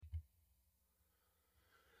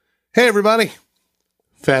Hey everybody,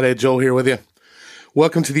 Fathead Joel here with you.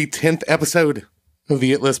 Welcome to the 10th episode of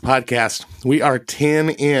the It List podcast. We are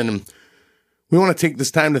 10 in. We want to take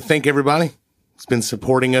this time to thank everybody who's been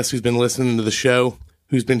supporting us, who's been listening to the show,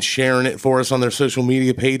 who's been sharing it for us on their social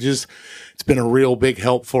media pages. It's been a real big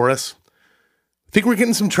help for us. I think we're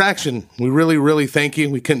getting some traction. We really thank you.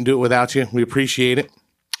 We couldn't do it without you. We appreciate it.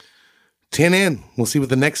 10 in. We'll see what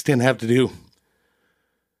the next 10 have to do.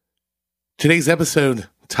 Today's episode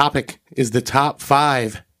topic is the top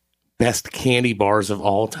 5 best candy bars of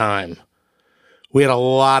all time. We had a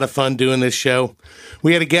lot of fun doing this show.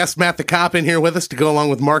 We had a guest, Matt the Cop, in here with us to go along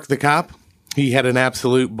with Mark the Cop. He had an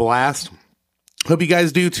absolute blast. Hope you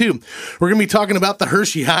guys do too. We're going to be talking about the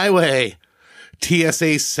Hershey Highway,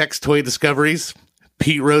 TSA sex toy discoveries,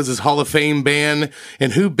 Pete Rose's Hall of Fame band,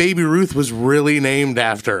 and who Baby Ruth was really named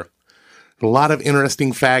after. A lot of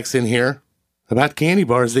interesting facts in here about candy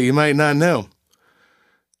bars that you might not know.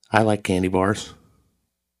 I like candy bars.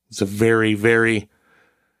 It's a very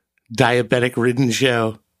diabetic-ridden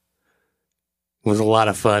show. It was a lot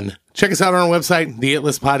of fun. Check us out on our website,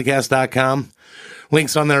 theitlistpodcast.com.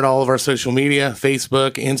 Links on there to all of our social media,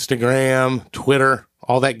 Facebook, Instagram, Twitter,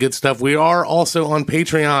 all that good stuff. We are also on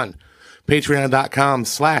Patreon,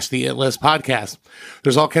 patreon.com/theitlistpodcast.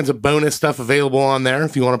 There's all kinds of bonus stuff available on there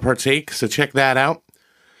if you want to partake, so check that out.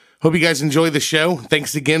 Hope you guys enjoy the show.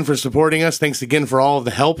 Thanks again for supporting us. Thanks again for all of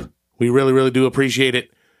the help. We really do appreciate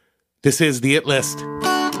it. This is the It List.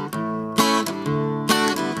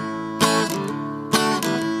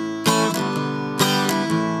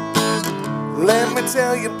 Let me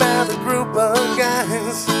tell you about a group of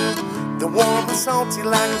guys. They're warm and salty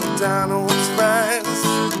like McDonald's fries.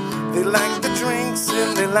 They like the drinks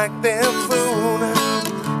and they like their food,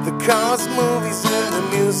 the cars, movies, and the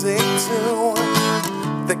music too.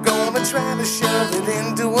 They're gonna try to shove it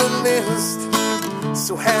into a list,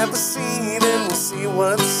 so have a seat and we'll see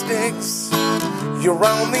what sticks. You're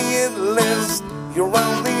on the It List, you're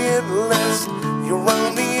on the It List, you're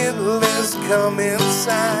on the It List, come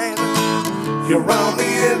inside. You're on the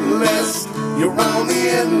It List, you're on the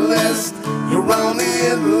It List, you're on the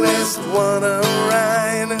It List, what a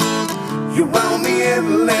ride. You're on the It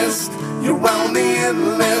List, you're on the It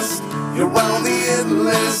List, you're on the It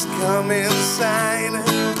List, come inside.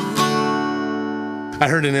 I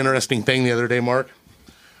heard an interesting thing the other day, Mark.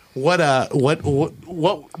 What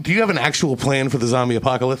do you have an actual plan for the zombie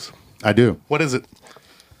apocalypse? I do. What is it?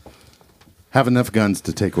 Have enough guns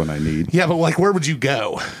to take when I need. Yeah, but like, where would you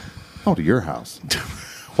go? Oh, to your house.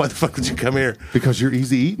 Why the fuck would you come here? Because you're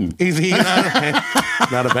easy eating. Easy eating?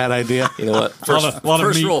 Not a bad idea. You know what? First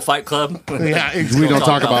rule, Fight Club. Yeah, We don't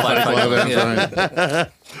talk about Fight Fight Club. Club.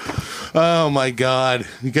 That's right. Oh my God.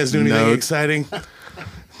 You guys do anything Note. exciting?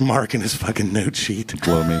 Mark and his fucking note sheet.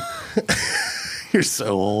 Blow me. You're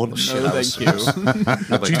so old. No, thank you.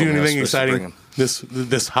 Did you do anything exciting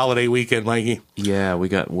this holiday weekend, Mikey? Yeah, we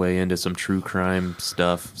got way into some true crime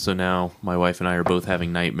stuff. So now my wife and I are both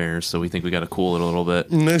having nightmares. So we think we got to cool it a little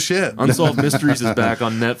bit. No shit. Unsolved Mysteries is back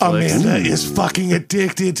on Netflix. Amanda is fucking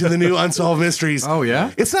addicted to the new Unsolved Mysteries. Oh,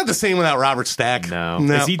 yeah? It's not the same without Robert Stack. No.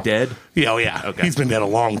 Is he dead? Yeah, oh yeah. Okay. He's been dead a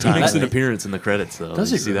long He time. makes an appearance in the credits, though. Does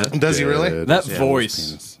Did he you see that? Does he really? Dead. Yeah.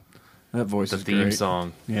 Penis. The is theme great.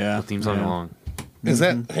 song. Yeah. The theme song along. Is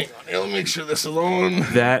that? Hang on, here, let me make sure this is on.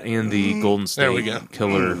 That and the Golden There we go. State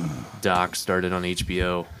Killer doc started on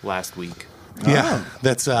HBO last week. Yeah,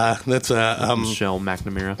 that's Michelle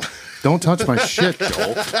McNamara. Don't touch my shit,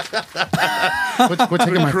 Joel. Quit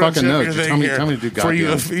taking my fucking notes. Tell me to do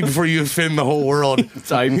goddamn. before you offend the whole world.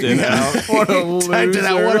 Typed it out. What a loser. Typed it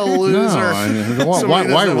out. What a loser. No, I mean, why Somebody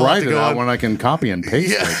doesn't write want to it go out on. when I can copy and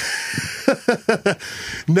paste Yeah. it?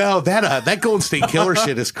 No, that Golden State Killer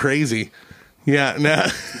shit is crazy. Yeah, no.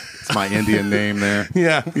 It's my Indian name there.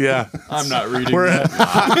 Yeah. I'm not reading We're that.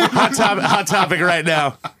 hot topic right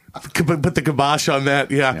now. Put the kibosh on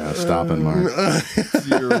that. Yeah, stopping, Mark.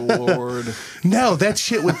 Dear Lord. No, that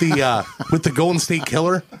shit with the Golden State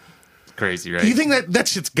Killer. Crazy, right? You think that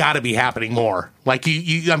shit's got to be happening more? Like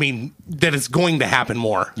I mean, that it's going to happen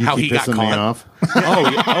more. You how keep he got pissing me caught. off.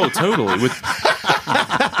 Totally. With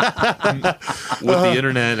the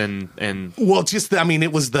internet and Well,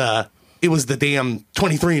 it was the damn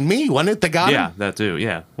 23andMe, wasn't it? That got him? yeah, that too.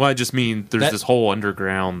 Yeah. Well, I just mean there's this whole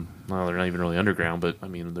underground. Well, they're not even really underground, but I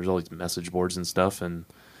mean, there's all these message boards and stuff, and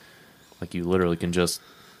like you literally can just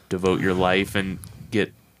devote your life and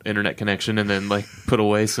get internet connection, and then like put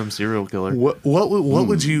away some serial killer.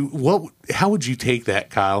 How would you take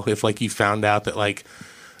that, Kyle? If like you found out that like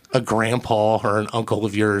a grandpa or an uncle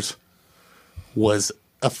of yours was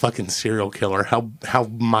a fucking serial killer. How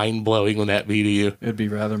mind blowing would that be to you? It'd be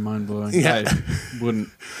rather mind blowing. Yeah. I wouldn't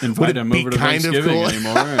Would invite it him be over to kind of Thanksgiving cool?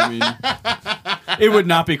 anymore. I mean, it would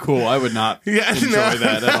not be cool. I would not enjoy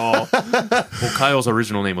that at all. Well, Kyle's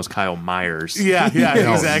original name was Kyle Myers. Yeah,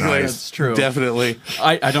 exactly. nice. That's true. Definitely.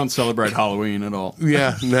 I don't celebrate Halloween at all.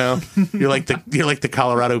 Yeah, no. You're like the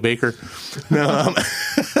Colorado baker. No.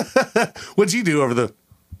 What'd you do over the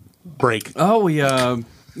break? Oh, we little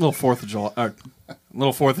 4th of July.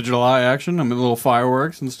 Little 4th of July action. I mean, little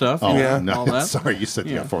fireworks and stuff. Oh, Yeah. no. All that. Sorry, you said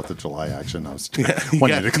you Yeah. got 4th of July action. I was You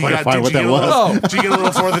wanting to clarify did what you that get a was. little- Did you get a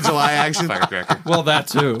little 4th of July action? Firecracker. Well, that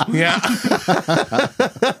too. Yeah.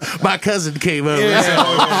 My cousin came over.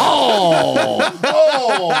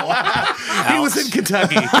 He was in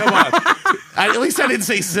Kentucky. Come on. At least I didn't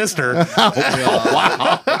say sister.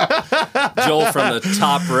 Joel from the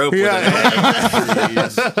top rope with an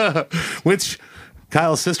egg. Which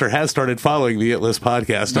Kyle's sister has started following the It List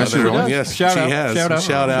podcast. Yes, she really? Yes, Shout she out. has. Shout out. Shout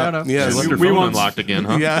Shout out. out. Yes. Left her We phone won't- unlocked again,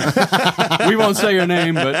 huh? Yeah. We won't say your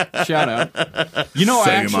name, but shout out. You know,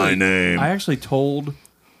 Say my name. I actually told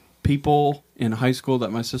people in high school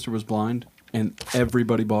that my sister was blind, and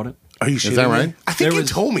everybody bought it. Are you sure? that right? I think There you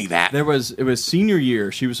was- told me that. It was senior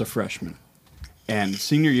year. She was a freshman. And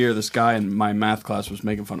senior year, this guy in my math class was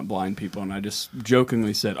making fun of blind people, and I just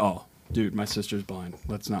jokingly said, "Oh, dude, my sister's blind.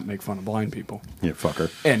 Let's not make fun of blind people." You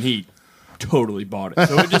fucker. And he totally bought it.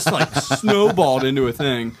 So it just like snowballed into a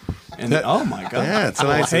thing. And then, oh my god, Yeah, it's a Oh,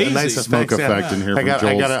 nice, hazy. Smoke effect in here I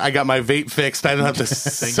from Joel's. I got my vape fixed. I didn't have to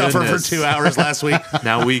suffer goodness. for 2 hours last week.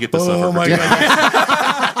 Now we get to suffer. Oh for my two.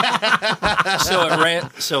 god! So it ran.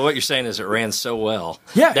 So what you're saying is it ran so well,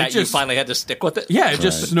 Yeah, it that you just- finally had to stick with it. Yeah, it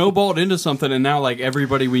just snowballed into something, and now like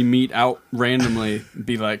everybody we meet out randomly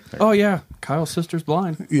be like, "Oh yeah, Kyle's sister's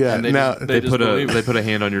blind." Yeah, and they now just, They just put believe it. they put a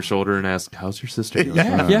hand on your shoulder and ask, "How's your sister doing?"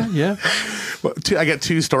 yeah. Well, I got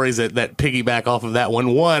two stories that piggyback off of that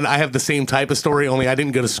one. One, I have the same type of story, only I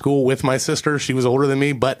didn't go to school with my sister. She was older than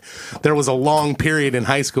me, but there was a long period in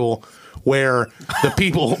high school where the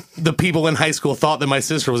people in high school thought that my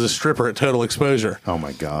sister was a stripper at Total Exposure. Oh,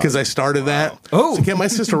 my God. Because I started that. Oh. It's like, yeah, my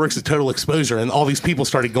sister works at Total Exposure, and all these people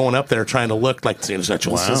started going up there trying to look like, is that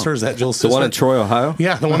Joel's sister? Is that Joel's sister? The one in Troy, Ohio?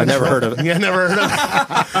 Yeah, the one I never heard of it. Yeah, never heard of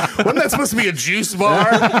it. Wasn't that supposed to be a juice bar?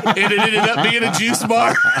 And it ended up being a juice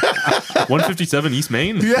bar. 157 East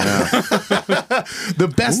Main. Yeah.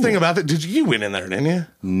 The best thing about it, you went in there, didn't you?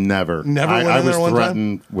 Never. Never went I in was there one time?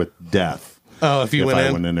 threatened with death. Oh, if you went I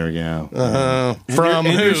in? went in there, yeah. From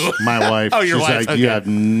and who? My wife. Oh, your she's wife, like, you okay. have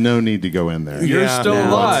no need to go in there. You're Yeah, still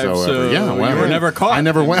no, alive, so whatsoever. Yeah, well, you were never caught. I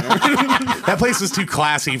never went. That place was too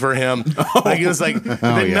classy for him. Like it was like yeah.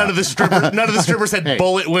 none of the strippers had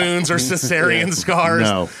bullet wounds or cesarean scars.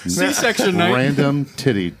 No. C-section night. Random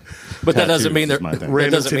titty. But that doesn't mean there. tattoos is my thing. That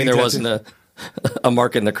Random doesn't mean titty there tattoo. wasn't a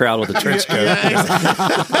mark in the crowd with a trench coat.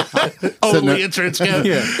 Only a trench coat.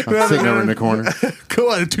 I'm sitting over in the corner.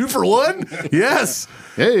 Cool. 2 for 1? Yes.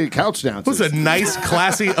 Hey, couch down. It was a nice,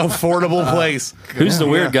 classy, affordable place. Who's the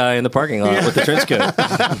weird guy in the parking lot with the trench coat?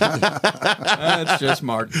 That's just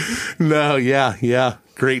Mark. No, yeah.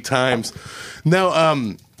 Great times.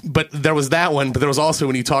 No, but there was that one, but there was also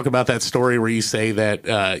when you talk about that story where you say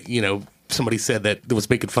that, somebody said that it was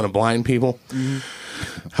making fun of blind people. Mm-hmm.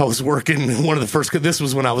 I was working one of the first. This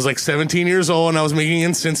was when I was like 17 years old, and I was making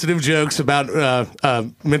insensitive jokes about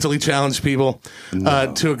mentally challenged people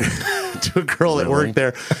to a girl that worked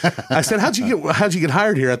there. I said, "How'd you get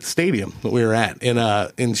hired here at the stadium that we were at?"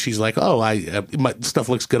 And she's like, "Oh, my stuff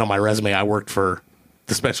looks good on my resume. I worked for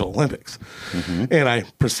the Special Olympics." Mm-hmm. And I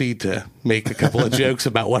proceed to make a couple of jokes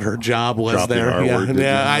about what her job was Drop the there. R word, didn't you?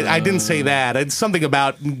 I didn't say that. It's something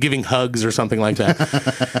about giving hugs or something like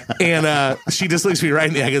that. And she just looks me right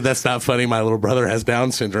in the eye. I go, "That's not funny. My little brother has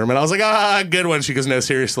Down syndrome." And I was like, good one. She goes, "No,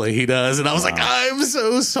 seriously, he does." And I was like, "I'm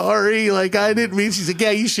so sorry. Like, I didn't mean." She's like,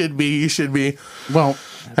 "Yeah, you should be. You should be." Well,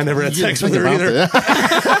 I never had sex with think her about either.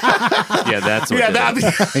 that. Yeah, that's what. Yeah, did it.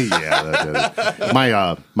 that, Yeah, that did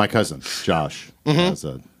it. My cousin Josh has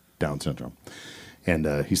Down syndrome,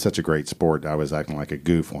 and he's such a great sport. I was acting like a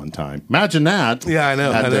goof one time. Imagine that. Yeah, I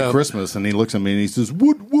know, At I the know. Christmas, and he looks at me and he says,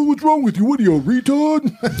 "What's wrong with you? What are you, a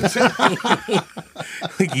retard?"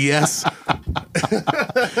 yes.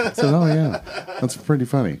 I said, "Oh yeah, that's pretty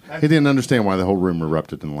funny." He didn't understand why the whole room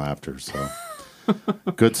erupted in laughter. So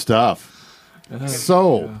good stuff.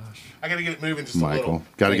 So I got to get it moving just a Michael, little.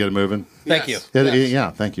 got to get it moving. Thank you. Yeah,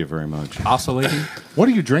 thank you very much. Oscillating. What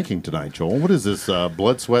are you drinking tonight, Joel? What is this?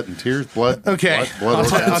 Blood, sweat, and tears? Blood. Okay, Blood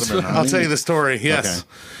orgasm. I'll tell you the story. Yes.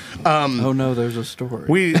 Oh no, there's a story.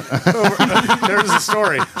 We there's a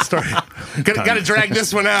story. Got to drag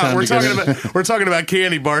this one out. We're talking about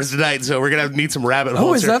candy bars tonight, so we're gonna need some rabbit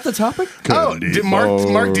holes. Oh, is here. that the topic? Oh,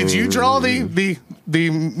 Mark, did you draw the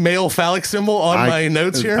male phallic symbol on my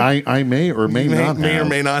notes here? I may or may not may have. or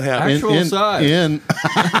may not have Actual size.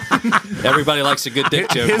 Everybody likes a good dick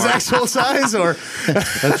joke. his Mark. actual size, or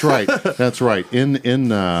That's right. That's right. In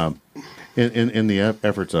the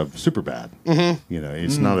efforts of Superbad, you know,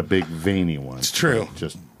 it's not a big veiny one. It's true.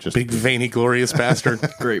 Just big veiny glorious bastard.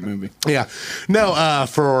 Great movie. Yeah. No,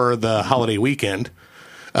 for the holiday weekend,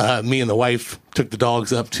 me and the wife took the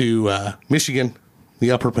dogs up to Michigan,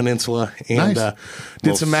 the Upper Peninsula, and Nice.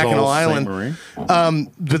 did some Mackinac Sault Ste. Island. Marie?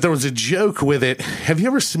 But there was a joke with it. Have you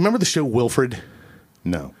ever remember the show Wilfred?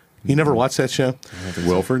 No. You never watched that show?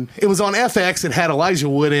 Wilford? It was on FX. It had Elijah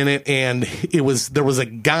Wood in it, and there was a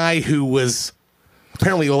guy who was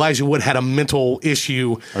apparently Elijah Wood had a mental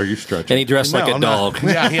issue. Are you stretching? And he dressed like No, a I'm not. dog.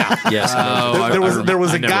 Yeah, yeah. Yes. There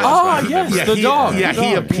was a guy. Oh, yes, Yeah, the dog. Yeah, The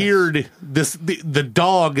he dog, appeared. The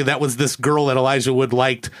dog that was this girl that Elijah Wood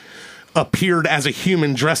liked appeared as a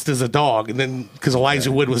human dressed as a dog, and then because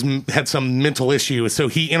Elijah Wood had some mental issue, so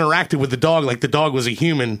he interacted with the dog like the dog was a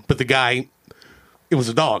human, but the guy, it was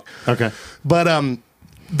a dog. Okay. But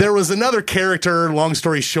there was another character, long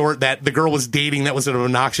story short, that the girl was dating that was an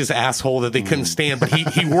obnoxious asshole that they couldn't stand. But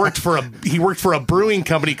he worked for a brewing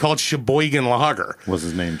company called Sheboygan Lager. Was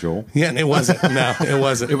his name Joel? Yeah, and it wasn't. No, it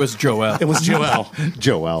wasn't. It was Joel. It was Joel.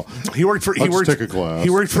 Joel. He worked for Let's take a class. He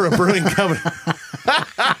worked for a brewing company.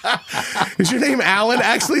 Is your name Alan?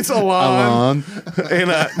 Actually, it's Alon. And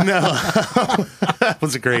no, that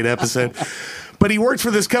was a great episode. But he worked for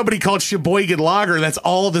this company called Sheboygan Lager. That's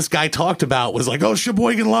all this guy talked about was like, oh,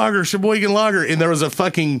 Sheboygan Lager, Sheboygan Lager. And there was a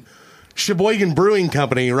fucking Sheboygan Brewing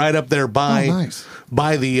Company right up there by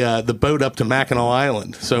the boat up to Mackinac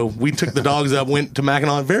Island. So we took the dogs up, went to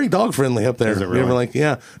Mackinac Island. Very dog friendly up there. Is it We were really? like,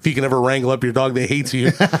 yeah, if you can ever wrangle up your dog that hates you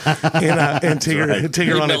and take her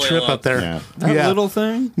on a Leave trip Billy up there. Yeah. That little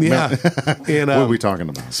thing. Yeah. And, What are we talking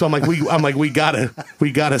about? so I'm like, we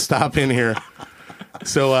gotta stop in here.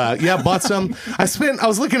 So yeah, bought some. I was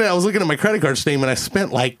looking at my credit card statement. I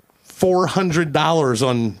spent like $400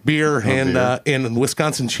 on beer and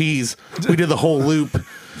Wisconsin cheese. We did the whole loop.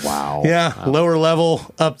 Wow. Yeah, lower level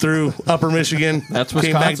up through Upper Michigan. That's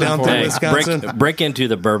Came back Wisconsin down for through you. Wisconsin. Break into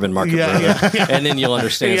the bourbon market, Yeah, brother, yeah. and then you'll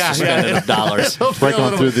understand it's the spending of dollars. Break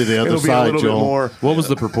on through to the other It'll be a side, little bit Joel. more. What was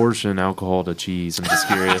the proportion alcohol to cheese? I'm just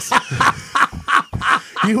curious.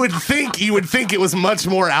 You would think it was much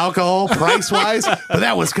more alcohol price wise, but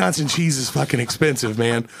that Wisconsin cheese is fucking expensive,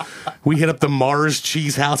 man. We hit up the Mars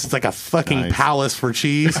Cheese House. It's like a fucking Nice. palace for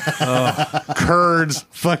cheese. Curds,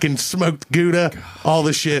 fucking smoked Gouda, all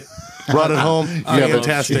the shit. Brought it home.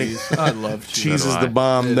 Fantastic. I love cheese. Cheese So is do the I.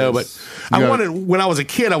 bomb. No, but I Yeah. wanted when I was a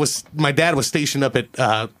kid. My dad was stationed up at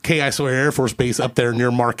K.I. Sawyer Air Force Base up there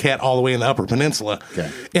near Marquette, all the way in the Upper Peninsula.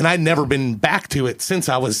 Okay. And I'd never been back to it since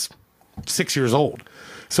I was 6 years old.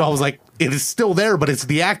 So I was like, it is still there, but it's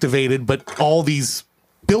deactivated. But all these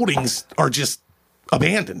buildings are just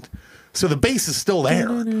abandoned. So the base is still there.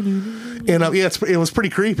 And yeah, it was pretty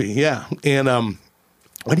creepy. Yeah. And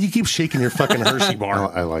why do you keep shaking your fucking Hershey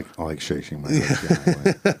bar? I like shaking my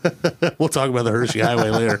head. We'll talk about the Hershey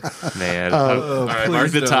Highway later. Man. All right,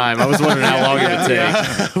 mark the don't. time. I was wondering how long it would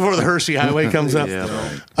take. Before the Hershey Highway comes up. Yeah.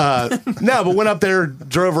 No, but went up there,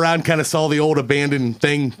 drove around, kind of saw the old abandoned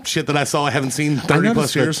shit that I saw I haven't seen 30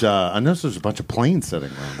 plus years. I noticed there's a bunch of planes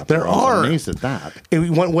sitting around. Up There I was are. amazed at that.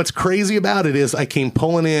 And what's crazy about it is I came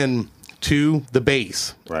pulling in to the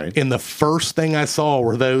base. Right. And the first thing I saw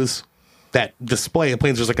were that display of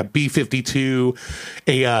planes. There's like a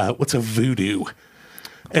B-52, what's a Voodoo?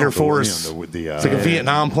 Air Force. It's like a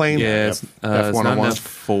Vietnam plane. Yeah, it's not an F-101.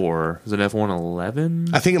 F4. Is it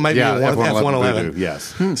F-111? I think it might Yeah, be a F-111. Voodoo, yes.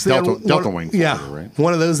 So they had Delta Wing. Yeah, Fighter, right?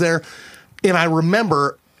 one of those there. And I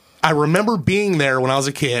remember being there when I was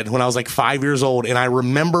a kid, when I was like 5 years old, and I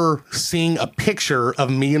remember seeing a picture of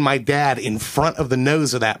me and my dad in front of the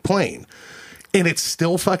nose of that plane. And it's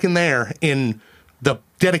still fucking there. And the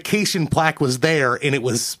dedication plaque was there, and it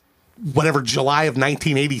was whatever, July of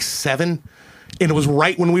 1987. And it was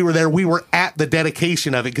right when we were there. We were at the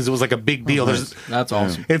dedication of it because it was like a big deal. That's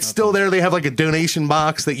awesome. It's still there. They have like a donation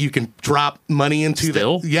box that you can drop money into.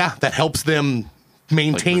 Still? That helps them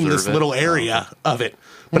maintain Like this preserve it? little area of it.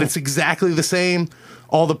 But it's exactly the same.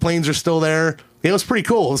 All the planes are still there. It was pretty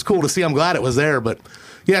cool. It was cool to see. I'm glad it was there. But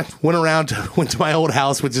yeah, went to my old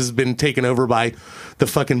house, which has been taken over by the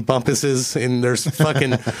fucking Bumpuses, and there's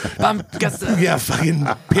fucking fucking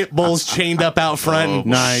pit bulls chained up out front, and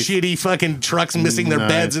Nice. shitty fucking trucks missing their Nice.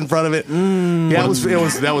 beds in front of it. Yeah,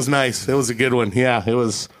 that was nice. It was a good one. Yeah, it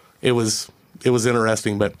was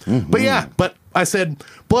interesting, but I said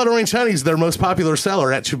Blood Orange Honey's their most popular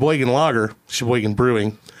seller at Sheboygan Lager, Sheboygan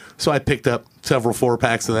Brewing. So I picked up several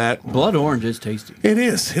 4-packs of that. Blood orange is tasty. It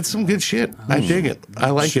is. It's some good shit. I dig it.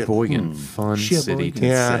 I like it. Sheboygan, fun city to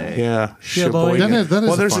Yeah, say. yeah. Sheboygan. That is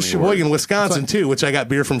Well, a there's a funny Sheboygan, word. Wisconsin, too, which I got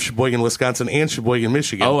beer from Sheboygan, Wisconsin, and Sheboygan,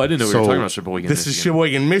 Michigan. Oh, I didn't know we So- were talking about Sheboygan. This is Michigan.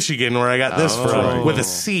 Sheboygan, Michigan, where I got this from, right. with a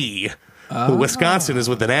C. Wisconsin is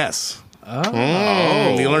with an S.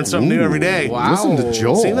 You learn something new every day. Listen to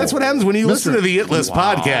Joel. See, that's what happens when you listen to the It List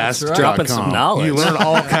podcast. Dropping some knowledge. You learn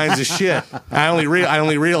all kinds of shit. I only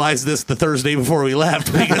realized this the Thursday before we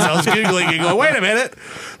left because I was Googling and going, wait a minute,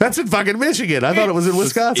 that's in fucking Michigan. I thought it was in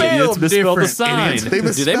Wisconsin. Idiots misspelled the sign. Idiots. They Do they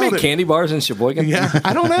misspelled make it. candy bars in Sheboygan? Yeah,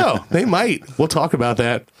 I don't know. They might. We'll talk about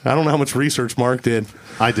that. I don't know how much research Mark did.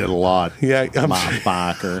 I did a lot. Yeah, I'm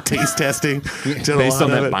Motherfucker. taste testing. Did a Based lot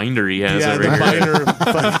on of that it. binder he has Yeah, over the here. binder.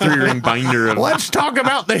 3-ring binder of Let's talk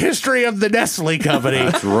about the history of the Nestle Company.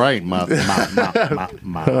 That's right. All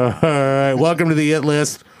right, welcome to the It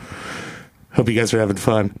List. Hope you guys are having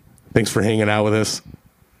fun. Thanks for hanging out with us.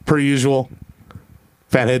 Per usual,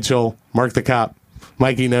 Fathead Joel, Mark the Cop,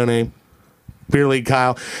 Mikey No Name, Beer League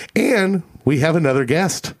Kyle, and we have another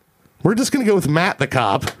guest. We're just going to go with Matt the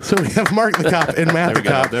Cop. So we have Mark the Cop and Matt the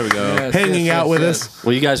Cop There we go. hanging out with us.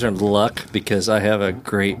 Well, you guys are in luck because I have a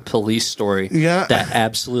great police story Yeah. that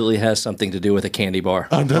absolutely has something to do with a candy bar.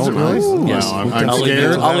 Does it really? Yes. Wow, I'm I'll leave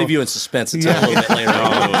scared. you- I'll leave you in suspense until a little bit later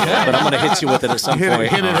on. But I'm going to hit you with it at some Hit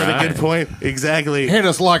point. it at a good point. Exactly. Hit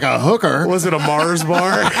us like a hooker. Was it a Mars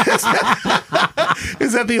bar?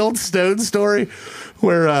 Is that the old Stone story?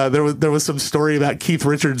 Where there was some story about Keith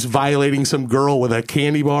Richards violating some girl with a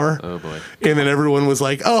candy bar. Oh, boy. And then everyone was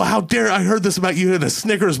like, "Oh, how dare I heard this about you in a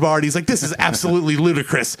Snickers bar?" And he's like, "This is absolutely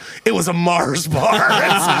ludicrous. It was a Mars bar."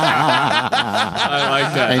 I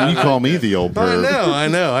like that. And you call me the old bird. I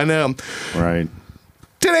know. Right.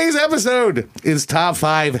 Today's episode is top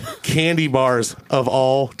 5 candy bars of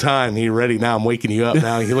all time. You ready? Now I'm waking you up.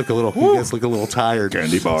 Now you guys look a little tired.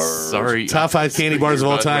 Candy bar. Sorry. Top 5 candy bars of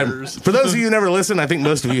all time. For those of you who never listen, I think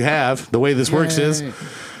most of you have. The way this works is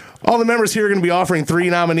all the members here are going to be offering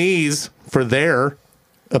 3 nominees for their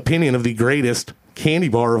opinion of the greatest candy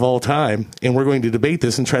bar of all time. And we're going to debate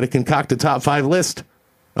this and try to concoct a top 5 list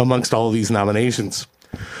amongst all of these nominations.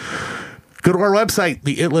 Go to our website,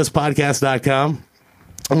 theitlistpodcast.com.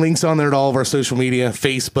 Links on there to all of our social media,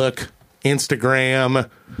 Facebook, Instagram,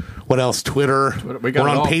 what else? Twitter. We got We're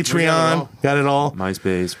it on all. Patreon. Got it all.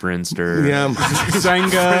 MySpace, Friendster. Yeah.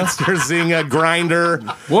 Zanga. Friendster, Zynga, Grinder.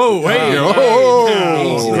 Whoa, hey.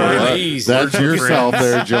 Easy. That's yourself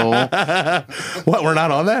there, Joel. What? We're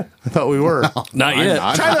not on that? I thought we were. Not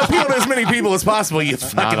yet. Try to appeal to as many people as possible, you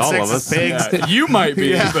fucking all of sexist us. pigs. Yeah, you might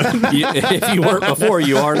be, but If you weren't before,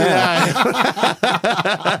 you are now.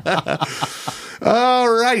 All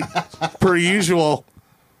right. Per usual,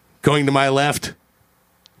 going to my left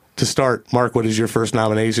to start. Mark, what is your first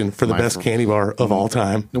nomination for the best candy bar of all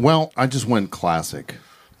time? Well, I just went classic.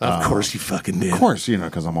 Of course you fucking did. Of course,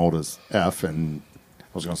 because I'm old as F, and I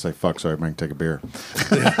was going to say fuck, so I can take a beer.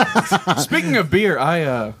 speaking of beer,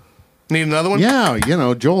 I Need another one? Yeah,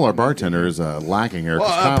 Joel, our bartender, is lacking here. 'cause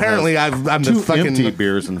Kyle Well, apparently has I'm two the fucking... empty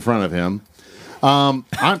beers in front of him.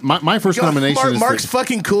 My first nomination is Mark's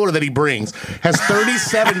fucking cooler that he brings has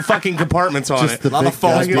 37 fucking compartments on just it. the big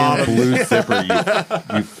false goddamn bottom. blue zipper,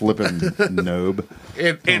 you flipping noob.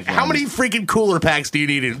 And how many freaking cooler packs do you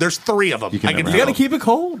need? There's 3 of them. You can I can never you got to feel keep it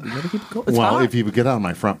cold. It's Well, hot. if you would get out of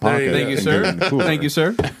my front pocket. you go. Thank you, and sir. get in the cooler. Thank you,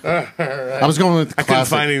 sir. I was going with I couldn't classic.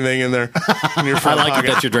 find anything in there. In your I front like it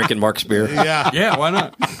pocket. that you're drinking Mark's beer. Yeah. Yeah, why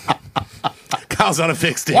not? Kyle's on a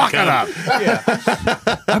fixed Walk it income.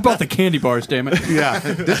 up. I bought the candy bars, damn it. Yeah.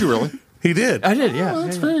 Did you really? He did. I did, yeah.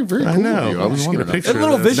 That's very, very cool. I know. Of you. I was Just get a wondering. picture. A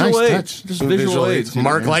little of this. visual Nice aids. touch. Just visual aids.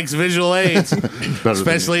 Mark likes visual aids, Better than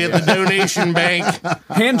especially me. at the donation bank.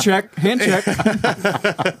 Hand check. Hand check.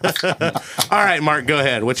 All right, Mark, go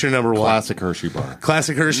ahead. What's your number 1? Classic Hershey bar.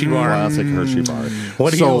 Classic Hershey bar. Classic Hershey bar.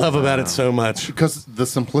 What do you love about it so much? Because the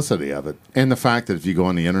simplicity of it, and the fact that if you go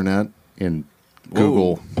on the internet and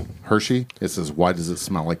Google Hershey, it says, "Why does it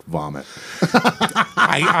smell like vomit?"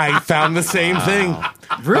 I found the same thing.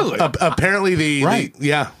 Really? Apparently, Right.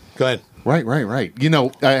 yeah. Go ahead. Right.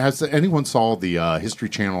 Has anyone saw the History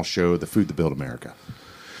Channel show, "The Food That Built America"?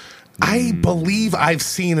 I believe I've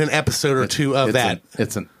seen an episode or two of that.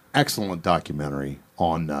 It's an excellent documentary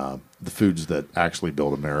on the foods that actually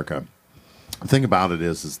build America. The thing about it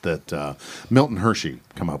is that Milton Hershey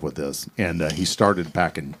come up with this, and he started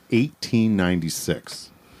back in 1896.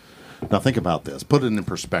 Now think about this. Put it in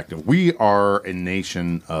perspective. We are a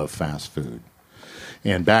nation of fast food.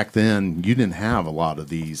 And back then, you didn't have a lot of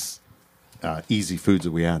these easy foods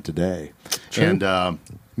that we have today. True. And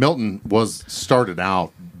Milton started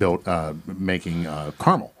out making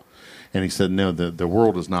caramel. And he said, no, the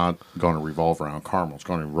world is not going to revolve around caramel. It's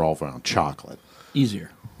going to revolve around chocolate. Easier.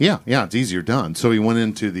 Yeah, it's easier done. So he went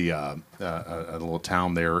into the a little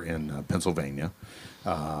town there in Pennsylvania.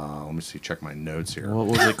 Let me see. Check my notes here. What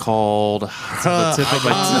was it called? It's on the tip of my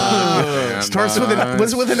tongue. Starts with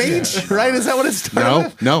was it with an H, right? Is that what it started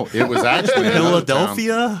with? No. It was actually another town.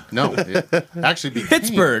 Philadelphia? No, it actually became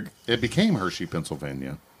Pittsburgh. It became Hershey,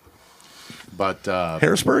 Pennsylvania. But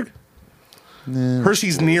Harrisburg?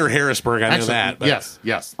 Hershey's near Harrisburg. I know actually, that. But.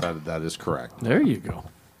 yes, that is correct. There you go.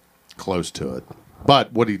 Close to it.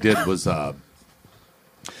 But what he did was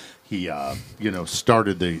he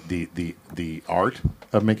started the art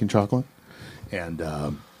of making chocolate, and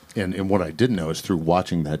what I didn't know is through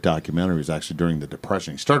watching that documentary was actually during the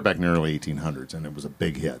Depression. He started back in the early 1800s, and it was a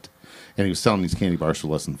big hit. And he was selling these candy bars for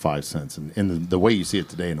less than 5 cents. And the way you see it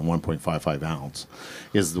today in a 1.55 ounce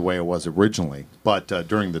is the way it was originally. But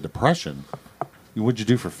during the Depression, what'd you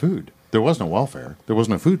do for food? There was no welfare. There was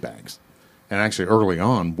no food banks. And actually, early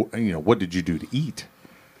on, what did you do to eat?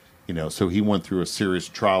 So he went through a series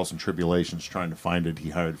of trials and tribulations trying to find it.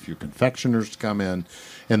 He hired a few confectioners to come in.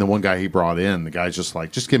 And the one guy he brought in, the guy's just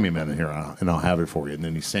like, just give me a minute here and I'll have it for you. And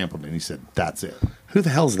then he sampled it and he said, that's it. Who the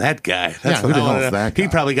hell's that guy? That's who the hell is that guy? He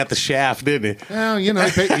probably got the shaft, didn't he? Well,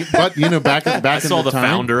 back I in saw the time,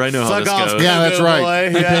 founder. I know how Fuck this off. goes. Yeah, that's Go right. away.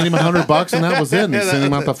 He Yeah. paid him $100 and that was it. And he sent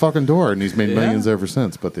him out the fucking door. And he's made millions ever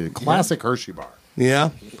since. But the classic Hershey bar.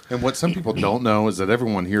 Yeah. And what some people don't know is that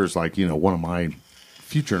everyone here is like, one of my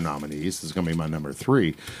future nominees is going to be my number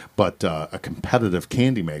 3, but a competitive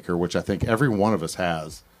candy maker, which I think every one of us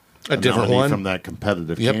has A different nominee one? from that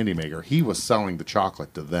competitive Yep. candy maker. He was selling the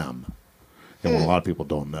chocolate to them, and what a lot of people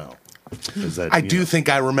don't know is that I do think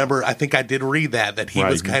I remember. I think I did read that he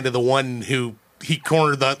Right. was kind of the one who he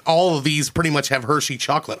cornered all of these pretty much have Hershey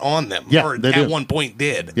chocolate on them. Yeah, or they at do. one point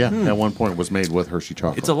did. Yeah, at one point it was made with Hershey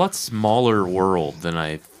chocolate. It's a lot smaller world than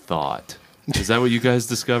I thought. Is that what you guys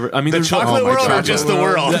discovered? I mean, The there's chocolate Oh, my world or chocolate just the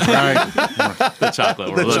world? right. the chocolate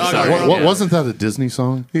world. The chocolate Sorry. world. What wasn't that a Disney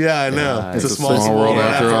song? Yeah, I know. It's a small, world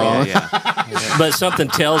after all. Yeah. But something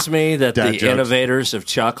tells me that Dad the jokes. innovators of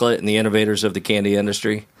chocolate and the innovators of the candy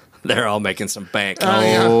industry, they're all making some bank.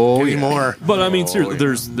 Oh, yeah. More. But I mean, seriously,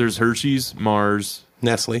 there's Hershey's, Mars,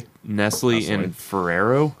 Nestle. Nestle, and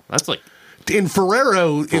Ferrero. That's like In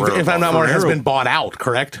Ferrero, if I'm not wrong, has Ferrero. been bought out,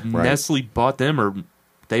 correct? Nestle bought them, or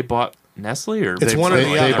they bought Nestle, or It's they, one or the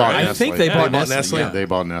They other. bought right? I think they Yeah, bought they bought Nestle. Nestle. Yeah, they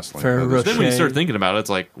bought Nestle. Ferrero Then when you Rocher. start thinking about it, it's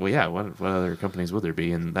like, well, yeah, what other companies would there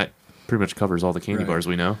be? And that pretty much covers all the candy Right. bars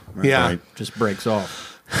we know. Yeah. Right. Just breaks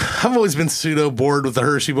off. I've always been pseudo bored with the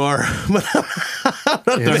Hershey bar.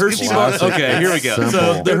 The Hershey bar. classic. Okay, here we go. Simple.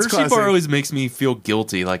 So the It's Hershey classic. bar always makes me feel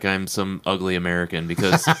guilty, like I'm some ugly American,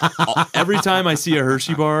 because every time I see a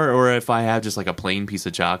Hershey bar, or if I have just like a plain piece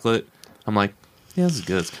of chocolate, I'm like, yeah, this is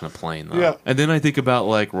good. It's kind of plain though. Yeah. And then I think about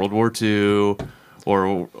like World War II.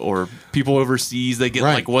 Or people overseas, they get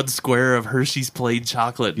Right. like 1 square of Hershey's plain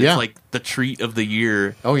chocolate. Yeah. It's like the treat of the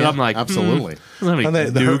year. Oh, And yeah, I'm like, absolutely. There's not And any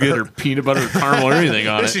the- nougat or peanut butter or caramel or anything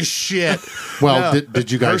on This it. is shit. Well, No.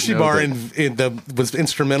 did you guys Hershey know bar that- was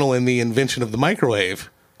instrumental in the invention of the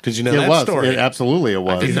microwave. Did you know that It was. story? Absolutely, it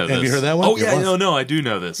was. didn't know Have you this. heard that one? Oh It yeah, was. no, I do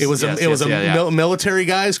know this. It was Yes, a yeah. military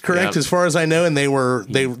guys, correct? Yeah. As far as I know, and there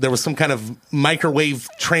was some kind of microwave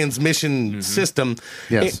transmission system.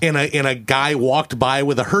 Yes. and a guy walked by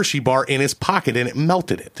with a Hershey bar in his pocket, and it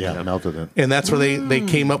melted it. Yeah, melted it. And that's where they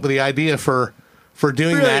came up with the idea for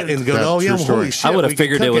doing that and go, That's oh yeah, true well, story. holy shit! I would we have can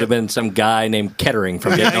figured cook it would have been some guy named Kettering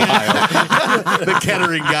from Dayton, Ohio. the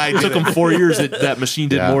Kettering guy. It Did took them it. 4 years that machine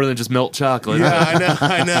did Yeah. more than just melt chocolate. Yeah,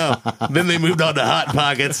 I know. Then they moved on to Hot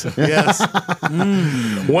Pockets. Yes.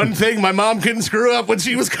 One thing my mom couldn't screw up when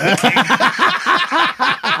she was cooking.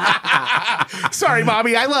 Sorry,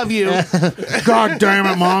 Mommy, I love you. God damn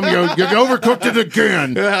it, Mom! You overcooked it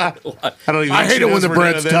again. I don't even. I hate think she it when knows the we're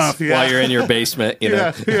bread's doing this. tough. Yeah. While you're in your basement, you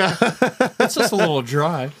know. It's just a little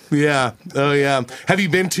dry. Yeah. Oh, yeah. Have you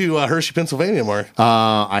been to Hershey, Pennsylvania, Mark?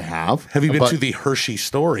 I have. Have you been but to the Hershey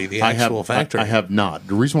story, the I have, actual factory? I have not.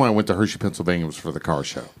 The reason why I went to Hershey, Pennsylvania was for the car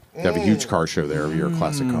show. They have a huge car show there every year,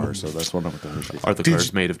 classic cars. So that's what I'm with the Hershey. Are the Did cars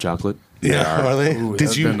you- made of chocolate? Yeah, are they?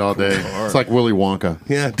 Did you? Spend all day? It's like Willy Wonka.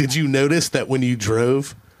 Yeah. Did you notice that when you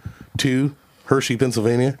drove to Hershey,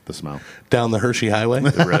 Pennsylvania, The smell. down the Hershey Highway,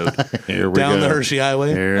 The road. Here we down go. the Hershey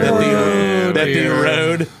Highway, Here that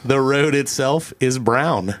we the road itself is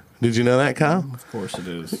brown. Did you know that, Kyle? Of course it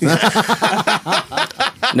is.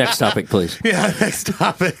 Next topic, please. Yeah. Next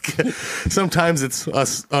topic. Sometimes it's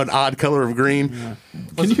an odd color of green.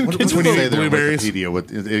 Can you What can does when it you say eat there in blueberries?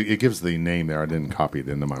 Wikipedia? It gives the name there. I didn't copy it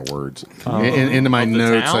into my words. Into my Of the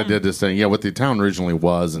notes, I town? did this thing. Yeah, what the town originally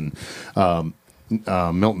was, and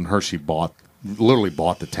Milton Hershey literally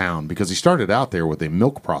bought the town because he started out there with a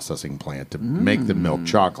milk processing plant to make the milk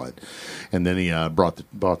chocolate, and then he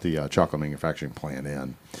bought the chocolate manufacturing plant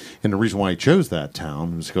in. And the reason why he chose that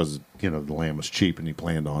town was because the land was cheap, and he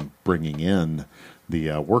planned on bringing in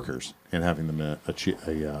the workers and having them a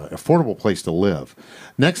affordable place to live.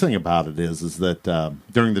 Next thing about it is that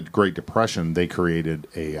during the Great Depression, they created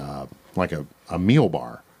a meal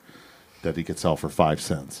bar that he could sell for 5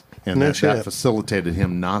 cents. And No that shit. facilitated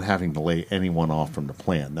him not having to lay anyone off from the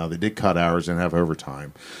plant. Now, they did cut hours and have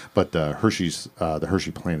overtime, but the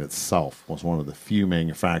Hershey plant itself was one of the few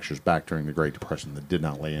manufacturers back during the Great Depression that did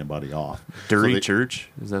not lay anybody off. Dury So they- Church?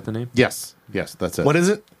 Is that the name? Yes, that's it. What is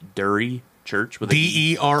it? Dury Church? With a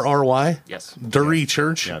E? DERRY? Yes. Dury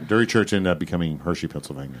Church? Yeah, Dury Church ended up becoming Hershey,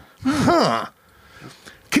 Pennsylvania.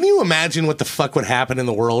 Can you imagine what the fuck would happen in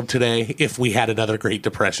the world today if we had another Great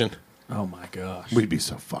Depression? Oh my gosh. We'd be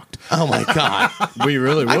so fucked. Oh my God. We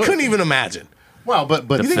really would. I couldn't even imagine. Well, but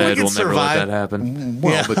The think we Fed could will never let survive? that happen.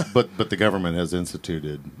 well, Yeah. but the government has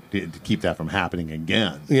instituted to keep that from happening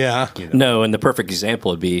again. Yeah. No, and the perfect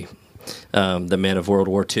example would be the men of World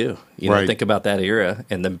War II. Right. Think about that era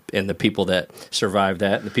and the people that survived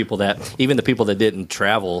that, the people that didn't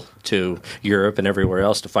travel to Europe and everywhere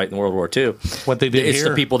else to fight in World War II. What they did It's here.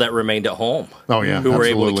 the people that remained at home. Oh, yeah, who were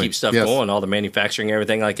able to absolutely. keep stuff Yes. going, all the manufacturing,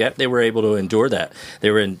 everything like that. They were able to endure that. They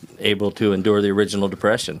were able to endure the original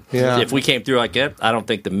Depression. Yeah. If we came through like that, I don't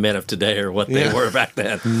think the men of today are what they Yeah. were back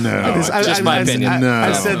then. Just my opinion.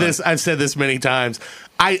 I've said this many times.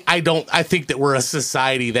 I think that we're a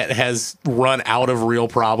society that has run out of real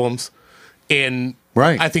problems. And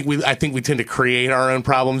Right. I think we tend to create our own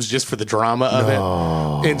problems just for the drama of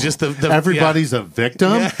it. And just the Everybody's a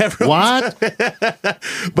victim? Yeah, everyone's- What?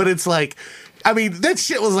 But it's like, I mean, that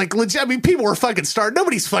shit was like legit. I mean, people were fucking starving.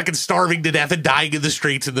 Nobody's fucking starving to death and dying in the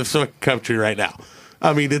streets in the fucking country right now.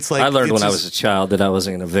 I mean, it's like I learned it's when I just- was a child that I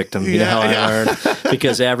wasn't a victim. You know Yeah, how yeah. I learned?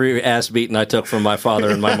 Because every ass beating I took from my father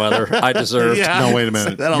and my mother, I deserved. Yeah. No, wait a Say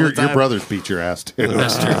minute. that all Your the time. brothers beat your ass, too.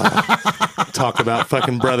 That's true. Talk about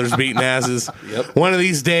fucking brothers beating asses. Yep. One of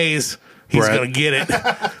these days, he's Brett. going to get it.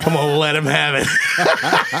 I'm going to let him have it.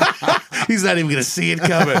 He's not even going to see it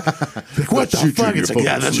coming. Like, what the Shoot you fuck? in It's your like,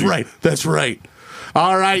 yeah, fucking that's sleep. right. That's right.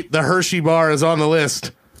 All right. The Hershey bar is on the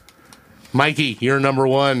list. Mikey, you're number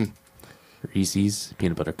one. Reese's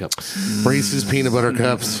peanut butter cups. Reese's peanut butter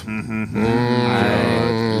cups.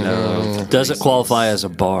 Doesn't qualify as a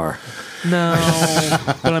bar. No,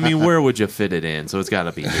 but I mean, where would you fit it in? So it's got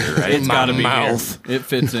to be here, right? In my Gotta be mouth. here. It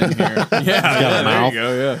fits in here. Yeah, mouth. there you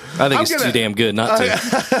go. Yeah. I think I'm it's gonna- too damn good not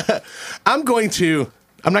to.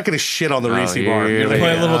 I'm not going to shit on the Reese bar. here we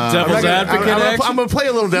Play a little devil's advocate action. I'm going to play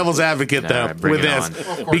a little devil's advocate, though, All right, bring with it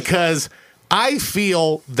this. on. Because I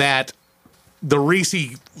feel that the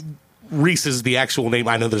Reese's the actual name.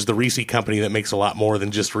 I know there's the Reese company that makes a lot more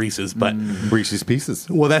than just Reese's, but Reese's Pieces.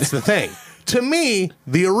 well, that's the thing. To me,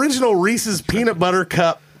 the original Reese's peanut butter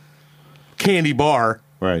cup candy bar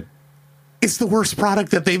Right. is the worst product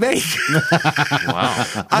that they make. Wow.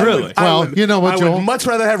 Really? Well, you know what, I Joel? would much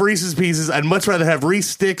rather have Reese's Pieces. I'd much rather have Reese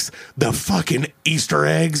Sticks, the fucking Easter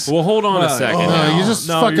eggs. Well, hold on a second. no, you just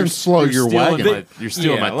fucking slow your stealing wagon. You're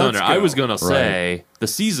stealing Yeah, my let's thunder. I go. was going to say the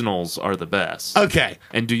seasonals are the best. Okay,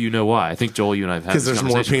 And do you know why? I think Joel, you and I have had because this there's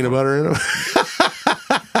more conversation peanut butter in them.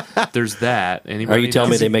 before. There's that. Are Anybody you telling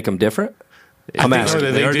me else? they make them different? I'm I think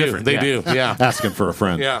asking. they are do. different, They yeah. do. Yeah. Asking for a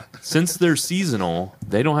friend. Yeah. Since they're seasonal,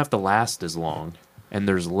 they don't have to last as long, and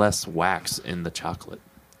there's less wax in the chocolate.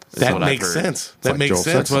 Is That what I've makes heard. sense. That like makes Joel sense.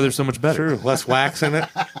 said. That's why they're so much better. True. Less wax in it.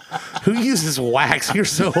 Who uses wax? You're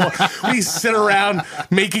so. We sit around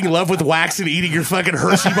making love with wax and eating your fucking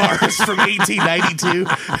Hershey bars from 1892.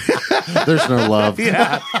 There's no love.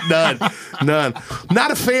 Yeah, none.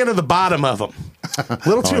 Not a fan of the bottom of them. A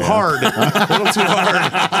little too hard. A little too hard.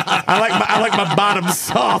 I like my bottom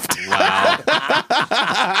soft. Wow.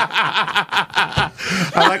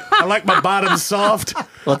 I like my bottom soft.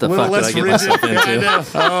 What the a little fuck did less I get rigid. myself I into? know.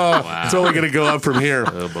 Oh, it's only going to go up from here.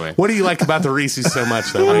 Oh boy. What do you like about the Reese's so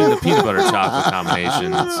much, though? I mean, the peanut butter chocolate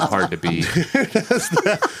combination is hard to beat. Who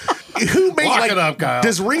made Lock like? it up, Kyle.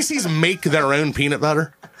 Does Reese's make their own peanut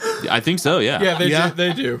butter? I think so. Yeah. Yeah, Yeah.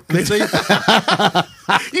 they do. 'Cause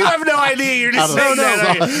You have no idea. You're just saying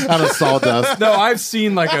that. aren't you? Out of sawdust. no, I've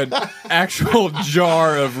seen like an actual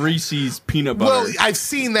jar of Reese's peanut butter. Well, I've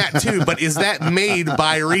seen that too, but is that made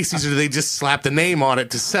by Reese's, or do they just slap the name on it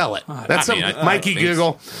to sell it? That's I mean, something. I Mikey think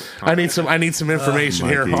Google. I need some information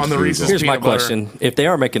here Mikey on the Google. Reese's. Here's my peanut butter. question: if they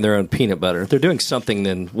are making their own peanut butter, they're doing something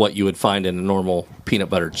than what you would find in a normal peanut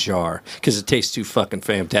butter jar because it tastes too fucking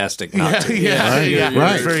fantastic not Yeah, to. yeah, Right, yeah. right.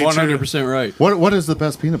 That's very true. 100% right. What is the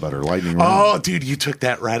best peanut butter? Lightning round. Oh, dude, you took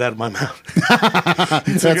that right out of my mouth.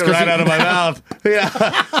 You took it right out of my mouth. Yeah,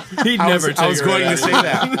 He'd I never was going to say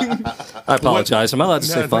that. I apologize. Am I allowed to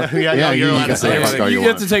say fuck? Yeah, you you're allowed can to say say fuck everything. all You you get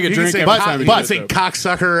want. to take a You can drink say, every cock- time you but do it, say though.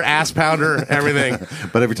 cocksucker, ass pounder, everything.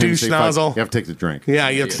 But every time you douche say fuck, nozzle. you have to take the drink. Yeah,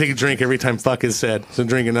 you have to take a drink every time fuck is said. So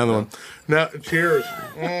drink another one. No, cheers.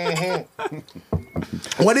 Mhm.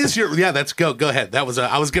 What is your? Yeah, that's go. Go ahead. That was.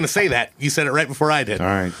 I was going to say that. You said it right before I did. All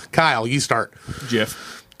right. Kyle, you start. Jif.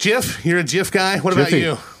 Jif, you're a Jif guy. What about Jiffy.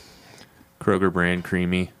 you? Kroger brand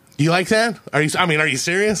creamy. You like that? Are you? I mean, are you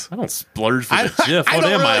serious? I don't splurge for I- the Jif. I What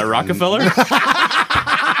don't am I, a really- Rockefeller?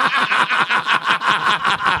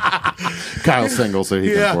 Kyle's single, so he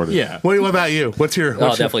can Yeah. afford it. Yeah. What about you? What's your? Oh,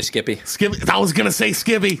 What's your definitely Skippy. Skippy. I was gonna say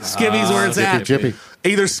Skippy. Skippy's where it's at. Jiffy.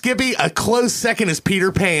 Either Skippy, a close second is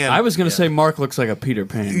Peter Pan. I was going to say Mark looks like a Peter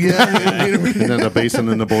Pan. yeah, And then the basin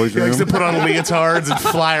in the boys' he likes to room. put on leotards and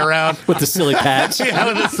fly around. With the silly patch. Yeah,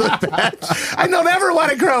 with this patch. I don't ever want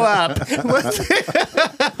to grow up.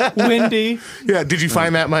 Windy. Yeah, did you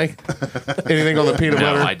find that, Mike? Anything on the peanut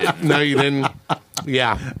No, butter? I didn't. No, you didn't.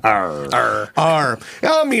 Yeah. Arr. I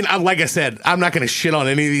mean, like I said, I'm not going to shit on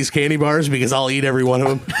any of these candy bars because I'll eat every one of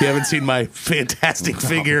them. You haven't seen my fantastic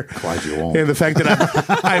figure. Glad you won't. And the fact that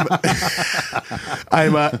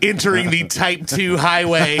I'm entering the Type 2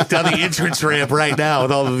 highway down the entrance ramp right now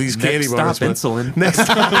with all of these candy Next bars. stop, insulin. Next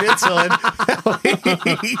stop, insulin.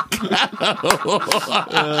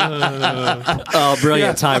 Oh,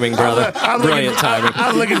 brilliant timing, brother. Brilliant timing.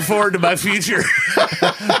 I'm looking forward to my future.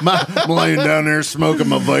 I'm laying down there smoking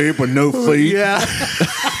my vape with no feet. Yeah.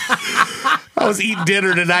 I was eating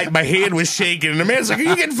dinner tonight and my hand was shaking. And the man's like, are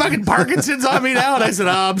you getting fucking Parkinson's on me now? And I said,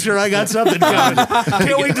 oh, I'm sure I got something coming.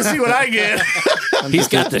 Can't wait to see what I get. He's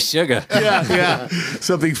got the sugar. Yeah.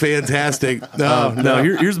 Something fantastic. No. No,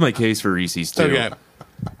 here's my case for Reese's too. Okay.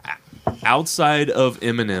 Outside of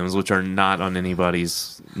M&Ms, which are not on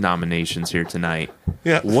anybody's nominations here tonight,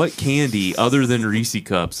 Yeah. what candy other than Reese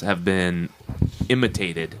cups have been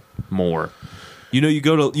imitated more? You know, you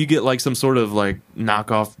get like some sort of like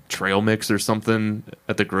knockoff trail mix or something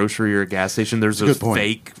at the grocery or a gas station. There's those good point.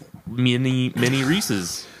 fake mini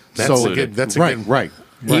Reese's. That's So- a good. That's a Right, good. right.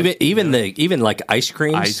 Even like ice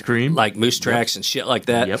creams, Like Moose Tracks and shit like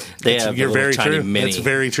that. Yep. They have You're a little very tiny true. mini That's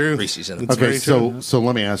very true. Reese's in them. It's Okay, very true. so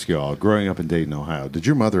let me ask you all. Growing up in Dayton, Ohio, did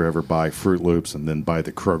your mother ever buy Fruit Loops and then buy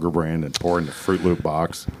the Kroger brand and pour in the Fruit Loop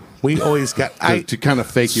box We always got. to kind of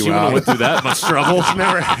fake you She wouldn't have out? went through that much trouble.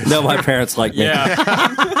 Never. No, my parents like me.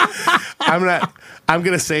 I'm not. I'm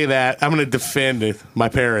going to say that. I'm going to defend my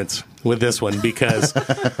parents with this one because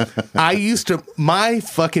I used to. My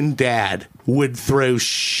fucking dad would throw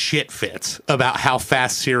shit fits about how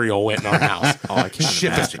fast cereal went in our house. I can't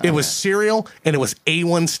Shit fits. imagine. It was cereal and it was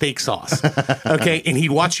A1 steak sauce. Okay, and he'd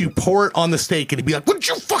watch you pour it on the steak and he'd be like, "Wouldn't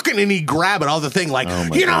you fucking?" And he'd grab it all the thing like, my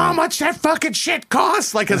 "You know God. how much that fucking shit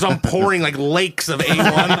costs?" Like as I'm pouring like lakes of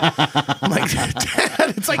A1. I'm like,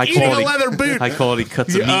 Dad, it's like High eating quality- a leather boot. High quality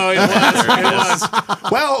cuts of meat. Oh, it was. It was.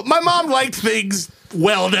 Well, my mom liked things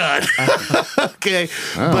well done. Okay.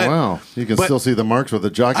 Oh, wow. You can but- still see the marks where the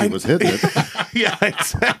jockey was hitting it. Yeah,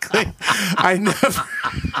 exactly. I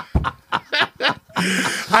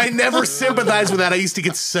never sympathized with that. I used to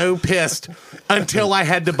get so pissed until I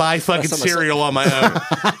had to buy fucking That's almost cereal on my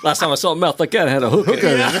own. Last time I saw a mouth like that, I had a hook.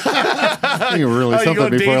 You really Oh, you something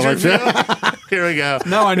going before I like that. Dangerfield? Here we go.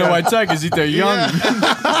 Now I know why Tigers eat their young.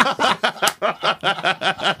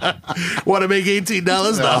 Want to make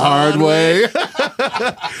 $18 the Hard way.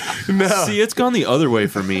 No. See, it's gone the other way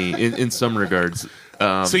for me in some regards.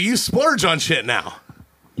 So you splurge on shit now.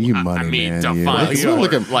 You money I mean, man. define- You. you know,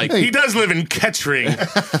 Look at like- hey, He does live in Kettering.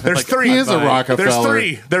 There's three. he is a Rockefeller.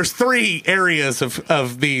 There's three areas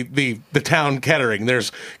of the town Kettering.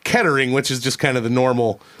 There's Kettering, which is just kind of the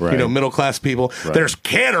normal, Right. middle class people. Right. There's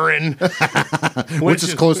Kettering, Which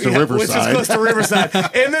is close to Riverside. Which is close to Riverside.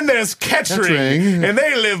 And then there's Kettering, Kettering. and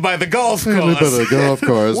they live by the golf They live course. by the golf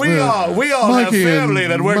course. We all have Mikey family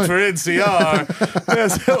and that works Mike- for NCR.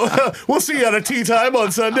 Yes, we'll see you at a tea time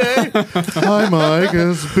on Sunday. Hi, Mike.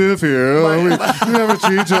 It's Biff here. We have a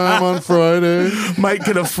tea time on Friday. Mike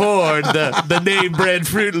can afford the name brand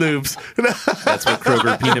Fruit Loops. That's what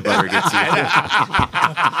Kroger peanut butter gets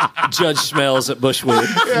you. Judge Smells at Bushwood.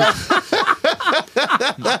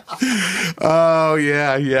 Oh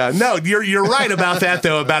yeah. No, you're right about that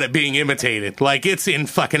though. About it being imitated, like it's in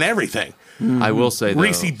fucking everything. I will say, though,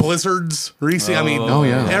 Reese Blizzards, Reese. I mean, Oh,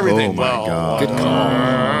 yeah. everything. Oh, my Well, God. Good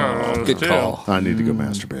call. Good call. I need to go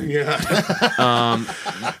masturbate.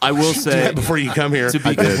 I will say, before you come here, to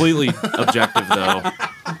be completely objective, though.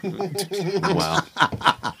 Wow.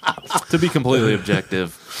 To be completely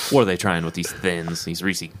objective, what are they trying with these thins, these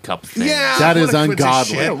Reese cup thins? yeah, That is what a bunch of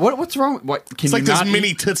ungodly. shit. What's wrong? What can It's you like those not mini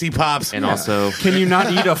eat, Tootsie Pops. And also, Can you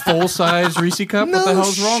not eat a full size Reese cup? No what the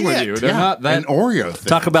hell's wrong with shit. you? They're not that. An Oreo thing.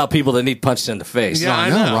 Talk about people that need punched in the face. Yeah, I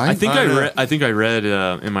know, know. right? I think I read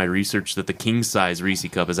in my research that the king size Reese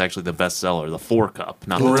cup is actually the best seller, the 4 cup,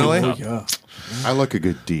 not the Really? 2 cup. I like a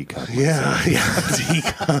good D cup. Yeah.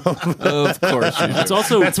 Of course, you do. It's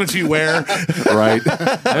also That's what you wear. Right?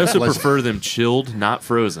 I also prefer them chilled, not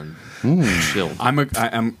frozen. Chilled. I'm with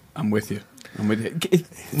you. I'm with you. it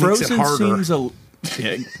Frozen harder. seems a.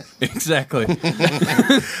 Yeah, exactly.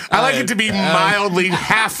 I like it to be mildly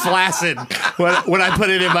half flaccid when I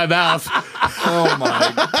put it in my mouth. Oh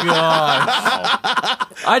my god!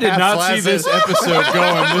 I did not see this episode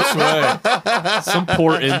going this way. Some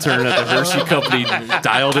poor intern at the Hershey Company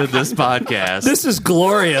dialed in this podcast. This is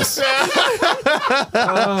glorious.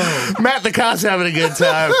 Matt the cop's having a good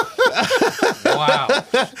time. Wow.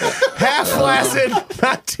 Half flaccid,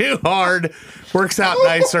 not too hard. Works out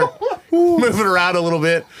nicer. Moving around a little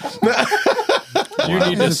bit. You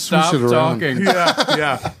need to Just swoosh stop it around. talking.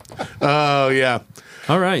 Yeah. Oh, yeah.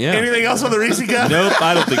 All right, yeah. Anything else on the Reese cup? Nope,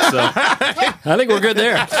 I don't think so. I think we're good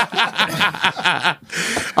there.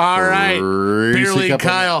 All right. Reese Beer League cup.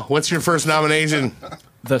 Kyle, what's your first nomination?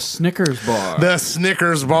 The Snickers bar. The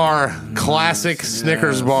Snickers bar. Classic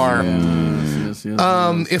Snickers bar. Yes.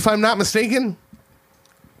 If I'm not mistaken,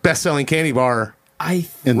 best-selling candy bar I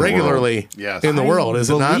In the regularly world. Yes. in the world, is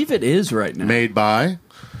it not? I believe it is right now. Made by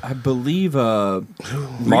I believe.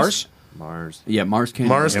 Mars? Mars. Yeah, Mars candy.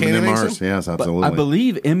 Mars Bar. candy M&M makes Mars. them? Yes, But absolutely. I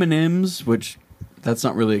believe M&M's, which that's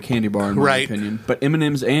not really a candy bar in my Right. opinion, but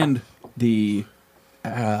M&M's and the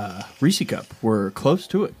Reese cup were close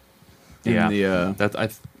to it. In Yeah. the, That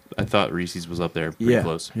I thought Reese's was up there pretty yeah,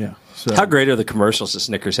 close. yeah. So How great are the commercials that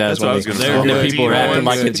Snickers has That's what I when, was they, gonna say. when the Oh, people are yeah. acting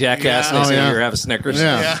like a Yeah. jackass and Oh, they say, yeah. here, have a Snickers.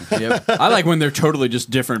 Yeah. Yep. I like when they're totally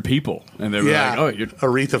just different people, and they were Yeah. like, "Oh, you're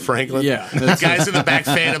Aretha Franklin. yeah." The guys in the back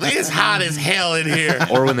fan of it's hot as hell in here.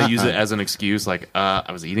 Or when they use it as an excuse, like,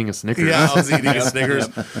 I was eating a Snickers. Yeah, I was eating a Snickers.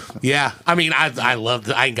 Yeah, I mean, I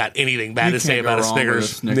love. I ain't got anything bad You to say can't go about a wrong with Snickers.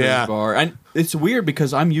 Snickers Yeah, bar. And it's weird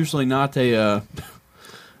because I'm usually not a.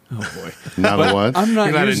 Oh boy, Not a what? I'm not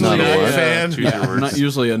You're not a usually nut a fan? Choose Yeah, your I'm words not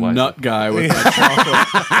usually a wisely. nut guy with my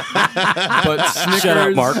chocolate. But Snickers, Shut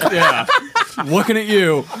up, Mark. Yeah, looking at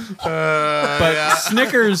you. But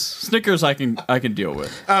Snickers, I can deal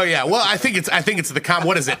with. Oh yeah. Well, I think it's the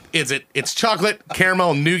What is it? It's chocolate,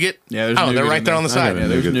 caramel, nougat. Yeah, there's oh, they're nougat right in there on the there. side. Yeah,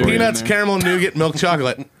 there's Nougat nougat for you. in Peanuts, there. caramel, nougat, milk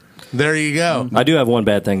chocolate. There you go. I do have one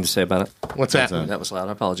bad thing to say about it. What's that? that? That was loud.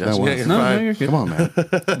 I apologize. That was- Yeah, you're No, no, fine. you're good. Come on, man.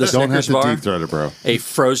 The Don't have Snickers to bar, deep throat it, bro. a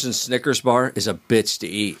frozen Snickers bar is a bitch to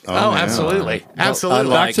eat. Oh, yeah. absolutely,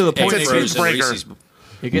 absolutely. Back to the point. It's a Frozen tooth breaker. Reese's-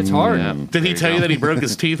 It gets hard. Yeah. Did he There tell you go. that he broke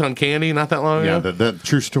his teeth on candy not that long Yeah, ago? that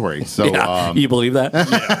true story. So, Yeah, you believe that?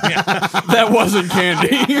 That wasn't candy.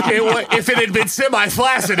 If it had been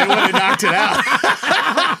semi-flaccid, it would have knocked it out.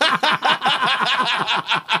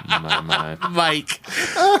 My. Mike.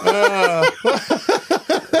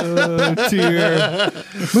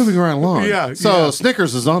 moving right along. Yeah, So, yeah.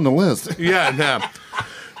 Snickers is on the list. Yeah,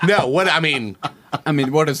 no. What I mean, I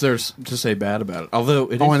mean, what is there to say bad about it? Although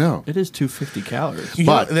it is, Oh, I know. it is 250 calories.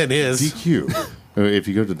 But that is. DQ. If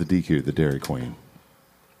you go to the DQ, the Dairy Queen.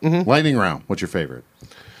 Lightning round. What's your favorite?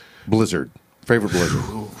 Blizzard. Favorite Blizzard.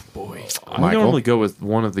 Boy, I Michael? normally go with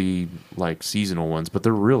one of the like seasonal ones, but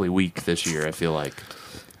they're really weak this year. I feel like.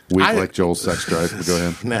 Weak I- like Joel's sex drive. But go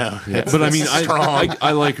ahead. No, But I mean, strong.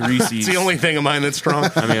 I like Reese's. It's the only thing of mine that's strong.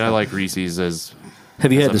 I mean, I like Reese's as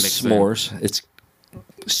Have you had the It's a mix s'mores? It's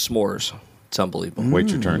s'mores. It's unbelievable. Wait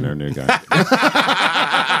your turn there, new guy. I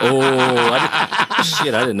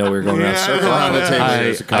didn't know we were going around circles.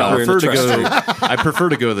 I prefer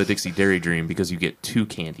to go to the Dixie Dairy Dream because you get 2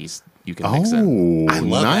 candies you can mix in. Oh, I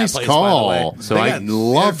love nice that place, call. by the way. So They I got-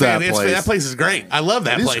 love that place. That place is great. I love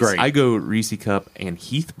that It is place. great. I go Reese Cup and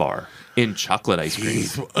Heath Bar in chocolate ice cream.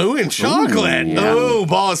 Oh, and chocolate. Oh,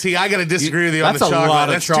 balls. See, I got to disagree with you on the That's a chocolate. lot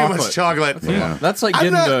of That's too chocolate. much chocolate. Yeah. That's like I'm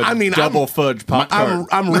getting not- the I mean, double fudge pop tart.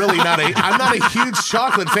 I'm really not a huge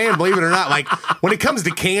chocolate fan, believe it or not. Like when it comes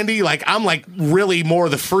to candy, like I'm like really more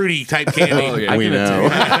the fruity type candy. Oh, yeah. We know.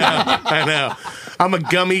 I know. I'm a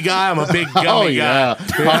gummy guy. I'm a big gummy Oh, guy. yeah.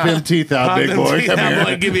 Pop them teeth out, Pop big them boy. teeth Come out, here.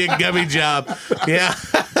 boy. Give me a gummy job. Yeah.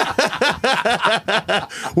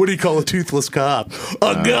 What do you call a toothless cop?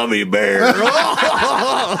 A gummy bear.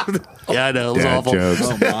 Yeah, I know. It was Dad awful. jokes.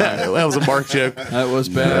 Oh, my. That was a Mark joke. That was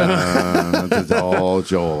bad. That's all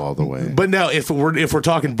Joel all the way. But no, if we're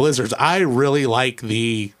talking blizzards, I really like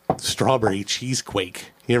the strawberry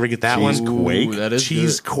cheesequake. You ever get that one? Ooh, that is good.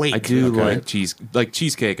 Cheesequake. I do like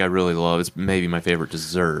cheesecake. I really love. It's maybe my favorite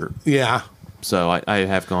dessert. Yeah. So I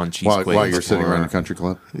have gone cheesecake While you're sitting before. around the country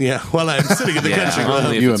club? Yeah. Well, I'm sitting in the country club.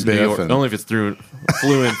 only if You it's and New Biff York, and- only if it's flew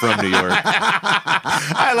in from New York.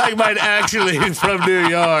 I like mine actually from New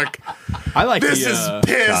York. I like This the, is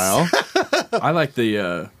piss. Kyle? I like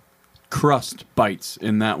the crust bites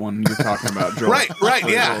in that one you're talking about, Joel. Right,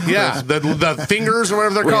 yeah. The fingers or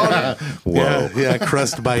whatever they're called. Whoa. Yeah,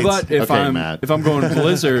 crust bites. But if Okay, Matt. I'm going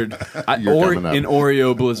Blizzard, You're coming up. an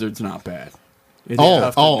Oreo Blizzard's not bad. It's Oh,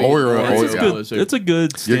 tough to oh, beat Oreo, It's yeah. good. Blizzard. It's a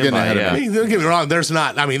good. You're getting standby, ahead of yeah. I mean, don't get me wrong. There's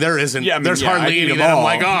not. I mean, there isn't. Yeah, I mean, there's yeah, hardly I'd eat any them that I'm all.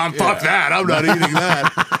 like, fuck that. I'm not eating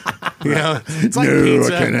that. You know, it's like No,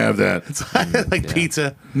 pizza. I can't have that. It's like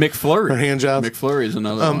pizza. McFlurry. Or hand jobs. McFlurry is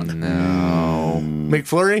another one.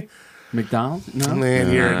 McFlurry. McDonald's? No.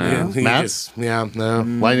 Man, you Matt? just no.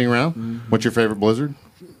 Lightning round? What's your favorite Blizzard?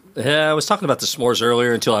 Yeah, I was talking about the s'mores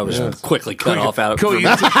earlier until I was quickly cut off out. Cool. You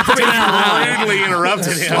rudely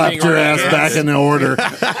interrupted him. Slapped your ass back in the order.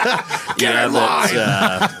 Yeah,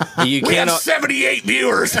 you We have cannot. 78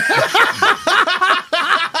 viewers.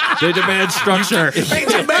 They demand structure. They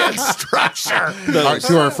demand structure.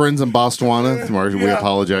 To our friends in Botswana, we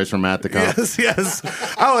apologize for Matt the Cop. Yes.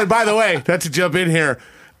 Oh, and by the way, not to jump in here,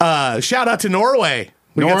 shout out to Norway.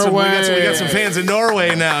 We got some fans in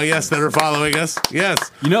Norway now, yes, that are following us. Yes.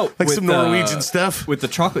 You know, like with, some Norwegian stuff. With the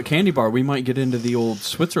chocolate candy bar, we might get into the old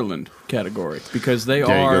Switzerland category because they There you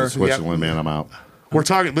go are. to Switzerland, man. I'm out. We're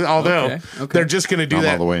talking, although Okay. they're just going to do I'm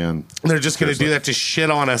that. all the way in. They're just going to do that to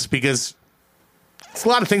shit on us because it's a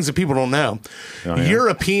lot of things that people don't know. Oh, yeah.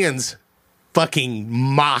 Europeans fucking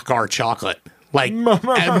mock our chocolate. Like, Well,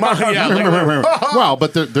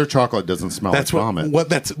 but their chocolate doesn't smell that's like vomit.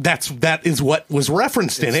 that is what was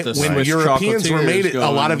referenced in it It's the when Swiss Europeans were made it. chocolatiers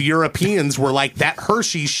A lot going- of Europeans were like, that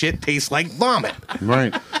Hershey shit tastes like vomit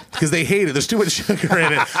Right. because they hate it. There's too much sugar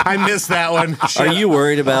in it. I missed that one. Are you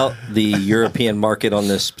worried about the European market on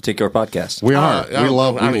this particular podcast? We are. we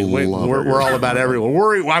love We're all about everyone.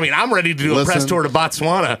 I'm ready to do a press Listen. tour to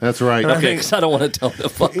Botswana. That's right. Okay, because I don't want to tell the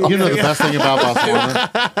fuck. You know the best thing about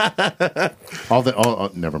Botswana?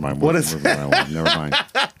 Never mind. What is- Never mind.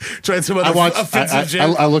 Tried some I other watched. offensive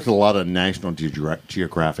joke. I looked at a lot of National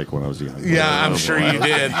Geographic when I was young. Yeah, I'm sure you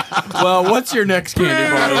did. Well, what's your next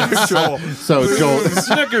candy bar, Joel? So Joel,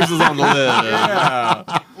 Snickers is on the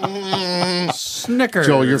list. Snickers.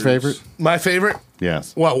 Joel, your favorite? My favorite?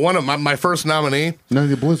 Yes. Well, one of my first nominee. No,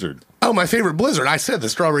 the Blizzard. Oh, my favorite Blizzard. I said the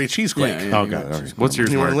strawberry cheesequake. Yeah, Okay. All right. What's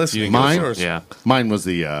yours? You weren't Mark? listening. Mine? Yours. Yeah. Mine was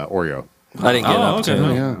the Oreo. I didn't get an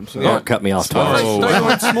opportunity. Mark cut me off twice. Oh, I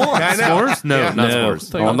want s'mores. I know. s'mores? No, not No,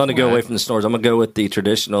 s'mores. I'm going to go away from the s'mores. I'm going to go with the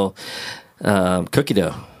traditional cookie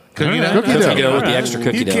dough. Cookie dough. Cookie Cookie dough. dough with the extra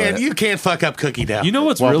cookie You dough. in it. can't fuck up cookie dough. You know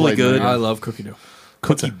what's Well really played, good? man. I love cookie dough.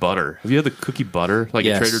 Cookie butter. Have you had the cookie butter like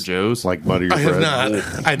Yes. at Trader Joe's? Like butter your I have bread.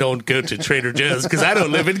 not. I don't go to Trader Joe's because I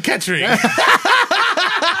don't live in Kettering.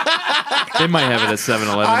 They might have it at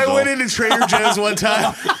 7-Eleven. I went into Trader Joe's one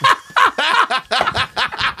time.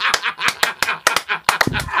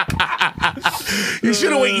 You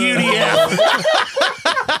should have went UDF.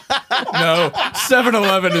 No,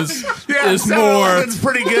 7-Eleven is Yeah, is more. 7-Eleven's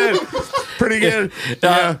pretty good. Pretty good.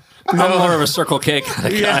 Yeah. I'm more of a Circle K kind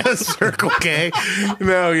of guy. Yeah, Circle K.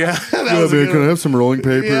 No, yeah. That Yeah, was a man, good can I one. have some rolling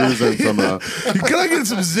papers and some? Can I get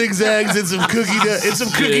some zigzags and some cookie dough and some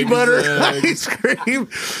cookie butter ice cream?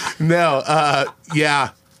 No, yeah.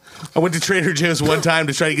 I went to Trader Joe's one time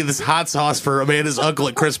to try to get this hot sauce for Amanda's uncle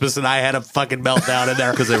at Christmas, and I had a fucking meltdown in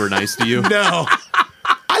there. because they were nice to you. No.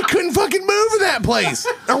 I I couldn't fucking move in that place.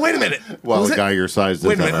 Oh, wait a minute. Well, Was a it- guy your size does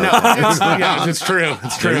Wait a minute. No, it's true.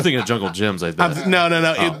 It's true. You're thinking of Jungle Gyms, I bet. No.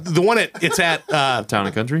 The one it's at. Town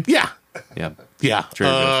and Country? Yeah. Yeah. Yeah.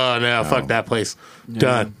 Oh no! Fuck that place.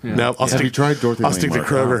 Done. No, I'll Have you stick. tried Dorothy I'll Lane stick to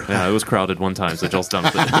Market? Kroger. Yeah, it was crowded one time, so Joel's done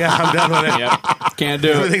with it. Yeah, I'm done with it. Can't do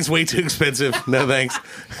it. Everything's way too expensive. No thanks.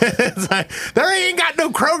 It's like, there ain't got no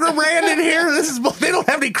Kroger brand in here. This is they don't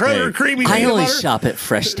have any Kroger Hey, creamy. I peanut only butter. shop at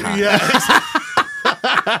Fresh Time.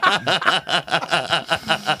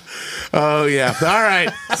 Oh yeah. All right.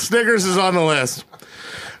 Snickers is on the list.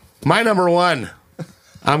 My number one.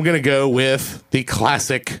 I'm gonna go with the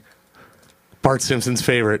classic Bart Simpson's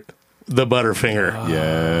favorite, the Butterfinger.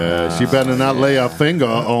 Yes, you better not lay a finger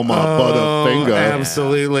on my Butterfinger.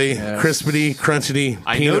 Absolutely. Crispity, crunchity,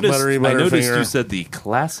 I peanut noticed, buttery I noticed Butterfinger. you said the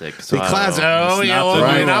classic. So The classic. Oh, It's yeah. not Well, the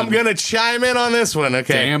I mean, right I'm one. going to chime in on this one.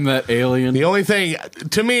 Okay. Damn that alien. The only thing,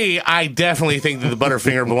 to me, I definitely think that the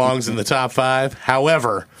Butterfinger belongs in the top 5.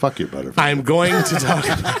 However, Fuck you, Butterfinger.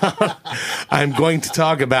 I'm going to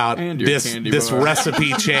talk about And your this candy this bar.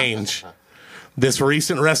 recipe change. This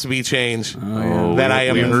recent recipe change Oh, that I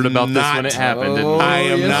am we heard about this not. when it happened. Didn't we? I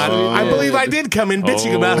am yes, not. we I did. believe I did come in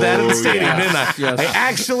bitching about that in the stadium, yeah. didn't I? Yes. I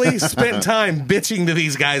actually spent time bitching to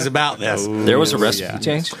these guys about this. There was a recipe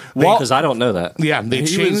change? Because I don't know that. Yeah, they He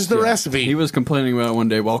changed was- the yeah. recipe. He was complaining about it one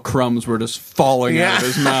day while crumbs were just falling Yeah. out of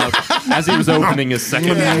his mouth. As he was opening his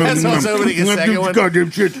second Yeah, that's what I was opening a second one. Goddamn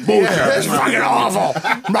shit's bullshit. Yeah, it's fucking awful.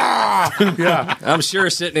 Bah. Yeah, I'm sure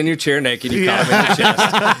sitting in your chair naked, you caught him in the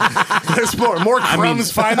chest. there's more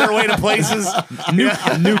crumbs find their way to places.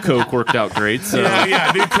 New Coke worked out great. So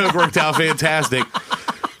Yeah, New Coke worked out fantastic.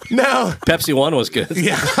 No, Pepsi One was good.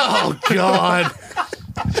 yeah. Oh God,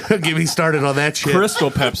 get me started on that shit.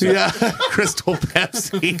 Crystal Pepsi. Yeah, Crystal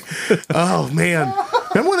Pepsi. Oh man,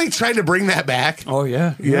 remember when they tried to bring that back? Oh,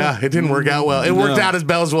 yeah. Yeah, it didn't work out well. It worked No. out as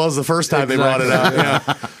well as the first time they brought it up.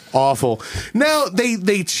 Yeah, awful. No,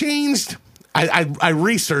 they changed. I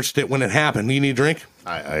researched it when it happened. You need a drink?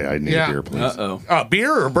 I need Yeah. a beer, please. Uh-oh.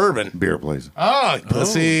 Beer or bourbon? Beer, please. Oh,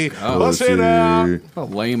 pussy. Pussy. Pussy now. A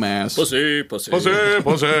lame ass. Pussy. Pussy.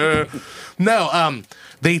 No,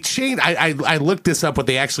 they changed. I looked this up what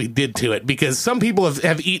they actually did to it because some people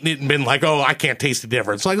have eaten it and been like, oh, I can't taste the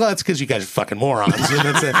difference. Like, well, that's because you guys are fucking morons. And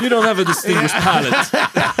that's it. you don't have a distinguished palate.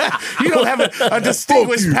 You don't have a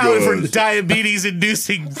distinguished Fuck you palate for guys.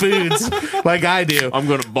 diabetes-inducing foods like I do. I'm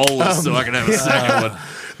going to bowl this so I can have a second one.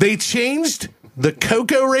 They changed the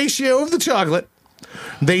cocoa ratio of the chocolate.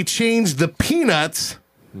 They changed the peanuts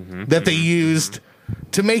that they used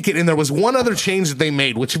to make it. And there was one other change that they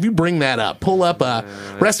made, which if you bring that up, pull up a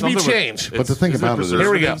recipe Something with- change. But the thing about it is-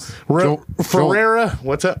 Here we go. Joel- Ferrera,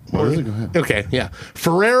 what's up? What is it? Go ahead. Okay, yeah.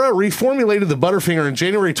 Ferrera reformulated the Butterfinger in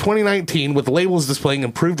January 2019 with labels displaying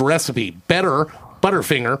improved recipe, better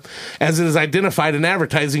Butterfinger, as it is identified in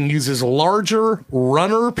advertising, uses larger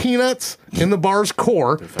runner peanuts in the bar's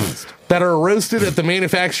core that are roasted at the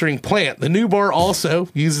manufacturing plant. The new bar also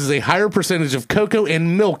uses a higher percentage of cocoa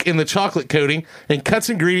and milk in the chocolate coating and cuts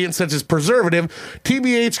ingredients such as preservative,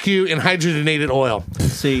 TBHQ, and hydrogenated oil.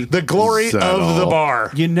 See, The glory Is that of the all?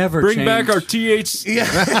 bar. you never Bring change. back our THHQ,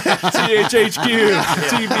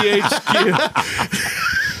 TBHQ.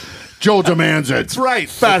 Joel demands it. That's right.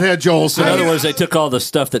 Fathead Joel In said other words, they took all the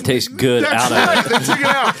stuff that tastes good That's out of right. it. They took it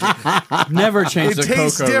out. Never change It the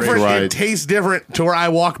tastes cocoa different. ratio. Right. It tastes different to where I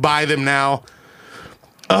walk by them now.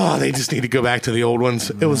 Oh, they just need to go back to the old ones.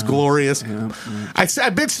 It was glorious. I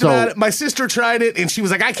bitched about it. My sister tried it, and she was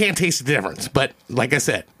like, I can't taste the difference. But like I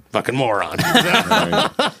said, fucking moron.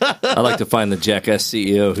 I like to find the jackass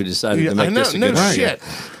CEO who decided to I make know, this a no good shit.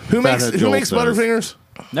 Who makes Fathead Joel says. Butterfingers?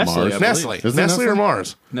 Nestle. Mars. I believe. Nestle. Isn't it Nestle or Nestle?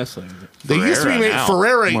 Mars? Nestle. They used to be Ferrera made now.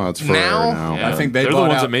 Ferrera. Well, it's Ferrera now. Yeah. I think they They're the bought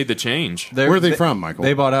ones out- that made the change. They're- Where are they from, Michael?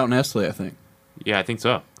 They bought out Nestle, I think. Yeah, I think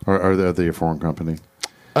so. Or are they a foreign company?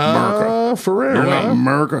 Ferrera.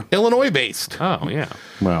 America. Illinois based. Oh yeah.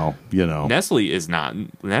 Well, you know. Nestle is not.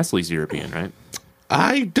 Nestle's European, right?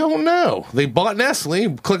 I don't know. They bought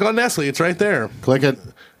Nestle. Click on Nestle. It's right there. Click it.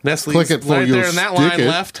 Nestle's Click it before right you there in that stick line. it.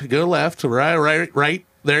 Left. Go left. Right.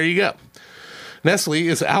 There you go. Nestle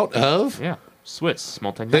is out of. Yeah. Swiss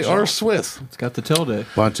multinational. They are Swiss. It's got the tilde.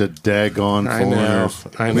 Bunch of daggone I know. foreigners.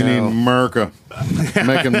 I We know. need America.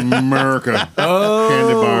 Making America.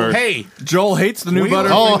 Candy bars. Hey, Joel hates the new We-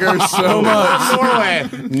 Butterfingers so much. Norway.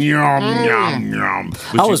 Yum, yum, yum.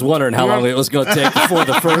 I was wondering how long it was going to take before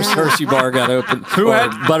the first Hershey bar got open. Or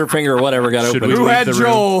Butterfinger or whatever got Should open. we Who leave had the room?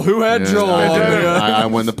 Joel? Who had Joel? I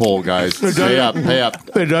win the poll, guys. Pay up, pay up.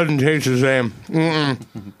 It doesn't taste the same.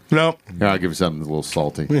 Nope. Here, I'll give you something a little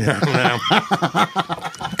salty. Come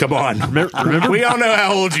Come on. Remember? We all know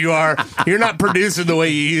how old you are. You're not producing the way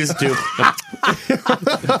you used to.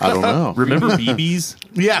 I don't know. Remember BBs?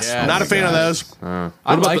 Yes, Yeah, not a fan of those.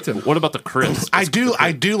 I liked him. What about the crisp? I do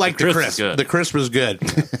like the crisp is crisp. good. The crisp is good.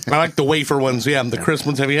 I like the wafer ones. Yeah, the crisp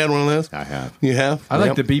ones. Have you had one of those? I have. You have? I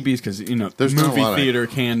like Yep. the BBs because There's not a movie lot of- theater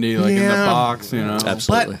candy, like in the Yeah. box.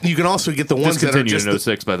 Absolutely. But you can also get the ones that are Discontinued just in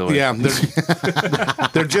 06, by the way. Yeah,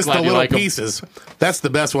 they're just Glad the you little like 'em. pieces. That's the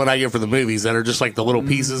best one I get for the movies. That are just like the little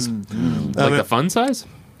pieces. Like the fun size?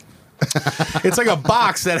 It's like a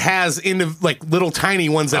box that has like little tiny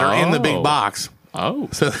ones that are in the big Oh. box. Oh.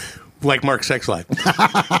 So, like Mark's sex life,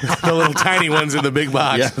 the little tiny ones in the big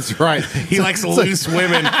box. Yeah, that's right. He likes loose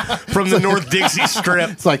women from the North Dixie Strip.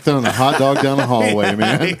 It's like throwing a hot dog down the hallway,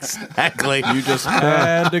 man. Exactly. You just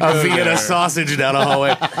had to go A Vienna there. sausage down a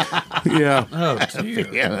hallway. Yeah. Oh, dear.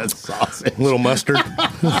 Yeah, that's sausage. A little mustard.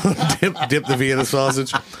 dip the Vienna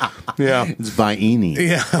sausage. Yeah. It's Viennese.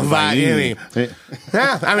 Yeah, Viennese.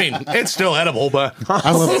 Yeah, I mean, it's still edible, but I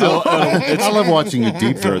love watching you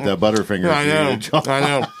deep throat that Butterfinger. I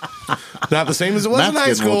know. Not the same as it was in Matt's high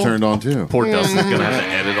getting a little school. turned on too. Poor Dustin's going to have to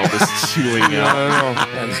edit all this chewing out.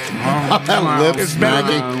 Lip It's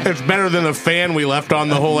smacking. better, it's better than the fan we left on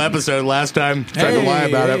the whole episode last time. Tried to lie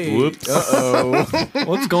about it. Whoops. Uh-oh.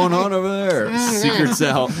 What's going on over there? Secrets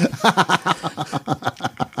out.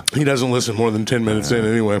 He doesn't listen more than 10 minutes in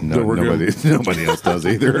anyway. No, so we're good. nobody else does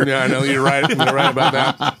either. Yeah, I know. You're right. You're right about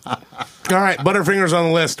that. All right, Butterfinger's on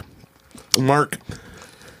the list. Mark,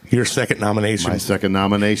 your second nomination. My second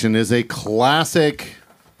nomination is a classic.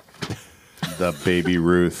 The Baby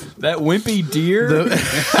Ruth. That wimpy deer?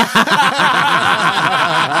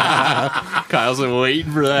 Kyle's been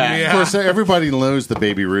waiting for that. Yeah. Of course, everybody knows the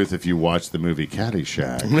Baby Ruth if you watch the movie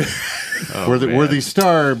Caddyshack, where the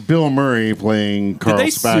star Bill Murray playing Carl Did they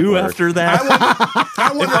Spackler. sue after that? If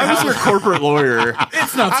I was your corporate lawyer,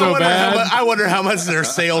 It's not so bad. I wonder how much their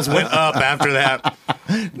sales went up after that.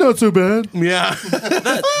 Not so bad. Yeah.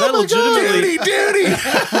 that legitimately. Duty.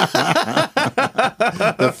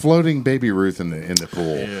 The floating Baby Ruth in the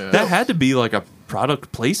pool. That had to be like a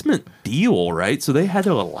product placement deal, right? So they had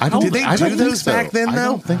to allow. Did they I do don't think those so. back then, I though?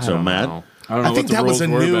 don't think so, Matt. know. I don't know I what think the that was rules a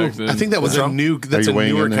were new. back then. I think that was a new. That's Are a you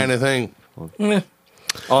weighing newer in there? kind of thing.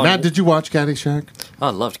 Matt, did you watch Caddyshack? I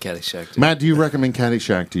loved Caddyshack. Dude. Matt, do you recommend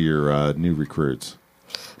Caddyshack to your new recruits?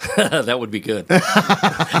 That would be good.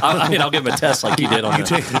 I mean, I'll give him a test like you did on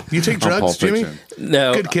that. You take On Pulp drugs, Jimmy? Fiction.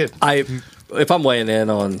 No, Good kid. If I'm weighing in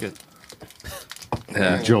on,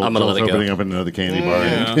 Joel, I'm gonna let it opening go. up another candy bar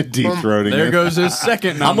and deep throating There it. goes his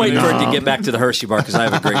second I'm waiting nomination. for it to get back to the Hershey bar because I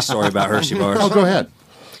have a great story about Hershey bars. Oh, go ahead.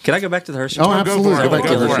 Can I go back to the Hershey Oh, bar? absolutely. for it. Go back to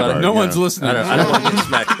Go the for Hershey it. bar. No Yeah. one's listening. I don't want to get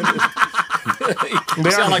smacked. They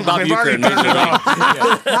You sound like Bob they've already Euchre. turned it off.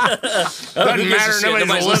 Doesn't Who gives a matter. shit? Nobody's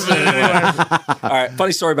Nobody's listening anyway. All right,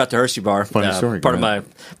 funny story about the Hershey bar. Funny story, Part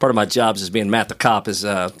go of my jobs as being Matt the cop is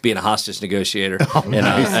being a hostage negotiator, and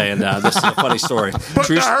this is a funny story. Put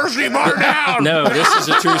the Hershey bar down. No, this is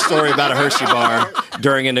a true story about a Hershey bar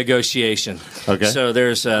during a negotiation. Okay. So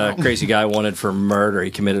there's a crazy guy wanted for murder.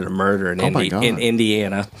 He committed a murder in, Oh, my God. in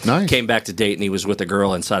Indiana. Nice. Came back to Dayton. He was with a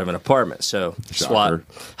girl inside of an apartment. So SWAT Shocker.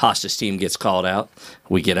 hostage team gets called out.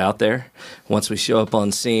 We get out there. Once we show up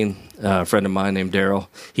on scene, a friend of mine named Daryl,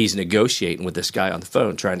 he's negotiating with this guy on the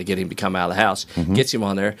phone, trying to get him to come out of the house. Mm-hmm. Gets him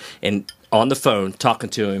on there and on the phone talking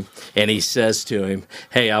to him, and he says to him,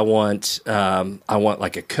 "Hey, I want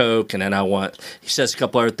like a Coke, and then he says a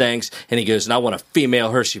couple other things, and he goes, and I want a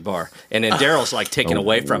female Hershey bar." And then Daryl's like taken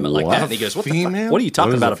away from it like what? that, and he goes, "What the fuck? Female? What are you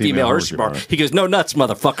talking What is about? a A female female Hershey bar?" Hershey bar? He goes, "No nuts,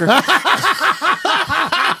 motherfucker."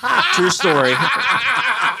 True story.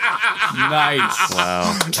 Nice.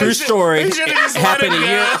 Wow. True story. They should've just let Happened a it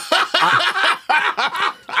year.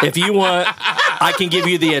 If you want, I can give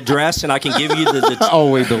you the address, and I can give you the Oh,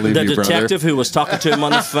 we believe the you, brother. detective who was talking to him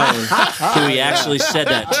on the phone, who he actually said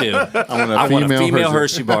that to. I want a female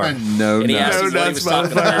Hershey bar. No, And he nuts. asked him what he was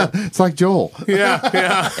talking about, It's like Joel.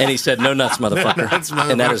 Yeah. and he said, "No nuts, motherfucker."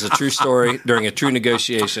 And that is a true story during a true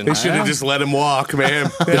negotiation. They should have just let him walk, man.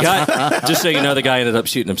 The guy, just so you know, the guy ended up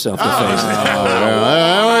shooting himself in the face.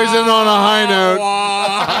 Always in on a high note.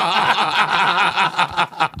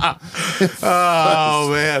 Oh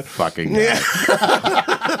man. Fucking guy.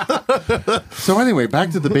 So anyway,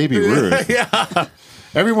 back to the Baby Ruth. Yeah.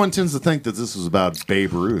 Everyone tends to think that this was about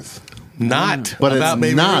Babe Ruth, Not. but about it's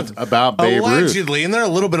Babe not Ruth. about Babe Ruth. Allegedly, and there a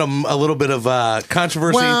little bit of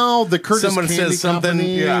controversy. Well, the Curtis Someone Candy says something.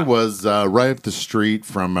 Company Yeah. was right up the street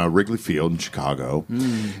from Wrigley Field in Chicago,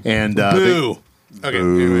 and Boo. Okay.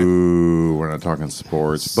 Anyway. Ooh, we're not talking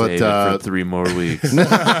sports, Save but it for 3 more weeks.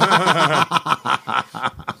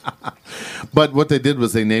 but what they did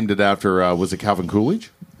was they named it after was it Calvin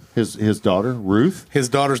Coolidge? His daughter Ruth. His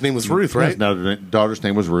daughter's name was Ruth, right? His daughter's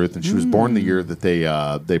name was Ruth, and she was born the year that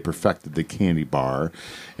they perfected the candy bar,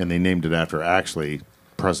 and they named it after actually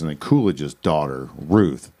President Coolidge's daughter,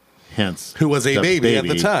 Ruth. Hence, Who was a the baby at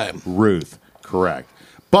the time. Ruth, correct.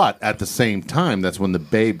 But at the same time, that's when the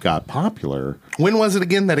Babe got popular. When was it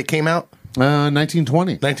again that it came out?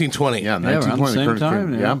 1920. 1920. Yeah, around the 1920. same Curtis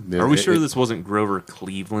time, King. yeah. Are we sure this wasn't Grover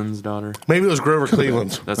Cleveland's daughter? Maybe it was Grover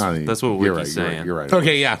Cleveland's. That's you're what right, Wiki's you're right, saying. You're right.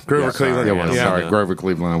 Okay, yeah, Grover Yeah, sorry. Cleveland. Yeah, well, Yeah. sorry, Yeah. Grover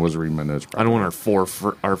Cleveland. I was reading my notes. I don't want our four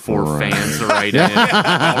Right. fans to write in.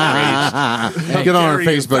 Outraged. Get on our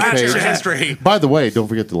dare you Facebook butcher page. history. By the way, don't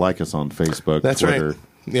forget to like us on Facebook, That's right. Twitter,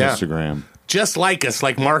 Yeah. Instagram. Just like us,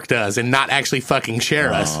 like Mark does, and not actually fucking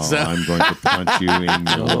share us. Oh, So. I'm going to punch you in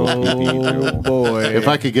your little pee-pee. boy. If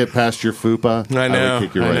I could get past your fupa, I know. I would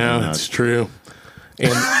kick you right in the It's nuts. true.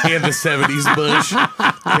 And the 70s Bush. Yeah,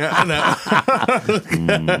 I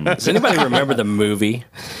know. Does anybody remember the movie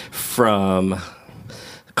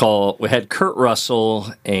we had Kurt Russell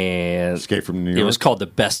and Escape from New it York. was called The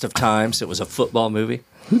Best of Times. It was a football movie.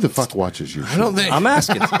 Who the fuck watches your I don't think. I'm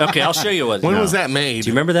asking. Okay, I'll show you what. When Do was that made?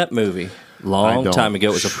 you remember that movie? I Long don't. time ago.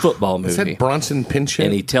 It was a football Is movie. that Bronson Pinchot?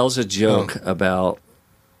 And he tells a joke about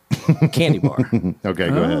candy bar. Okay,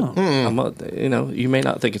 go ahead. You may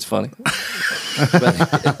not think it's funny. But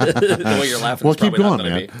the way you're laughing Well, is probably keep not going,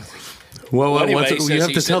 going man. to be. well, Well, anyway, what's he it, says you have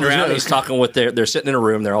to he's tell sitting the around, joke. he's talking with they're sitting in a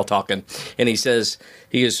room, they're all talking, and he goes,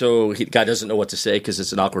 the guy doesn't know what to say because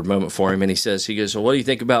it's an awkward moment for him, and he goes, well, what do you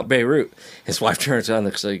think about Beirut? His wife turns on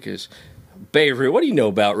and he goes, Beirut, what do you know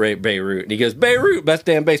about Beirut? And he goes, Beirut, best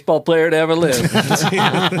damn baseball player to ever live. I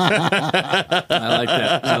like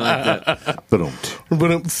that. Ba-dum.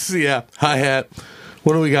 Yeah, hi-hat.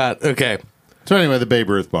 What do we got? Okay. So anyway, the Babe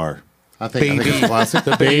Ruth bar. I think Baby- it's classic.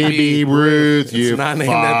 the Baby Ruth. You not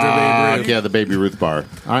named after Babe Ruth. Yeah, the Baby Ruth bar.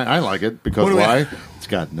 I like it because What do we- why? It's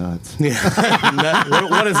got nuts.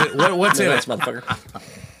 What is it? What's in That's it? motherfucker.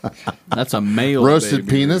 That's a male Roasted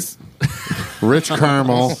baby. penis, rich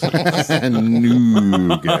caramel, and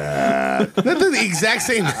nougat. Isn't that the exact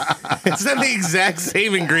same? Is that the exact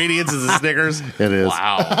same ingredients as the Snickers? It is.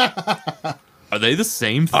 Wow. Are they the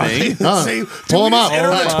same thing? Same- Pull Did them we up. just enter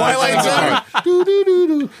the Twilight Zone?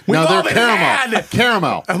 No, all they're been caramel. had.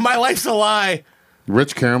 Caramel. My life's a lie.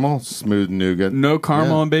 Rich caramel, smooth nougat. No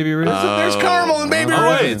caramel Yeah. and Baby Ruth. There's caramel and Baby Oh,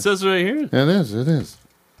 wait, Ruth. it says right here. It is. It is.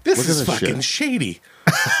 This look at is this fucking shit. shady.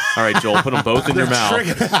 All right, Joel, put them both in your mouth.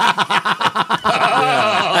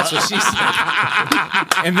 That's what she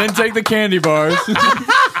said. And then take the candy bars.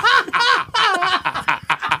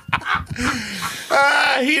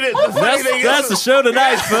 He didn't. The funny thing That's the is, show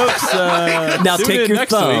tonight, folks. Now tune take in your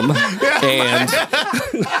next thumb and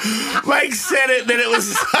Mike said it, then it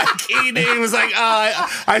was like he was like,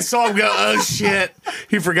 I saw him go, oh shit.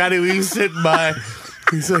 He forgot who he was sitting by.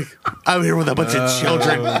 He's like, I'm here with a bunch of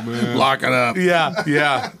children. Lock it up.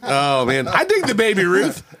 Yeah. Oh man, I dig the Baby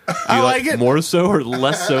Ruth. I like it. More so or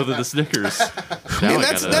less so than the Snickers? I mean,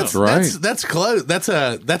 that's Right. that's close. That's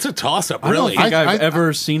a toss up. I don't Really, think I've I-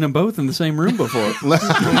 ever seen them both in the same room before.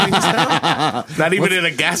 not even in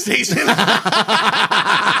a gas station.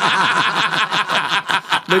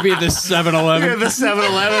 Maybe at the 7-Eleven. Yeah, the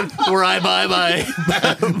 7-Eleven where I buy my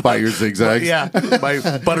By your zigzags. my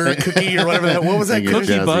butter cookie or whatever that. What was that? And your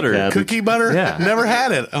Cookie jazzy butter. cabbage. cookie butter. Yeah. Never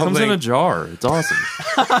had it. Comes in a jar. It's awesome.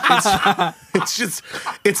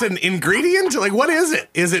 It's an ingredient. Like what is it?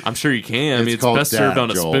 Is it I'm sure you can. I mean, It's it's called best served Dad,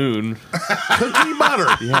 on a Joel. spoon. cookie butter?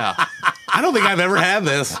 Yeah. I don't think I've ever had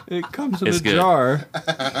this. It comes in It's a good. jar.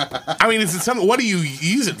 I mean, is it something? What do you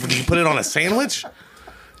use it for? Do you put it on a sandwich?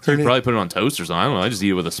 You could probably put it on toast or something. I don't know. I just eat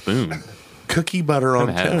it with a spoon. Cookie butter on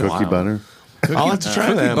Haven't had it. toast. Cookie Wow. butter. I'll have to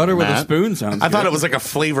try that. Butter with a Matt? spoon sounds I thought good. it was like a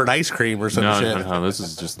flavored ice cream or some No, shit. no, this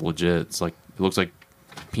is just legit. It's like it looks like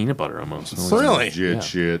peanut butter almost. Really? Legit Yeah.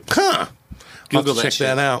 shit. Huh. I'll have Google to that check shit.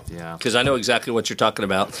 that out. Yeah. because I know exactly what you're talking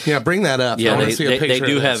about. Yeah, bring that up. I Yeah, wanna they, see a they, they picture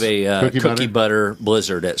do of have this. a Cookie cookie butter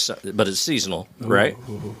blizzard, but it's seasonal, right?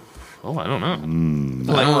 Oh, I don't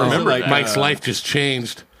know. I don't remember. like, Mike's life just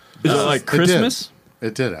changed. Is it like Christmas?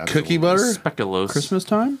 It did. Absolutely. Cookie butter? Speculoos. Christmas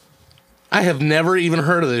time? I have never even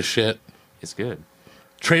heard of this shit. It's good.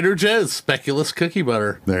 Trader Joe's Speculous cookie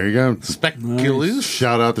butter. There you go. Speculous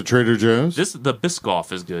Shout out to Trader Joe's. The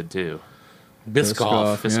Biscoff is good too.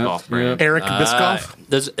 Biscoff. Biscoff brand. Eric Biscoff.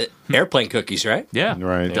 There's airplane cookies, right? Yeah.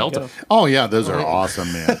 Right. Delta. Oh yeah, those are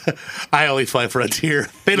awesome, man. I only fly Frontier.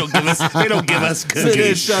 They don't give us. They don't give us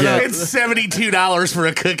cookies. Shut up. It's $72 for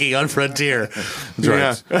a cookie on Frontier. That's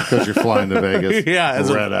right. Because you're flying to Vegas. Yeah,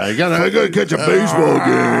 as a- Red eye. I gotta catch a baseball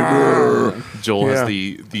game. Joel Yeah. has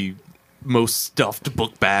the most stuffed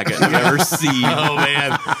book bag I've ever seen. Oh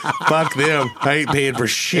man, fuck them! I ain't paying for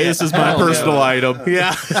shit. This is my personal item.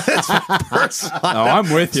 Yeah, it's personal. Oh,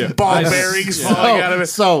 I'm with you. Ball bearings falling out of it.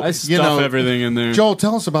 So, I stuff everything in there. Joel,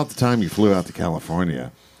 tell us about the time you flew out to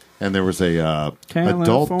California and there was a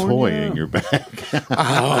adult toy in your bag.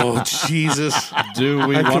 Oh Jesus! Do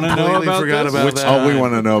we I want to know completely about forgot this? about that. Oh, we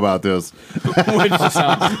want to know about this.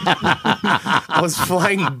 I was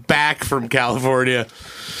flying back from California.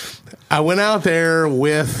 I went out there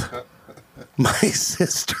with my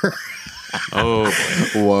sister. Oh,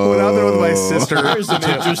 Whoa. Went out there with my sister. There's an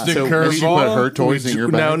interesting So curveball. did she put her toys in your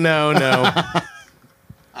bag? No.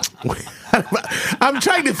 I'm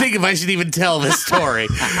trying to think if I should even tell this story,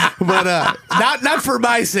 but not for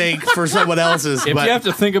my sake, for someone else's. If but you have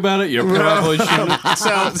to think about it, you probably shouldn't.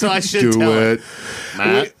 so I should Do tell it.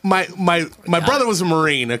 Matt? My brother was a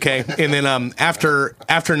Marine, okay, and then after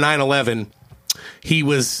 9/11, he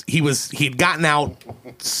had gotten out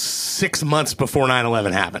 6 months before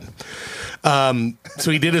 9/11 happened. So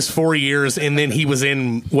he did his 4 years, and then he was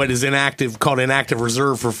in what is called inactive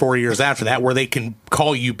reserve for 4 years after that, where they can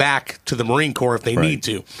call you back to the Marine Corps if they need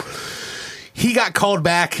to. He got called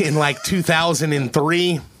back in like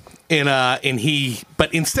 2003,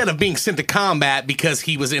 but instead of being sent to combat because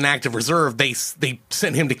he was in active reserve, they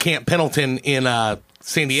sent him to Camp Pendleton in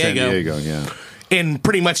San Diego. San Diego, yeah. And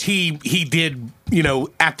pretty much he did,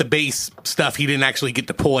 at the base stuff. He didn't actually get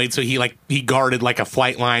deployed, so he guarded like a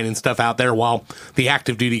flight line and stuff out there while the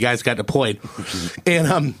active duty guys got deployed.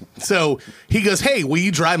 And so he goes, "Hey, will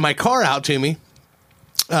you drive my car out to me?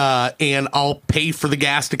 And I'll pay for the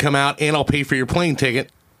gas to come out, and I'll pay for your plane ticket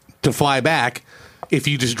to fly back if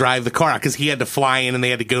you just drive the car out." Because he had to fly in, and they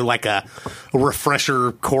had to go like a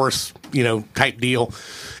refresher course, type deal.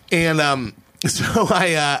 And so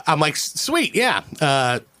I'm like, sweet,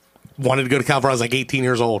 yeah. Wanted to go to California. I was like 18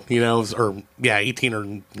 years old, 18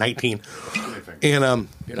 or 19. And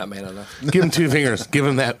You're not man enough. give him 2 fingers. Give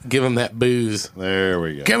him that booze. There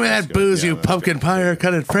we go. Give me that booze, you pumpkin pie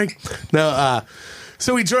haircut Frank. No,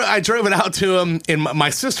 so I drove it out to him, and my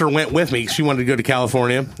sister went with me. She wanted to go to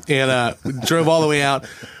California, and we drove all the way out.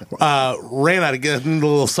 Ran out of a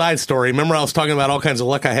little side story. Remember, I was talking about all kinds of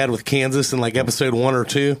luck I had with Kansas in like episode 1 or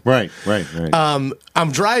 2. Right.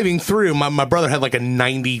 I'm driving through. My brother had like a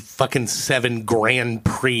 97 Grand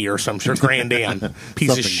Prix or some shit, Grand Am piece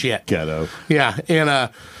Something of shit. Ghetto. Yeah, and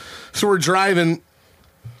so we're driving,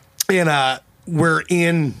 and we're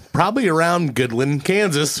in probably around Goodland,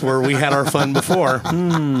 Kansas, where we had our fun before.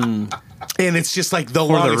 And it's just like the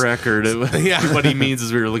for longest. the record, Yeah. what he means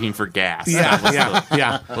is we were looking for gas.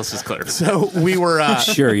 Yeah. Let's just clarify. So we were.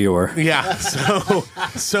 Sure you were. Yeah.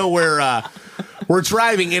 So we're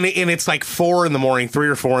driving, and it's like 4 in the morning, 3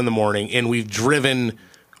 or 4 in the morning, and we've driven.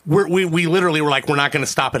 We literally were like, we're not going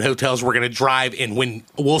to stop at hotels. We're going to drive, and when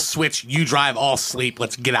we'll switch, you drive, I'll sleep.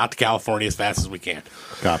 Let's get out to California as fast as we can.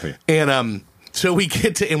 Copy. And so we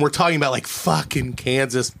get to, and we're talking about like fucking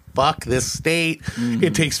Kansas, fuck this state.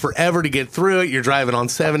 It takes forever to get through it. You're driving on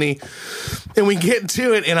 70, and we get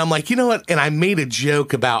to it, and I'm like, you know what? And I made a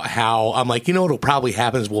joke about how I'm like, what'll probably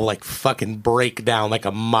happen is we'll like fucking break down like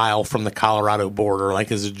a mile from the Colorado border,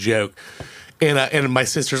 like as a joke. And my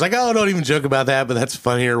sister's like, oh, don't even joke about that, but that's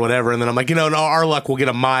funny or whatever. And then I'm like, no, our luck, we'll get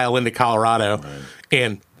a mile into Colorado,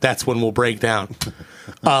 and that's when we'll break down.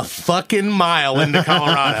 A fucking mile into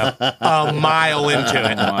Colorado. A mile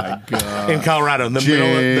into it. Oh my God. In Colorado, in the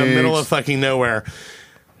middle of fucking nowhere.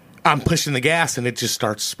 I'm pushing the gas, and it just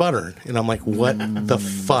starts sputtering. And I'm like, what the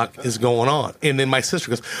fuck is going on? And then my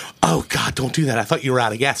sister goes, oh, God, don't do that. I thought you were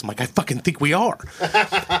out of gas. I'm like, I fucking think we are.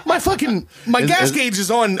 My gas gauge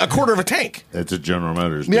is on a quarter of a tank. It's a General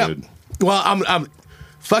Motors, Yeah. dude. Well, I'm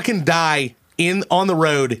fucking die on the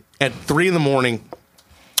road at 3 in the morning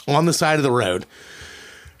on the side of the road.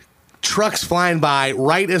 Trucks flying by.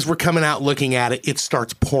 Right as we're coming out looking at it, it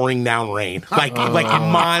starts pouring down rain. Like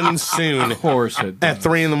monsoon. Of course it does. At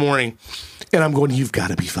 3 in the morning. And I'm going, you've got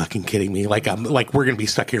to be fucking kidding me. Like, we're going to be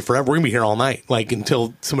stuck here forever. We're going to be here all night, like,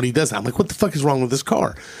 until somebody does that. I'm like, what the fuck is wrong with this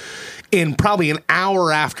car? And probably an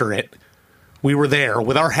hour after it, we were there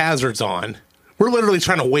with our hazards on. We're literally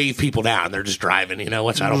trying to wave people down. They're just driving,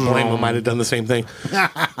 which I don't blame them. Might have done the same thing.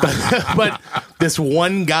 But this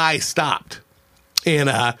one guy stopped.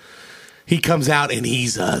 And he comes out, and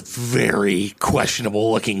he's a very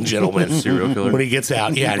questionable-looking gentleman. Serial killer. When he gets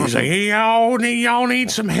out, yeah, and he's like, hey, y'all need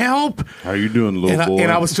some help? How you doing, little boy? And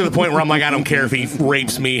I was to the point where I'm like, I don't care if he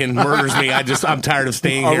rapes me and murders me. I'm tired of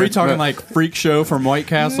staying here. Are we talking like Freak Show from White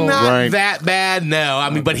Castle? Not Right. that bad, no. I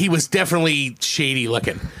mean, but he was definitely shady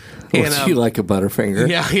looking. What's you like a Butterfinger?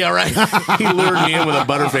 Yeah, right. He lured me in with a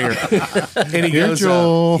Butterfinger, and he goes,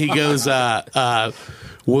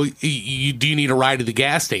 well, do you need a ride to the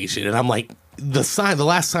gas station? And I'm like, the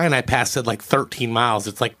last sign I passed said like 13 miles.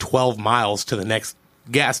 It's like 12 miles to the next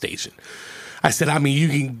gas station. I said, I mean, you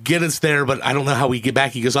can get us there, but I don't know how we get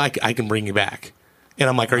back. He goes, I can bring you back. And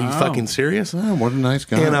I'm like, are you fucking serious? Oh, what a nice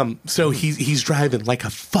guy. And so he's driving like a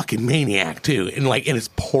fucking maniac too, and it's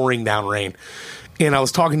pouring down rain. And I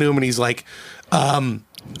was talking to him, and he's like,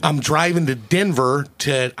 I'm driving to Denver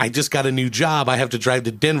I just got a new job. I have to drive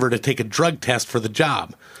to Denver to take a drug test for the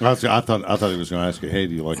job. I thought he was going to ask you, hey,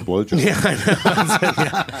 do you like blowjobs? Yeah, I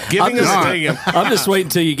know. Giving us a thing. I'm just waiting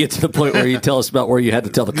until you get to the point where you tell us about where you had to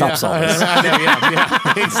tell the cops all this. I know,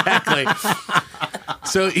 yeah, exactly.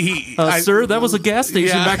 So sir, that was a gas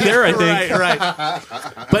station back there, I think. Right.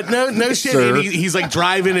 But no shit. And he's like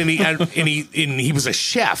driving, and he was a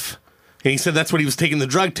chef. And he said that's what he was taking the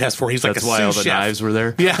drug test for. He's like That's a why sous all the chef. knives were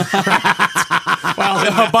there. Yeah. Well,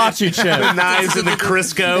 the hibachi chef. The knives and the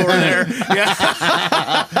Crisco were there.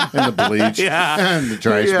 Yeah. And the bleach. Yeah. And the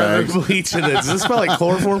trash bags. The bleach. And does this smell like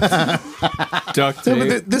chloroform? Duct No, tape.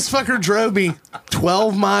 but this fucker drove me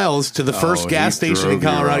 12 miles to the first gas he station in drove you,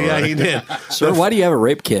 Colorado. all Yeah, right. he did. Sir, why do you have a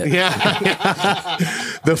rape kit? Yeah.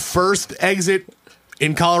 The first exit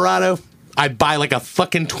in Colorado, I buy like a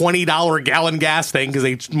fucking $20 gallon gas thing because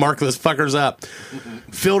they mark those fuckers up.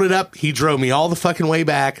 Filled it up. He drove me all the fucking way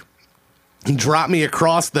back. He dropped me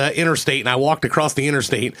across the interstate, and I walked across the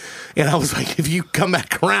interstate. And I was like, if you come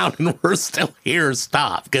back around and we're still here,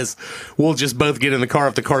 stop, because we'll just both get in the car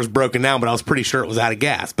if the car's broken down. But I was pretty sure it was out of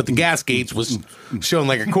gas. But the gas gauge was showing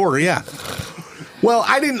like a quarter. Yeah. Well,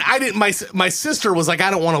 I didn't. My sister was like, I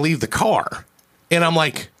don't want to leave the car, and I'm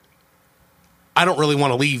like, I don't really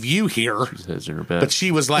want to leave you here. Says in her bed. But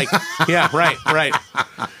she was like, yeah, right.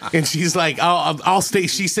 And she's like, I'll stay.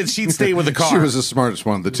 She said she'd stay with the car. She was the smartest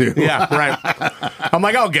one of the two. Yeah, right. I'm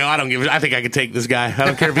like, I'll go. I don't give I think I could take this guy. I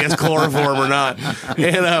don't care if he has chloroform or not.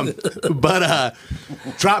 And but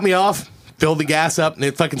dropped me off, filled the gas up, and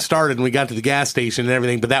it fucking started, and we got to the gas station and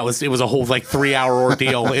everything. But it was a whole like 3-hour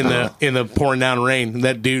ordeal in the pouring down rain.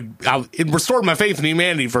 That dude, it restored my faith in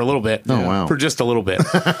humanity for a little bit. Oh, wow. For just a little bit.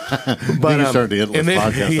 But You started the Endless and then,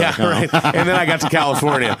 Podcast. yeah, right. And then I got to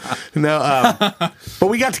California. No, but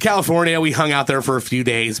we got to California. We hung out there for a few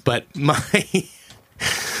days. But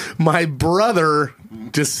my brother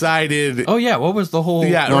decided. Oh yeah, what was the whole?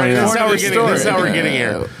 Yeah, right. yeah. That's how we're Yeah. getting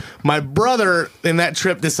here. My brother in that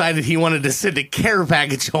trip decided he wanted to send a care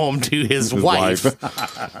package home to his wife,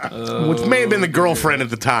 which may have been the girlfriend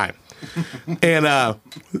at the time. And a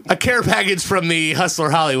care package from the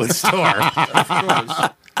Hustler Hollywood store.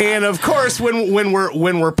 And of course, when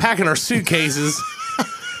we're packing our suitcases,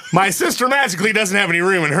 my sister magically doesn't have any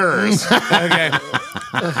room in hers. Okay.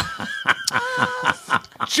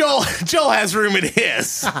 Joel has room in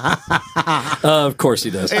his. Of course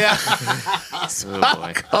he does. Yeah. Oh,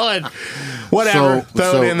 boy. God. Whatever.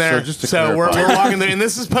 Throw it in there. So just to So we're clarify. walking there, and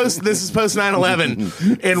this is post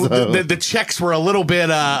 9/11, and the checks were a little bit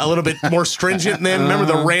more stringent then. Remember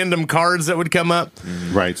the random cards that would come up?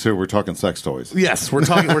 Right, so we're talking sex toys. Yes, we're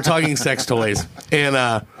talking sex toys, and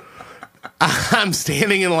I'm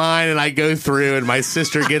standing in line, and I go through, and my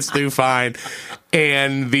sister gets through fine,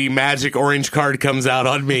 and the magic orange card comes out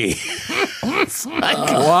on me. It's like,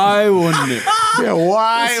 Why wouldn't it? yeah,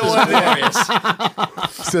 why would it?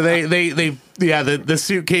 So the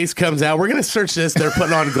suitcase comes out. We're gonna search this. They're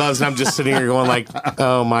putting on gloves, and I'm just sitting here going like,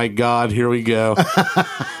 "Oh my god, here we go."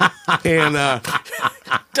 And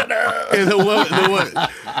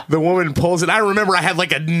the woman pulls it. I remember I had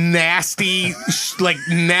like a nasty,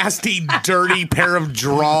 dirty pair of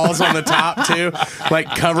drawers on the top too,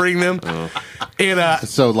 like covering them. And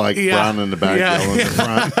So like Yeah. brown in the back, Yeah. yellow in the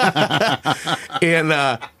front. and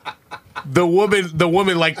the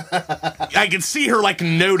woman, like, I could see her like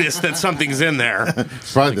notice that something's in there,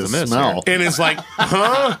 It's probably the miss smell. and it's like,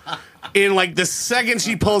 huh? And like the second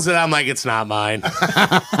she pulls it out, I'm like, it's not mine.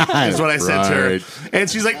 That's what I said to her. Right. And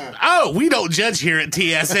she's like, oh, we don't judge here at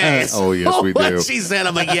TSA. Oh, yes, we What do. she said,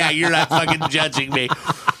 I'm like, yeah, you're not fucking judging me.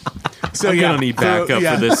 So I'm gonna need backup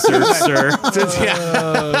for this search, sir.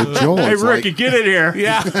 Yeah, But Joel, Hey, it's Ricky, like, get in here.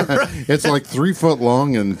 yeah, it's like 3 foot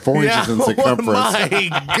long and 4 yeah. inches in Oh circumference.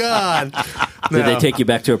 my god! Did they take you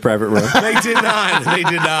back to a private room? They did not. They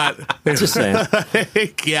did not. Just saying.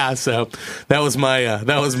 Yeah, so that was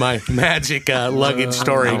my magic luggage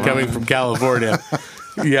story coming from California.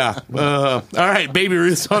 Yeah. All right, Baby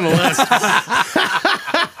Ruth's on the list.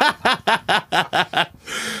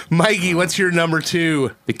 Mikey, what's your number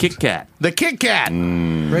 2? The Kit Kat. The Kit Kat.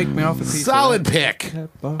 Break me off a piece. Solid pick.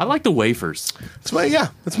 I like the wafers.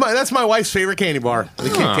 That's my wife's favorite candy bar. The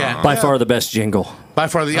Kit Kat. By far the best jingle. By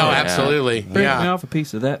far the. Oh, yeah. absolutely. Break me Yeah. off a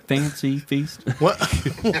piece of that fancy feast. What?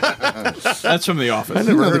 That's from The Office.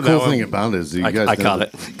 You know, the heard cool that thing one. about it is you I guys know caught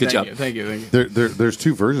that it. Good job. Thank you. There's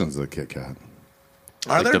two versions of the Kit Kat.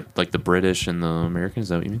 Are there? Like the British and the Americans. Is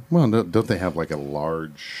that what you mean? Well, don't they have like a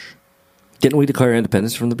large? Didn't we declare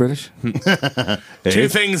independence from the British? Two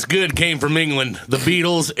things good came from England: the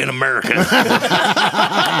Beatles and America.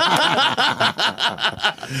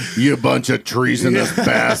 You bunch of treasonous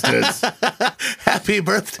bastards! Happy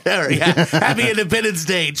birthday! Or, yeah. Happy Independence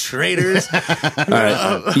Day, traitors. All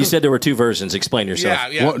right. You said there were two versions. Explain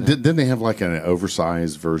yourself. Yeah. Well, didn't they have like an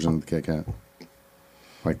oversized version of the Kit Kat?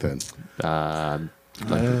 Like that?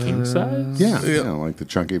 Like the king size? Yeah, like the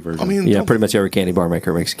chunky version. I mean, Yeah, pretty much every candy bar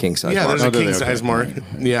maker makes a king size. yeah. bar. There's a do they? king size Okay. mark.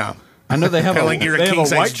 Yeah. I know they have Kind of like you're a king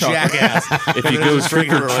size jackass. If you go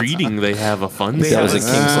trick or treating, they have a fun That was a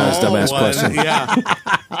size. king size dumbass one. question. Yeah.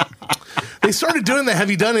 They started doing that. Have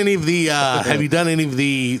you done any of the? Have you done any of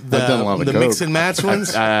the done a lot of the Coke. mix and match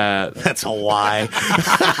ones? That's a lie.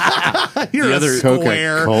 You're The a other-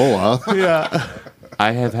 square Coca-Cola.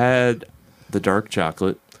 I have had the dark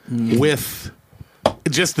chocolate. with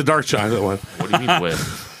just the dark chocolate one. What do you mean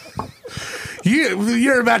with?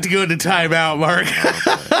 You're about to go into timeout, Mark.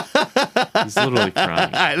 He's literally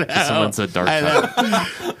crying. I know. Someone said dark I know. chocolate.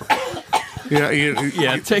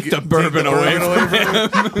 Yeah, Take the bourbon away from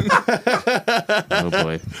Oh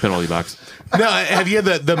boy, penalty box. No, have you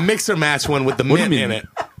had the mixer match one with the What do you mint in mean? it?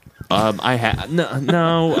 I have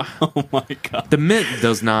no. Oh my god. The mint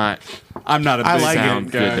does not. I'm not a I big like mint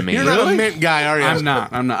it. guy. Good to me. You're not a mint guy, are you? I'm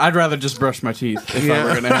not. I'd rather just brush my teeth if I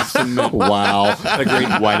were going to have some mint. Wow.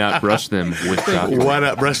 Agreed. Why not brush them with chocolate? Why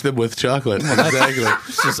not brush them with chocolate? Exactly.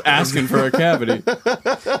 Just asking for a cavity.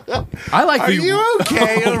 I like Are the you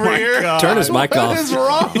okay over here? Turn his mic What off. is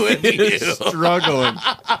wrong with you? struggling.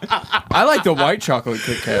 I like the white chocolate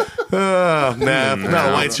Kit Kat. Oh, nah, I'm not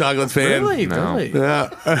a white chocolate fan. Really? No. Really? Yeah.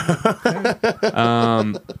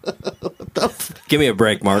 Give me a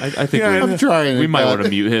break, Mark. I think Yeah, I'm trying. we might want to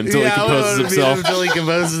mute him until he composes himself. Until he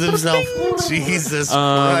composes himself. Jesus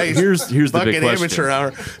Christ. Here's the Fucking big question. amateur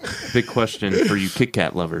hour. Big question for you Kit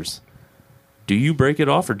Kat lovers. Do you break it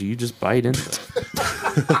off or do you just bite into it?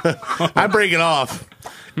 I break it off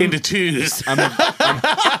into twos. I'm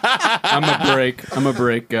a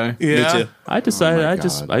break guy. Yeah. I decided my I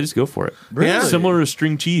God. just go for it. Really? Similar to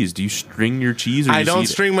string cheese. Do you string your cheese or I you don't eat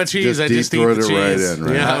it? string my cheese. Just I just deep eat throat the it right cheese. in,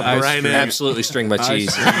 right? Yeah, I right in. Absolutely string my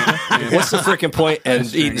cheese. What's the freaking point in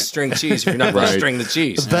eating string cheese if you're not going to Right. string the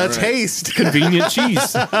cheese? The taste. Convenient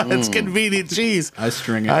cheese. It's convenient cheese. I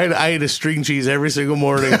string it. I eat a string cheese every single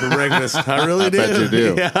morning for breakfast. I really do. bet you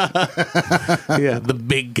do. Yeah, the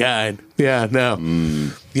big kind. Yeah,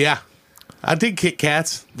 no. Yeah. I think Kit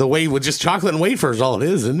Kats, the way with just chocolate and wafers, all it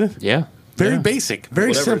is, isn't it? Yeah. Very basic, very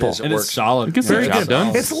Whatever it simple. is, it and it's works. solid. Gets the job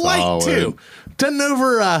done. It's light Solid. too. Doesn't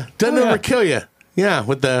overkill you. Yeah,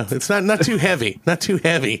 with the it's not too heavy. Not too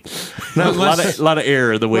heavy. Not A lot of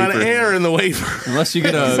air in the a lot wafer. of air in the wafer. Unless you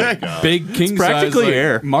get a big king size practically like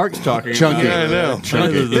air. Mark's talking Chunky. about. Yeah, I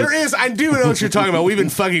know. There is. I do know what you're talking about. We've been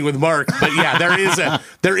fucking with Mark, but yeah,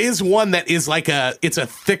 there is one that is like it's a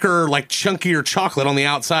thicker, like chunkier chocolate on the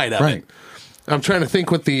outside of Right. it. I'm trying to think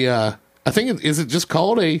what the. I think is it just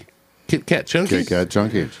called a Kit Kat Chunky? Kit Kat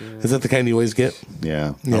Chunky. Is that the kind you always get?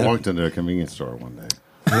 Yeah. Yeah. I walked into a convenience store one day.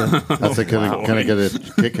 I said, can I get a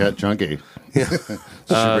Kit Kat Chunky? Yeah.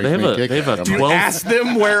 They they have a 12 Ask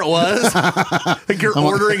them where it was. Like you're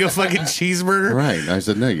ordering a fucking cheeseburger, Right. And I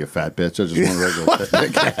said, no, you fat bitch. I just want a regular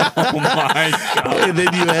Kit Kat. and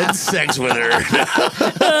then you had sex with her.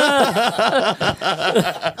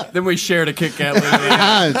 Then we shared a Kit Kat later.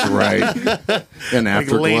 That's right. An Like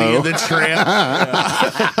afterglow. Lady and the Tramp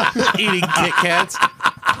eating Kit Kats.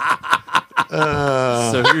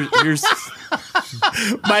 So here's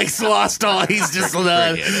Mike's lost all. He's just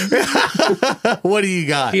done. What do you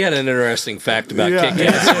got? He had an interesting fact about Yeah, Kit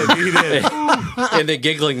Kats. he did. And the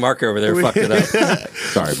giggling Mark over there fucked it up.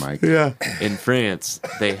 Sorry, Mike. Yeah. in France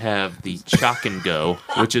they have the Choc and Go,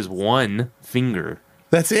 which is one finger.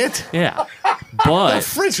 That's it? Yeah. But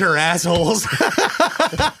French are assholes.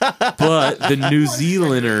 the New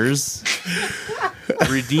Zealanders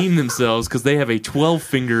redeem themselves because they have a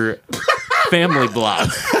 12-finger family block.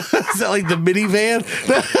 Is that like the minivan?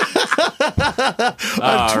 A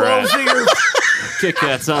All right. 12-finger Kit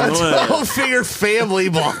Kats on the list. 12-finger family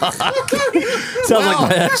block. Sounds like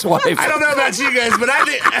my ex-wife. I don't know about you guys, but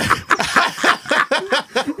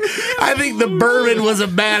I think the bourbon was a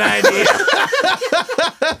bad idea.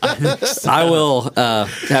 I will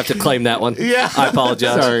have to claim that one. Yeah. I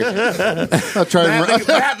apologize. Sorry. I'll try and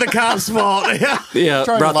Matt the cop's fault. Yeah. Yeah,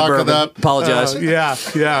 Trying to brought the lock it bourbon. up. Apologize.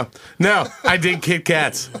 Yeah. No, I dig Kit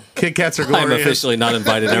Kats. Kit Kats are glorious. I'm officially not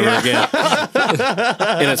invited ever again.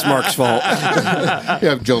 And it's Mark's fault.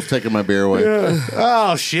 Yeah, Joel's taking my beer away.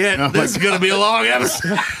 Oh, shit. This is going to be a long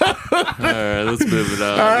episode. All right, let's move it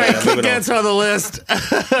on. All right, Kit Kats on the list.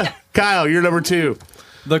 Kyle, you're number 2.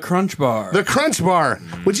 The Crunch Bar. The Crunch Bar.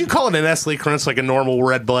 Would you call it a Nestle Crunch like a normal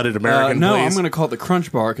red-blooded American, no, please? I'm going to call it the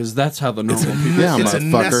Crunch Bar because that's how the normal people. Yeah, It's a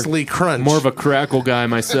motherfucker. Nestle Crunch. More of a crackle guy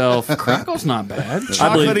myself. Crackle's not bad.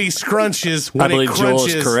 chocolatey scrunches when I believe it Joel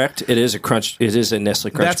crunches. is correct. It is a crunch. It is a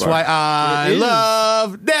Nestle Crunch That's bar. why I It is.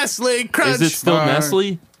 love Nestle Crunch Is it still Bar.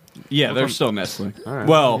 Nestle? Yeah, they're still Nestle. All right,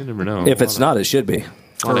 Well, you never know. If it's not, it should be.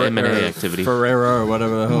 a lot of M&A activity. Ferrero or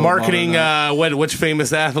whatever the hell. Marketing, bought it. which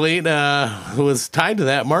famous athlete who was tied to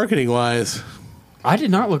that marketing-wise? I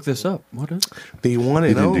did not look this up. What is? The one You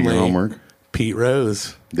and didn't do your only homework. Pete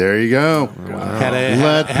Rose. There you go.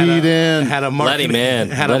 Let Pete in. Had a Let him marketing, in.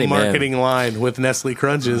 Had Let a him in. marketing line with Nestle I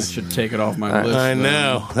Crunches. should take it off my list. I then.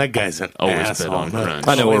 know that guy's an Always bet asshole. on Crunch.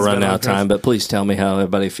 I know we're Always running been out on of time, but please tell me how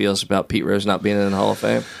everybody feels about Pete Rose not being in the Hall of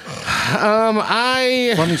Fame.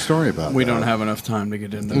 I Funny story about We that. don't have enough time to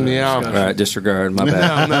get into that. Yeah. All discussion. right, disregard. My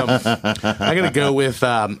bad. no. I gotta go with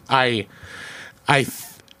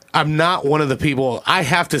I'm not one of the people. I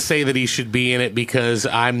have to say that he should be in it because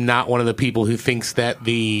I'm not one of the people who thinks that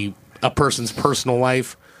a person's personal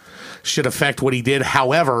life should affect what he did.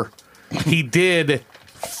 However, he did.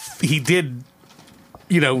 He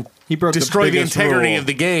broke the destroy the biggest integrity rule. of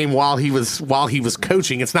the game while he was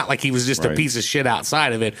coaching. It's not like he was just a Right. piece of shit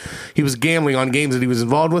outside of it. He was gambling on games that he was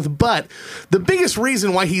involved with. But the biggest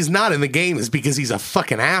reason why he's not in the game is because he's a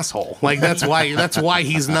fucking asshole. Like that's why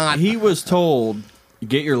he's not. He was told,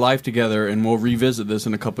 "Get your life together, and we'll revisit this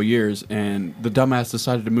in a couple years." And the dumbass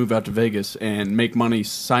decided to move out to Vegas and make money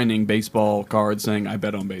signing baseball cards, saying, "I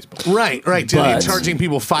bet on baseball." Right. But- Charging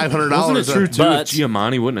people $500. Wasn't it true, too, But- if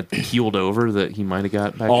Giamatti wouldn't have keeled over that he might have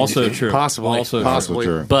got back Also into- true. Possibly. Also Possibly.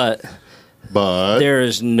 true. True. But But there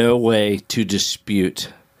is no way to dispute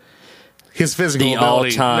His physical the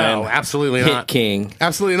ability. all-time No, absolutely hit not. king.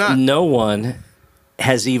 Absolutely not. No one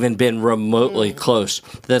has even been remotely close.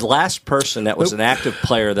 The last person that was an active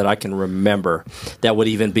player that I can remember that would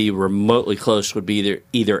even be remotely close would be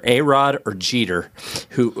either A-Rod or Jeter,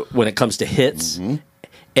 who, when it comes to hits,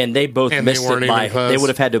 and they both And they missed weren't it by. even close. They would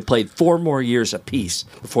have had to have played 4 more years apiece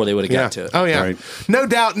before they would have Yeah. got to it. Oh yeah. Right. No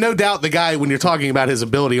doubt. The guy, when you're talking about his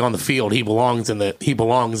ability on the field, he belongs in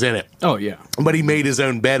it. Oh yeah. But he made his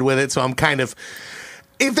own bed with it. So I'm kind of,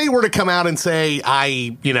 if they were to come out and say,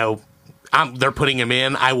 they're putting him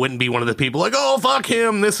in, I wouldn't be one of the people like, oh, fuck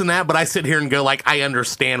him, this and that. But I sit here and go, like, I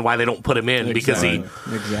understand why they don't put him in because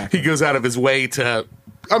Exactly. he goes out of his way to.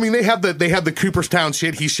 I mean, they have the Cooperstown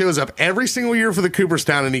shit. He shows up every single year for the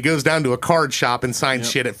Cooperstown, and he goes down to a card shop and signs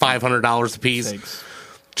shit at $500 a piece. Thanks.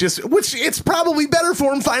 Which it's probably better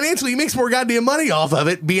for him financially. He makes more goddamn money off of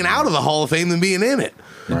it being out of the Hall of Fame than being in it.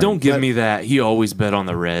 Don't give me that. He always bet on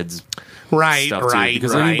the Reds. Right, Stuff too, right,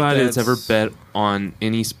 because right. anybody that's ever That's- bet on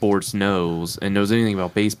any sports knows anything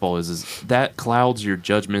about baseball is that clouds your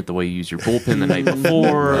judgment the way you use your bullpen the night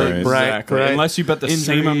before. Right. Exactly. right. Unless you bet the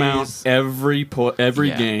same Injuries. amount every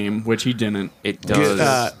Yeah. game, which he didn't. It does.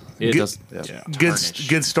 Good- It does.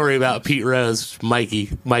 Good story about Pete Rose.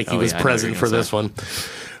 Mikey Oh, was yeah, I know present what for you're gonna this one.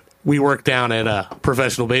 We worked down at a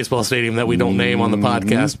professional baseball stadium that we don't name on the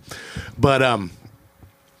podcast, but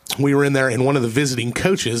we were in there, and one of the visiting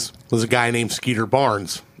coaches was a guy named Skeeter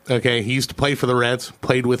Barnes. Okay, he used to play for the Reds,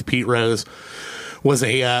 played with Pete Rose, was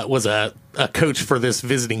a coach for this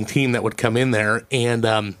visiting team that would come in there, and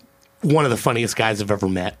one of the funniest guys I've ever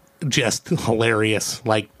met. Just hilarious,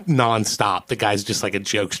 like nonstop. The guy's just like a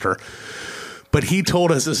jokester. But he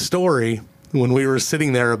told us a story when we were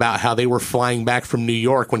sitting there about how they were flying back from New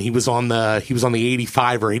York when he was on the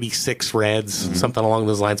 85 or 86 Reds, something along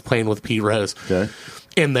those lines, playing with Pete Rose. Okay.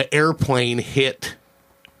 And the airplane hit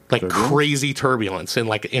like crazy turbulence and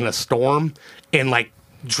like in a storm and like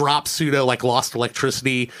dropped pseudo, like lost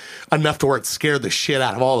electricity enough to where it scared the shit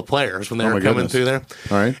out of all the players when they Oh were my coming goodness. through there.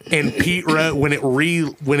 All right. And Pete Rose, when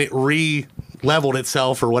it leveled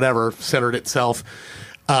itself or whatever, centered itself,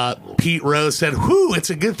 Pete Rose said, whew, it's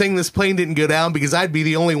a good thing this plane didn't go down because I'd be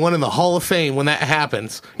the only one in the Hall of Fame when that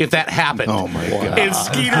happens, if that happened. Oh, my God. And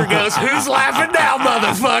Skeeter goes, who's laughing now,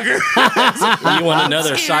 motherfucker? You want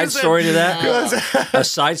another side story to that? A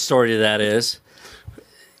side story to that is,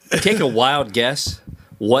 take a wild guess.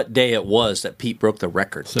 what day it was that Pete broke the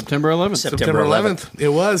record. September 11th. September 11th. It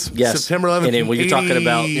was. Yes. September 11th. And then when you're talking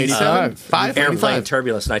about 85, airplane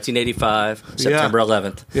turbulence, 1985, September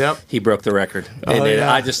 11th. Yep. He broke the record. And then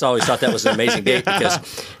yeah. I just always thought that was an amazing date because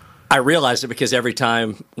I realized it because every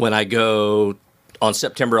time when I go on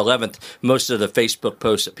September 11th, most of the Facebook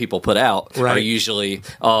posts that people put out are Right. usually,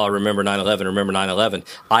 oh, remember 9/11, remember 9/11.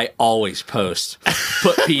 I always post,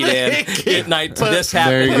 put Pete in, this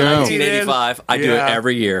happened you in go. 1985. I do it Yeah.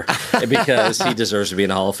 every year because he deserves to be in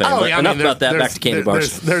the Hall of Fame. Oh, But yeah, I enough mean, about that, back to candy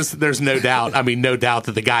bars. There's no doubt. I mean, no doubt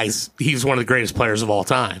that the he's one of the greatest players of all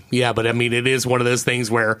time. Yeah, but I mean, it is one of those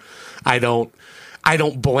things where I don't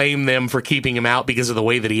blame them for keeping him out because of the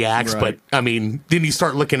way that he acts. Right. But I mean, then you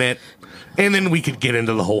start looking at, and then we could get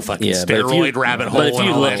into the whole fucking Yeah, but if steroid you- rabbit hole. But if and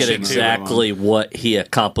you all look that at shit, too. exactly what he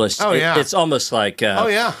accomplished, Oh, yeah. it's almost like Oh,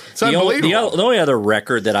 yeah. It's the unbelievable. only other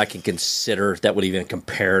record that I can consider that would even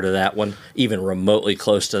compare to that one, even remotely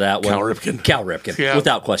close to that one, Cal Ripken. Yeah.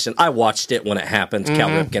 without question. I watched it when it happened, Cal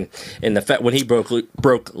Ripken, and the fact when he broke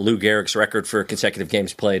Lou Gehrig's record for consecutive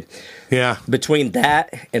games played. Yeah, Between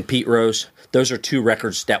that and Pete Rose, those are two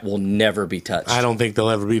records that will never be touched. I don't think they'll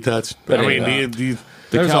ever be touched. But I mean, anyway.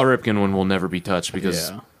 The Cal Ripken one will never be touched because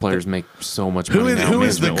Yeah. players make so much Who money is- now. who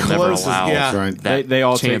is the management will never closest- allow yeah. Right. that They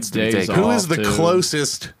all take chance to be days taken. off. who is the too.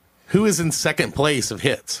 closest? Who is in second place of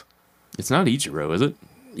hits? It's not Ichiro, is it?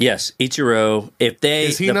 Yes, Ichiro.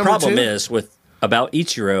 Is he the number problem 2? is with about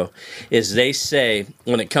Ichiro is they say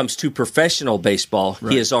when it comes to professional baseball,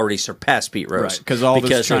 he has already surpassed Pete Rose. Right, 'cause all those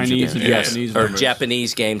of- Chinese and yes, Japanese or numbers.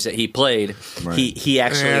 Japanese games that he played, he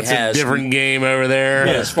actually That's has a different game over there.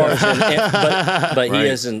 Yeah, as far as but he Right.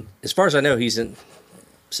 isn't. As far as I know, he's in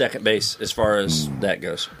second base as far as that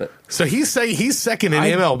goes. But So he's second in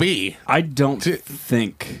MLB. I don't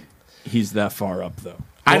think he's that far up, though.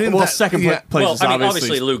 I didn't- Well, second yeah. place Well, is I mean,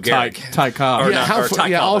 obviously Lou Ty Gehrig. Cobb. Or Yeah, not, how or far- Ty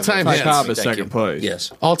yeah, Cobb, all-time I hits. think. Ty Cobb is Thank you. second place.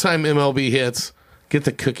 Yes. All-time MLB hits. Get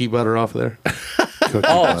the cookie butter off of there. Cookie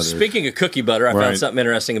Oh, butter. speaking of cookie butter, I Right. found something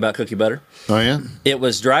interesting about cookie butter. Oh yeah. It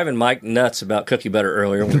was driving Mike nuts about cookie butter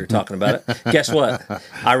earlier when we were talking about it. Guess what?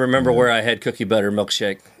 I remember where I had cookie butter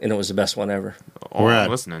milkshake, and it was the best one ever. Oh, We're I'm at-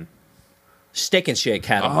 listening. Steak and Shake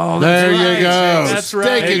had them. Oh, There you go. That's right.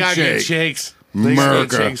 Steak They and got good shake. shakes.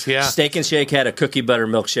 America. Shakes, yeah. Steak and Shake had a cookie butter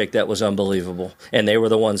milkshake that was unbelievable, and they were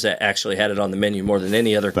the ones that actually had it on the menu more than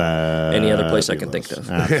any other place I can think of.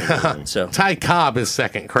 Absolutely. So Ty Cobb is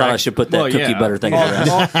second, thought I correct? should put that cookie butter thing in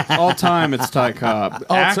the rest. all time, it's Ty Cobb.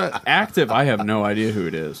 All-time- Active, I have no idea who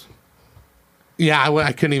it is. Yeah,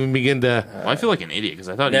 I couldn't even begin to. Well, I feel like an idiot because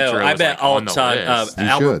I thought No, Ichiro I was bet like all on the time list. You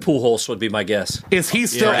Albert should. Pujols would be my guess. Is he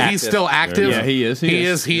still? Yeah, He's active. still active. Yeah, he is.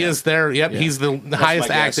 He is there. Yep. He's the highest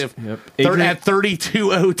my guess. active. Yep. At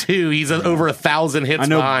 3202, he's over 1,000 hits I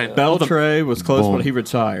know behind. Beltray was close, Boom. but he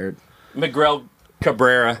retired. Miguel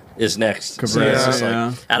Cabrera is next. Cabrera, So it's just like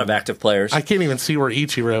yeah. out of active players. I can't even see where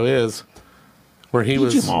Ichiro is. Where he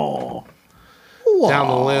was Oh. down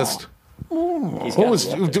the list. He's What got was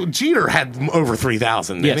one. Jeter had over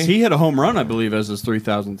 3,000? Didn't Yes, he hit a home run, I believe, as his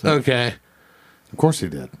 3,000th. Okay. Of course he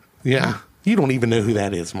did. Yeah. You don't even know who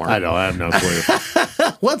that is, Mark. I know. I have no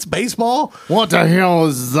clue. What's baseball? What the hell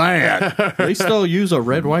is that? They still use a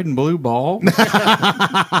red, white, and blue ball.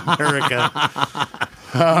 America.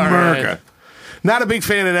 America. Not a big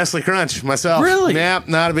fan of Nestle Crunch myself. Really? Yeah,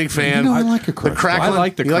 not a big fan. You know, I like a The crunch. crackling. I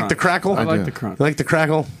like the You like the crunch. crackle? I like do. the crunch. You like the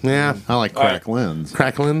crackle? Yeah. I like cracklins.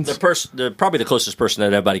 Cracklins. Probably the closest person that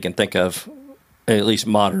everybody can think of, at least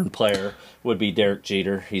modern player, would be Derek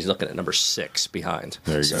Jeter. He's looking at number 6 behind.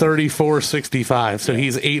 There you go. 3465. So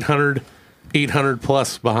he's 800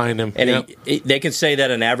 plus behind him. And Yep. they can say that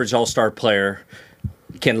an average All-Star player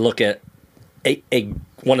can look at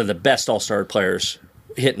one of the best All-Star players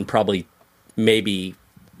hitting probably maybe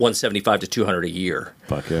 175 to 200 a year.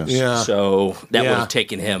 Fuck yes. Yeah. So that Yeah. would have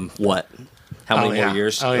taken him what? How many yeah. more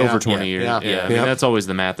years? Oh, yeah. Over 20 years. Yeah. Yeah. I Yeah. mean, that's always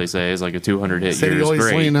the math they say is like a 200 hit Say year he is always-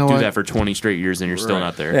 great. Well, you know Do what? that for 20 straight years and you're still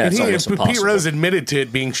not there. Yeah. And It's almost Pete impossible. Rose admitted to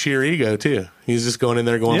it being sheer ego too. He's just going in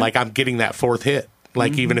there going Yeah. like, I'm getting that fourth hit.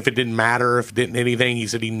 Like even if it didn't matter, if it didn't anything, he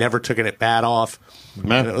said he never took it at bat off.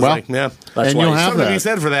 Man, And it was well, like, yeah, That's and why you'll he's- have something to be that.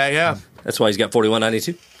 said for that. Yeah, That's why he's got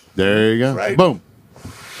 41.92. There you go. Right. Boom.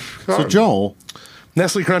 So Joel,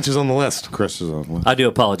 Nestle Crunch is on the list. Chris is on the list. I do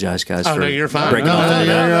apologize, guys. Oh for no, you're fine. breaking No, off no, into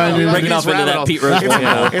you're that. right. You're Breaking off into that Pete Rose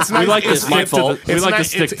one. It's We nice. like it's to my stick to fault. the, we It's like to nice-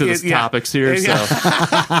 stick to the it's- yeah. topics here. Yeah.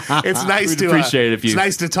 So It's nice We'd to appreciate if you- It's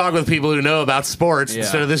nice to talk with people who know about sports Yeah.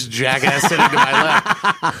 instead of this jackass sitting to my left.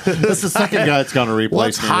 That's the second guy that's going to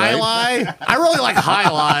replace What's me, High right? Lie? I really like High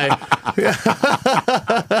Lie.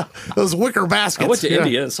 Those wicker baskets. I went to Yeah.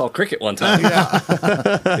 India and saw cricket one time.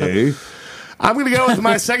 Hey. I'm going to go with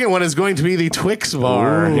my second one is going to be the Twix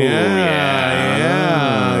bar.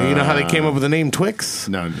 Yeah. You know how they came up with the name Twix?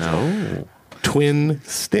 No. Twin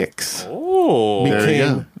sticks Oh, There you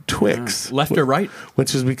became go. Twix. Left or right?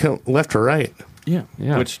 Which has become left or right. Yeah.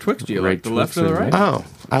 Yeah. Which Twix do you Right like? The left Twix or the or right? Oh,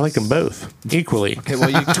 I like them both equally. Okay, well,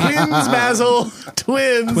 you Twins, Basil.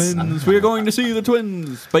 Twins. twins. We're going to see the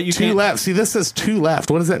twins, but you Two can't. left. See, this says two left.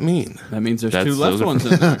 What does that mean? That means there's That's- two left those are- ones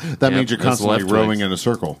in there. That Yeah, means you're that's constantly left rowing Twix. in a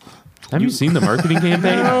circle. have you seen the marketing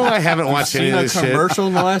campaign? No, I haven't watched any Seen of a this shit. commercial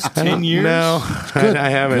in the last 10 years? No, I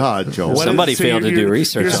haven't. God, Joel. What Somebody is- so failed to you're- do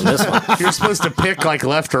research on this one. You're supposed to pick like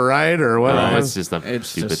left or right or what? It's just a It's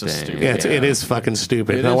stupid just a thing. stupid- yeah, it is fucking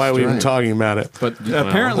stupid. It Now, is why are we even strange. talking about it? But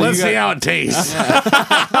apparently, Let's you see got, how it tastes.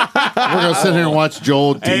 We're going to sit here and watch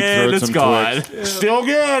Joel deep And throat it's some gone. Twix. Still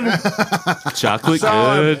good. Chocolate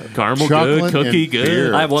Solid. good, caramel Chocolate good, cookie and good.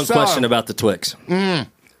 beer. I have one So- question about the Twix.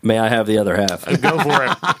 May I have the other half? Go for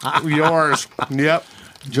it. Yours. Yep.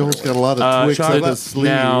 Joel's got a lot of Twix up chocolate. his sleeve.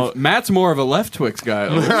 Now, Matt's more of a left Twix guy.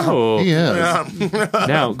 oh, he is.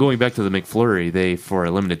 now going back to the McFlurry, they for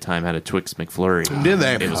a limited time had a Twix McFlurry. Did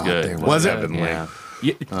they? It was good. Was it? Yeah.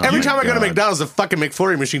 Every time I go to God. McDonald's, the fucking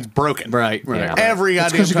McFlurry machine's broken. Right. Yeah. Every It's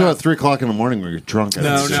goddamn because you go time. at 3 o'clock in the morning when you're drunk. and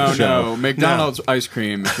No, it's no, a show. no. McDonald's ice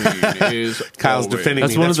cream machine is Kyle's always- defending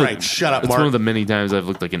That's me. one That's of the. right. Shut up, That's Mark. one of the many times I've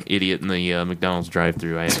looked like an idiot in the McDonald's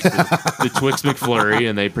drive-through. I asked the Twix McFlurry,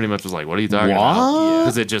 and they pretty much was like, "What are you talking about?" What?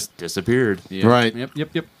 Because it just disappeared. Yep, Right.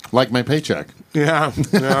 Yep. Like my paycheck. Yeah.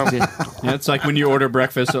 Yeah, it's like when you order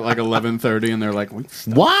breakfast at like 11:30, and they're like,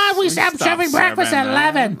 Why we stop serving breakfast at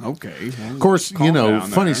 11? Okay. Of course, Calm down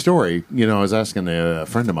funny there. story. I was asking a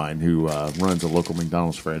friend of mine who runs a local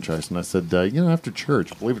McDonald's franchise, and I said, after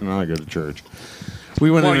church, believe it or not, I go to church.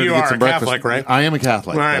 We went Well, in there you to get are some a breakfast. Catholic, right? I am a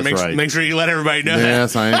Catholic. All right. That's right. Make sure you let everybody know that.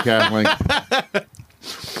 Yes, I am Catholic.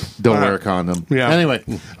 Don't wear a condom. Yeah. Anyway,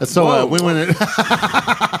 so we went in.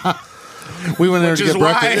 We went there Which to is get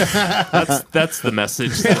breakfast. That's the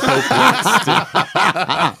message. That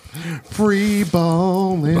Pope wants to- Free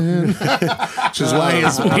balling. Which is why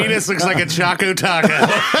his penis looks like a Choco Taco.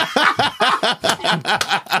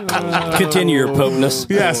 Continue your popeness.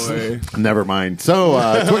 Yes. Boy, Never mind.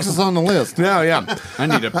 So Twix is on the list. No, yeah. I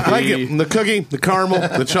need a I like it. The cookie, the caramel,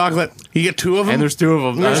 the chocolate. You get two of them. and there's two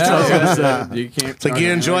of them. That's what I was gonna say. You can't. it's like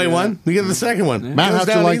you enjoy one, you get the second one. Matt, Goes how'd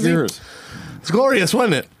you down like easy. yours? It's glorious,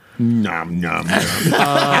 wasn't it? Nom, nom,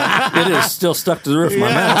 nom. It is still stuck to the roof of my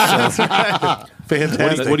mouth. So.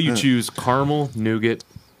 Fantastic. What do you choose? Caramel, nougat,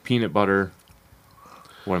 peanut butter.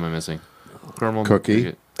 What am I missing? Caramel, Cookie.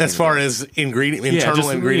 nougat, As peanut far butter. as ingredient, Yeah, internal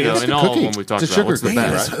just, ingredients. in all of cookie. them we talked It's a about. What's the sugar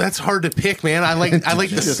cookie, best? right? That's hard to pick, man. I like the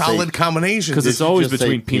just solid say- combinations. Because it's you always just say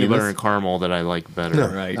between peanut butter penis? and caramel that I like better. No.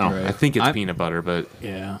 Right. Oh. Right. I think it's I- peanut butter, but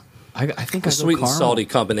Yeah. I think A sweet and salty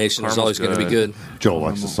combination is always going to be good. Joel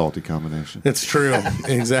likes a salty combination. It's true.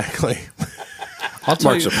 Exactly. I'll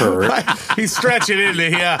tell Mark's you. a pervert. He's stretching into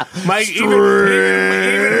here. Mike, even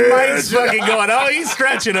Mike's fucking going, oh, he's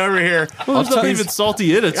stretching over here. well, it's not even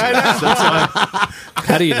salty in it. That's why.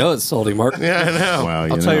 How do you know it's salty, Mark? Yeah, I know.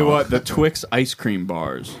 Well, I'll tell you what. The Twix ice cream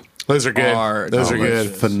bars. Those are good. Those are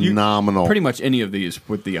good. Phenomenal. Pretty much any of these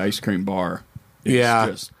with the ice cream bar. Is Yeah.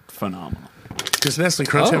 Just phenomenal. Does Nestle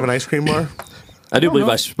Crunch have an ice cream bar? I do believe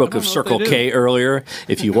I spoke I don't of know if Circle they do. K earlier.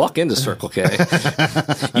 If you walk into Circle K,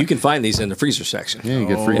 you can find these in the freezer section. Yeah, you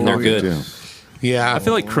get free And they're coffee, good. too. Yeah. I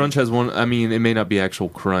feel like Crunch has one. I mean, it may not be actual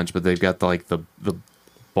Crunch, but they've got the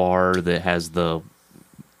bar that has the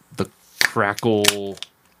crackle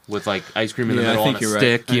with like ice cream in the middle on a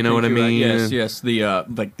stick. You know what I mean? Yes, yes. The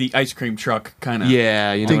like the ice cream truck kind of.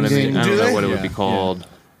 Yeah, you know Ding, what I mean. ding. I Do don't know they? what it would Yeah, be called.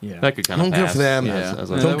 Yeah. That could kind of Don't go pass. for them. Yeah. as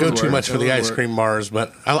Yeah, a- Don't that go would too work. much for That the would ice work. cream bars,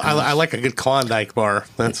 but I like a good Klondike bar.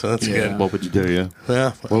 That's good. What would you Do you?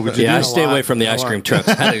 Yeah. What would you Yeah, I do? stay away from the ice cream trucks.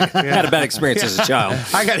 Had a bad experience as a child.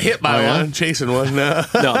 I got hit by Oh, yeah? one, chasing one. No.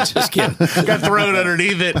 No, I'm just kidding. Got thrown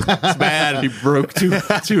underneath it. It's bad. He broke too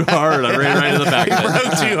hard. I ran right in the back of it.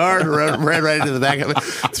 Broke too hard, ran right into the back of it.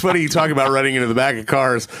 It's funny you talk about running into the back of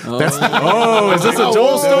cars. That's Oh, is this a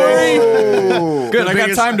Joel story? Good. I got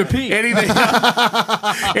biggest- time to pee. anything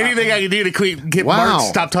I can do to get Wow. Mark to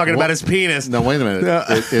stop talking about his penis. No, wait a minute. Yeah.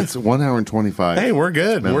 It's 1 hour and 25. Hey, we're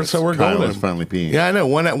good. We're Kyle golden. is finally peeing. Yeah, I know.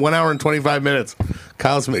 1 hour and 25 minutes.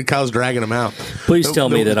 Kyle's dragging him out. Please tell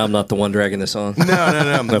me that I'm not the one dragging this on.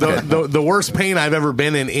 No. Okay. The worst pain I've ever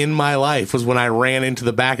been in my life was when I ran into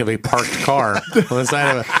the back of a parked car on the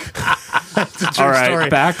side of a. It's a true All right, story.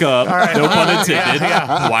 back up. No pun intended.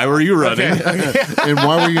 Why were you running? And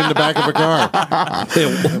why were you in the back of a car?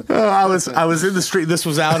 I was in the street. This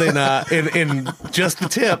was out in just the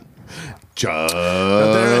tip. Just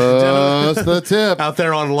the tip. Out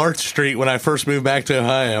there on Larch Street when I first moved back to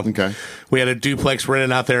Ohio. Okay. we had a duplex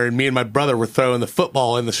rented out there, and me and my brother were throwing the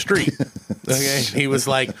football in the street. Okay, he was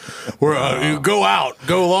like, "We're go out,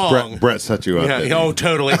 go long." Brett set you up. Yeah, didn't he? oh,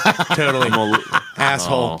 totally,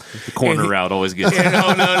 asshole. The corner route always gets. No,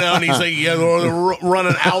 and he's like, yeah, we're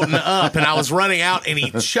running out and up, and I was running out, and he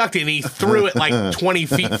chucked it, and he threw it like 20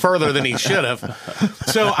 feet further than he should have.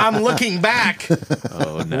 So I'm looking back,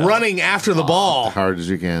 running after the ball, Hard as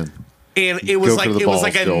you can. and it was Go like for the it was ball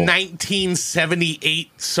like a still.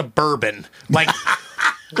 1978 Suburban, like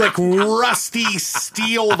rusty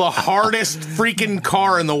steel, the hardest freaking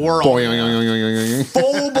car in the world,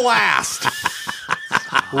 full blast.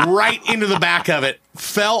 Right into the back of it,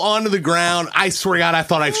 fell onto the ground. I swear to God, I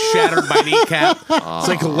thought I shattered my kneecap. It's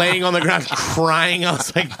like laying on the ground crying. I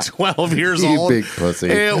was like 12 years You old. big pussy.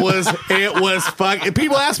 It was fuck.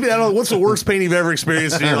 People ask me that, what's the worst pain you've ever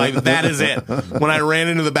experienced? And you're like, that is it. When I ran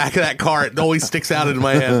into the back of that car, it always sticks out into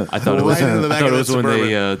my head. I thought it was, right into the back of when that Suburban.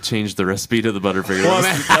 they changed the recipe to the Butterfinger. Well,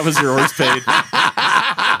 That was your worst pain.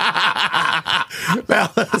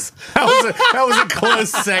 That was a close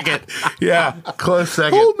second. Yeah, close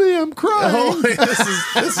second. Hold me, I'm crying. Oh, this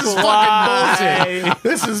is fucking bullshit.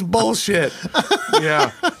 This is bullshit.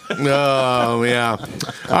 Yeah. Oh, yeah.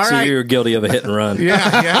 All So right. you're guilty of a hit and run.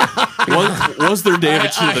 Yeah. Was there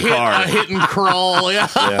damage to the car? A hit and crawl. Yeah.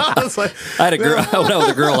 It's like, I had a girl. I went out with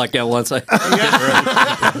a girl like that once.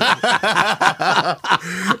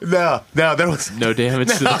 no, there was No damage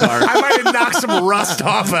to the car. I might have knocked some rust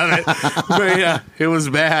off of it. But yeah, it was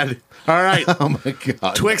bad. All right. Oh my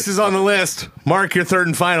god. Twix is on the list. Mark your third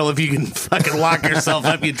and final if you can fucking lock yourself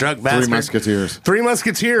up, you drunk bastard. Three Musketeers. Three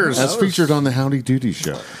Musketeers. As featured on the Howdy Doody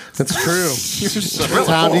show. That's true.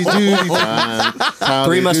 Howdy Doody time. Howdy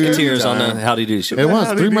Three Doody Musketeers on the time. Howdy Do show. It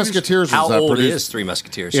was. Three Musketeers was How old produced. is Three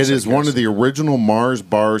Musketeers? It is one of the original Mars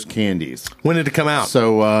bars candies. When did it come out?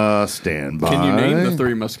 So stand by. Can you name the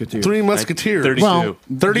Three Musketeers? Three Musketeers. 32. Well,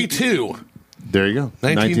 32. there you go.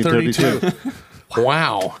 1932.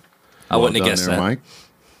 Wow. I wouldn't have Well guessed done there, that. Mike.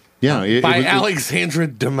 Yeah, it By was Alexandra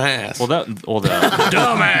Damas. Well, that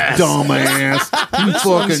dumbass. dumbass. You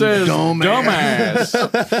fucking Says dumbass.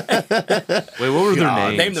 dumbass. wait, what were their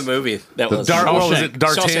names? Name the movie. That was What was it?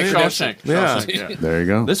 D'Artagnan? Shawshank. Yeah. There you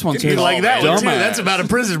go. This one's You like that one too? Dumbass. That's about a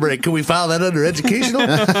prison break. Can we file that under educational?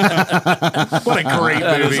 What a great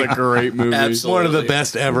That is movie. a great movie. Absolutely. One of the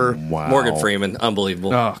best ever. Wow. Morgan Freeman,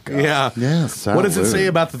 unbelievable. Oh god. Yeah. Yes. What does it say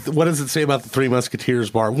about the Three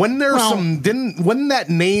Musketeers bar? Wasn't that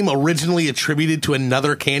name originally attributed to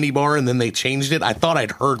another candy bar and then they changed it? I thought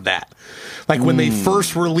I'd heard that. Like when they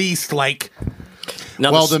first released, like,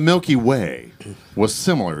 Now, Well, this- the Milky Way was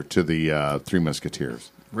similar to the Three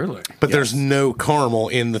Musketeers. Really? but there's no caramel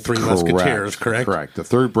in the Three Musketeers, correct? Correct. The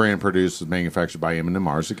third brand produced was manufactured by M&M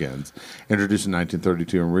Mars again, introduced in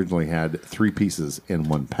 1932, and originally had 3 pieces in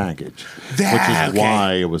one package, which is okay.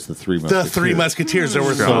 why it was the Three Musketeers. The Three Musketeers. There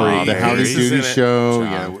were three. The Howdy pieces in Doody it. show,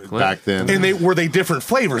 yeah, back then. And were they different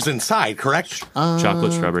flavors inside, correct?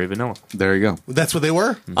 Chocolate, strawberry, vanilla. There you go. That's what they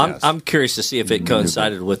were? I'm curious to see if it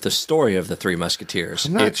coincided with the story of the Three Musketeers.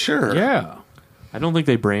 I'm not sure. Yeah. I don't think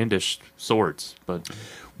they brandished swords, but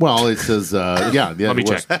Well, it says, Let me it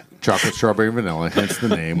was check. chocolate, strawberry, vanilla, hence the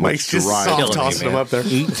name. Mike's which just derived soft Killing me, tossing them man. up there.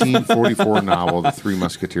 1844 novel, The Three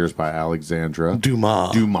Musketeers by Alexandra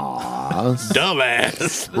Dumas. Dumas.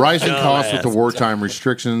 Dumbass. Rising costs with the wartime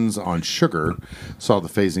restrictions on sugar saw the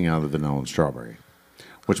phasing out of the vanilla and strawberry,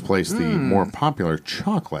 which placed the more popular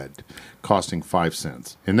chocolate costing 5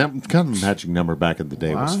 cents. And that kind of magic number back in the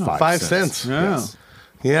day was 5 5 cents. cents. Yeah. Yes.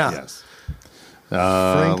 Yeah. Yes.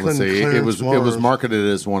 Franklin Let's see. It Clarence was Mars. marketed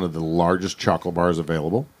as one of the largest chocolate bars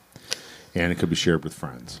available, and it could be shared with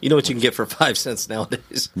friends. You know what you can get for 5 cents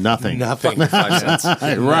nowadays? Nothing. Nothing. 5 cents.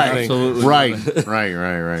 Right. Absolutely. Right.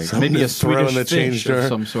 Maybe a throw in Swedish the change fish jar. of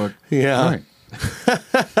some sort. Yeah.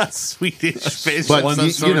 Right. Swedish fish. But of some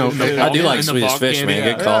you sort. know, I do like In the Swedish bog fish, candy, man.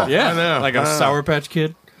 yeah. Good call. Yeah. I know. Like a Sour Patch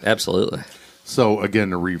Kid. Absolutely. so again,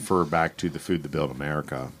 to refer back to the Food That Built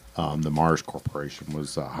America, the Mars Corporation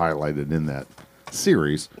was highlighted in that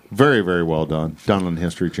series. Very, very well done. Done on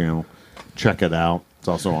History Channel. Check it out. It's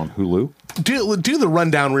also on Hulu. Do the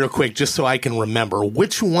rundown real quick just so I can remember.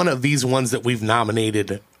 Which one of these ones that we've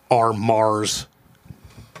nominated are Mars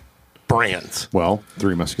brands? Well,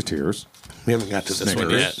 Three Musketeers. We haven't got to this one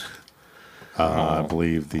Snickers. yet. I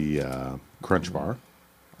believe the Crunch Bar.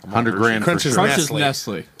 100 grand Crunch for is sure. Crunch is Nestle.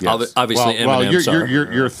 Nestle. Yes. Obviously, well, M&M's are.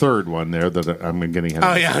 your third one there that I'm getting ahead of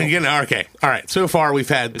Oh, yeah. myself. Again, okay. All right. So far, we've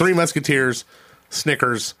had Three Musketeers,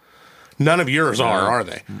 Snickers. None of yours are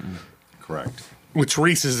they? Correct. Which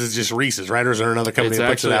Reese's is just Reese's, right? Or is there another company it's that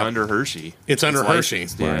puts it actually out? under Hershey. It's under Hershey.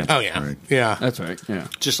 licensed, Yeah. Oh, yeah. Right. Yeah. That's right. Yeah.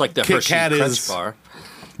 Just like the Kit Hershey Kat Crunch is- bar.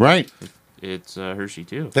 Right. It's Hershey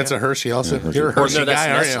too. That's a Hershey also. Hershey. You're a Hershey no, that's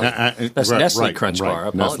guy, aren't Nestle. you? That's Nestle Crunch Bar. I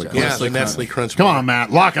apologize. Yeah, the Nestle Crunch Come Bar. on,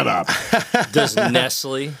 Matt, lock it up. Does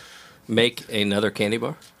Nestle make another candy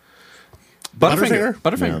bar? Butterfinger?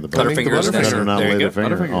 Butterfinger. the Butterfinger is Butterfinger. Nestle. Better not There lay you the go.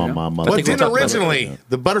 finger Butterfinger, on yeah. my I mother. Well, it think we didn't talked about originally.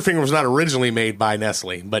 The Butterfinger was not originally made by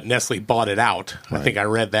Nestle, but Nestle bought it out. I think I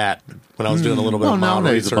read that when I was doing a little bit Well, of mild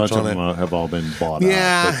nowadays a research bunch of on them it. have all been bought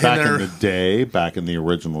Yeah, out. But back and in they're- the day, back in the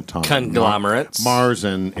original time, Conglomerates. Mars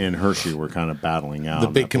and Hershey were kind of battling out. The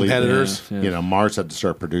And big I believe that, competitors. Yeah. You know, Mars had to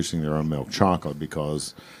start producing their own milk chocolate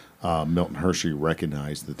because Milton Hershey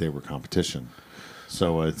recognized that they were competition.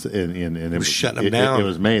 So it's and it was shutting them down. It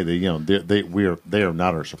was made. They are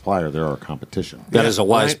not our supplier; they're our competition. That is a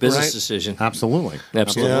wise right, business right. decision. Absolutely,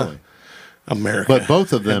 Absolutely. America. But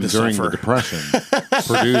both of them had to during suffer. the Depression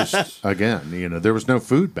produced again. You know, there was no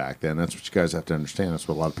food back then. That's what you guys have to understand. That's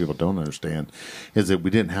what a lot of people don't understand is that we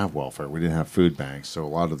didn't have welfare. We didn't have food banks. So a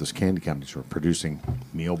lot of those candy companies were producing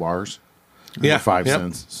meal bars Yeah, for 5 yep.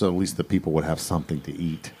 cents. So at least the people would have something to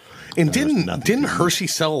eat. And There was didn't nothing to eat. Hershey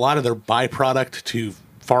sell a lot of their byproduct to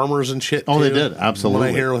farmers and shit? Oh, they too? did. Absolutely.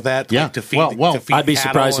 When I hear with that, Yeah. like, to feed, Well, to feed I'd be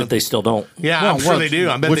cattle surprised and- if they still don't. Yeah, I'm sure they do.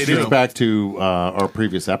 I bet which they do. goes back to our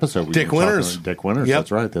previous episode. We Dick were talking Winters. about Dick Winters. Yep.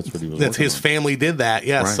 That's right. That's what he was. That's working his on. family did that.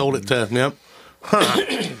 Yeah, Right. sold it to. Yep.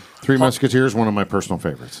 Three Musketeers, one of my personal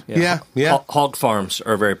favorites. Yeah. Hog farms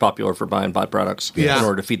are very popular for buying byproducts Yeah. in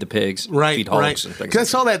order to feed the pigs, Right. feed hogs, Right. and things. 'Cause I Like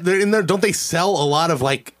saw that they're in there. Don't they sell a lot of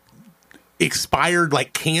like expired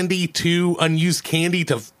like candy to unused candy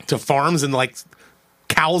to farms and like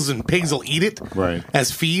cows and pigs will eat it Right.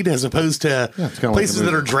 as feed as opposed to it's kinda like places the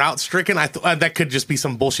that are movie. drought stricken. I thought that could just be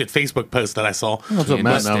some bullshit Facebook post that I saw. That's what Candy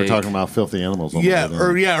Matt and I were steak. talking about filthy animals. On Yeah, the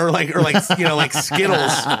way down. or like you know like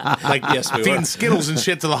Skittles, like Yes, we feeding were. Skittles and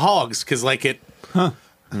shit to the hogs because like it.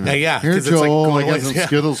 Yeah, Here, because it's like Joel, going I got like, some yeah.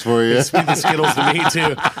 Skittles for you. Feed the Skittles to me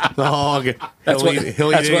too. The hog. That's what, He'll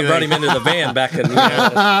eat that's what brought anything. him into the van back in,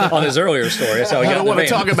 on his earlier story. That's how he I got don't in the want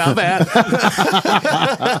to van. talk about that.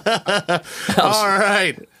 All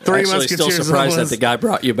right. Three Actually, Musketeers. still surprised on that the the guy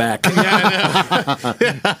brought you back.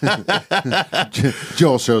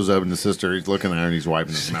 Joel shows up and the sister, he's looking at her and he's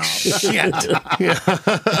wiping his mouth. Shit.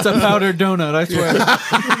 It's a powdered donut, I swear.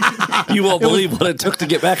 You won't believe what it took to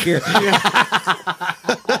get back here.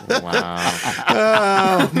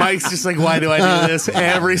 Wow. Mike's just like, why do I do this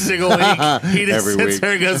every single week? He just Every sits week.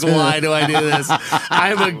 there and goes, why do I do this?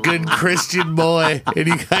 I'm a good Christian boy, and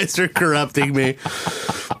you guys are corrupting me.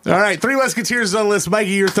 All right, Three Musketeers on the list.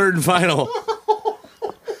 Mikey, your third and final.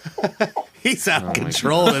 He's out of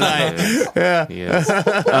control tonight. Yeah. Yes.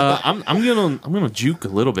 I'm gonna juke a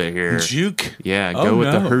little bit here. Juke. Yeah, Oh, go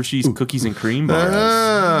with the no. Hershey's cookies and cream bars.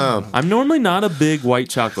 Oh. I'm normally not a big white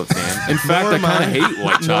chocolate fan. In fact, I am kind I. of hate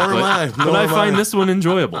white Nor am chocolate, I. but Nor I am find I. this one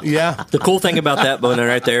enjoyable. Yeah. The cool thing about that, Bona,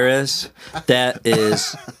 right there is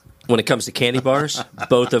when it comes to candy bars,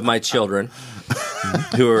 both of my children,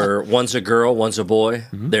 who are one's a girl, one's a boy,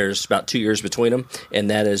 there's about 2 years between them, and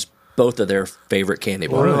that is both of their favorite candy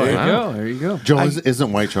bars. There you Wow. go. There you go. Joel,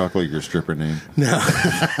 isn't white chocolate your stripper name?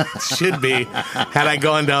 Should be. Had I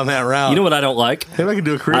gone down that route. You know what I don't like? maybe I could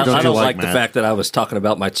do a career. I Don't you don't like like the Matt? fact that I was talking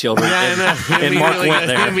about my children, Yeah, I and, know. and Mark Immediately went goes-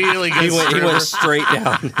 there. immediately goes He went stripper. straight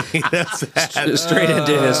down, He does that. straight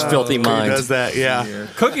into his filthy Who mind. does that? Yeah.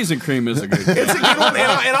 Cookies and cream is a good. It's a good one,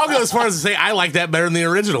 and I'll go as far as to say I like that better than the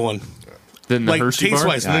original one. Then the Like Hershey taste bar.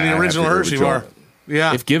 wise, than I the have original to go with Hershey Joel. bar.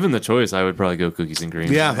 Yeah, If given the choice, I would probably go cookies and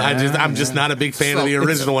cream. yeah. I'm just not a big fan of the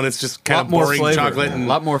original one. It's just A kind lot of more boring flavor. chocolate. A And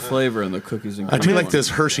lot more flavor in the cookies and I cream. do like one. those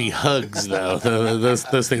Hershey Hugs though. Those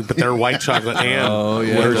things, but they're white chocolate and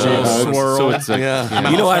Hershey Hugs. So it's a,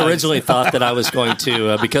 yeah. You know, I originally thought that I was going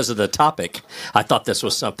to, because of the topic, I thought this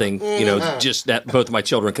was something, just that both of my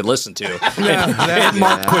children could listen to. And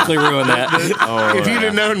Mark quickly ruined that. If you'd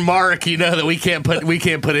have known Mark, you know that we can't put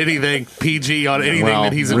anything PG on anything Well,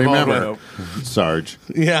 that he's involved remember, with. Sarge.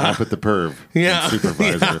 Yeah. I put the perv. Yeah.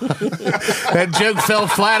 Supervisor. That joke fell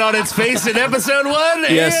flat on its face in episode 1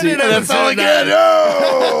 Yes, and in that's episode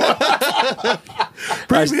all 9.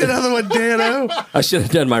 Bring me another one, Dano. I should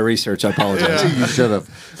have done my research. I apologize. You should have.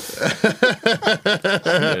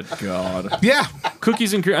 Good God. Yeah,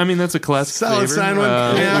 cookies and cream. I mean, that's a classic Solid flavor. sign one.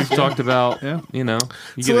 Yeah. We've talked about. Yeah. You know,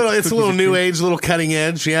 it's a little new age, a little cutting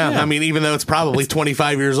edge. Yeah. Yeah. I mean, even though it's probably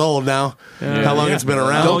 25 years old now, how long it's been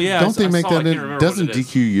around. Oh, yeah. Don't they I make saw it. that I in? can't remember Doesn't what it is.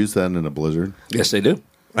 DQ use that in a blizzard? Yes, they do.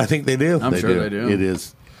 I think they do. I'm sure they do. It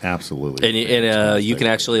is absolutely. And you can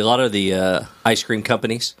actually, a lot of the ice cream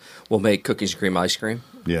companies will make cookies and cream ice cream.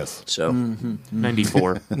 Yes. So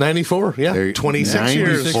 94. 94. Yeah, There- 26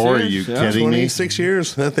 years. 94, are you Yeah. kidding me? 26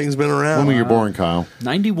 years. That thing's been around. When were you born, Kyle?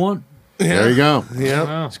 91. There you go.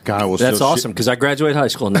 Yeah. This guy will That's still awesome because I graduated high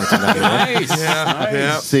school in 1999.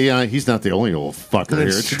 Yeah. See, he's not the only old fucker here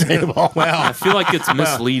at the table. I feel like it's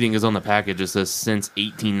misleading because on the package it says since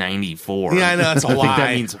 1894. Yeah, I know, that's a I think lie.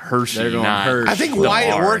 that means Hershey, They're going not Hershey. I think the why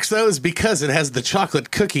it bar. works though is because it has the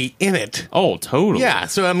chocolate cookie in it. Oh, totally. Yeah,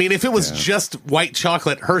 so I mean, if it was just white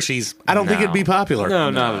chocolate Hershey's, I don't think it'd be popular. No,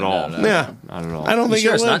 not at all. Yeah, Not at all. I don't You think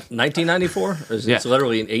sure it it's would. not 1994? It's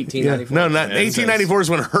literally in 1894. No, not 1894 is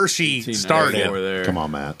when Hershey started. Over there. Come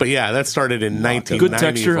on, Matt. But yeah, that started in 1994. Good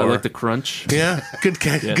texture. I like the crunch. Yeah, good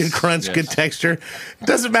crunch, yes. good texture.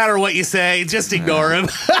 Doesn't matter what you say, just ignore him.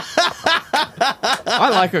 I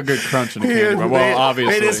like a good crunch in a candy bar. Well,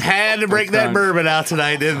 obviously. They just had to break that crunch. bourbon out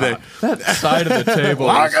tonight, didn't they? That side of the table.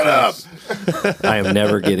 Lock it up. I am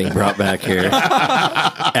never getting brought back here.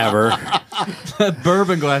 Ever. That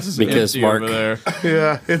bourbon glass is Because empty Mark- over there.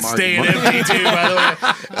 Yeah, it's staying empty too, by the way.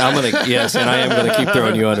 I'm going to, yes, and I am going to keep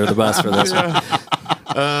throwing you under the bus for this one.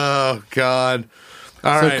 Oh, God.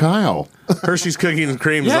 All So, right. Kyle, Hershey's Cookies and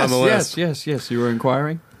Cream is on the list. Yes. You were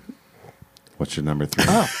inquiring? what's your number 3?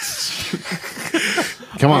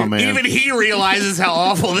 Come on, man. Even he realizes how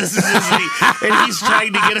awful this is, and he's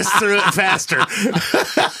trying to get us through it faster.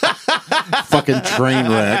 Fucking train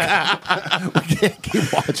wreck. We can't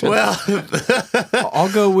keep watching. Well,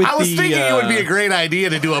 I'll go with I was the, thinking it would be a great idea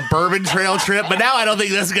to do a bourbon trail trip, but now I don't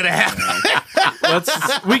think that's going to happen.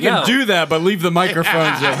 we can No. do that, but leave the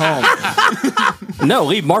microphones at home. No,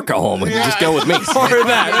 leave Mark at home. Just go with me. Or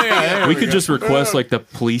that. Yeah, We could just request like the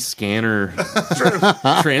police scanner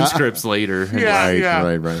transcripts later. Right.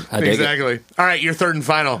 I dig it. Exactly. All right, your third and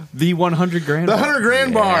final. The 100 grand. The 100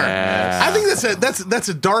 grand bar. Yeah. I think that's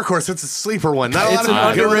a dark horse. That's a sleeper one. Not a lot It's of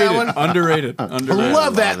an people go with that one. underrated.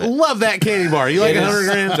 Love that candy bar. You like It is 100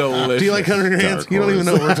 grand? delicious. Do you like 100 grand? Dark You don't even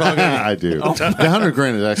know what we're talking about. I do. The 100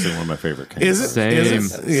 grand is actually one of my favorite candy Is it? Same.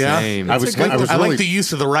 Is it? Yeah. Same. I was I really, like the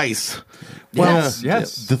use of the rice. well,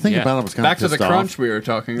 Yes. the thing Yeah. about it was kind Back of to the crunch we were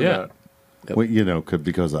talking Yeah. about. Well,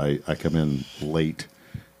 because I come in late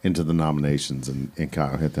into the nominations and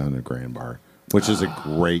Kyle hit the 100 grand bar, which is a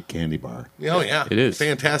great candy bar. Oh yeah, It is.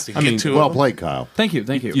 fantastic. I mean, Get to Well it. played, Kyle. Thank you.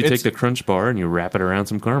 You It's- take the crunch bar and you wrap it around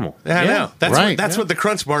some caramel. Yeah, I know. That's Right. what the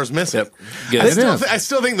crunch bar is missing. Good. I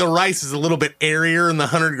still think the rice is a little bit airier in the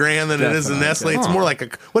 100 grand than it is in Nestle. It's more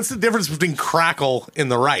like what's the difference between crackle in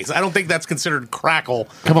the rice? I don't think that's considered crackle.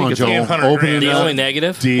 Come on, it's Joel. 100 Open grand. it The up. only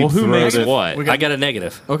negative, Deep Well, who makes throated. what? I got a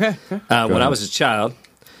negative. Okay. When I was a child,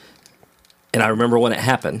 and I remember when it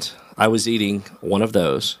happened, I was eating one of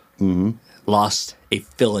those, lost a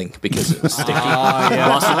filling because it was sticky.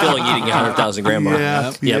 Lost a filling eating a 100,000 gram bar.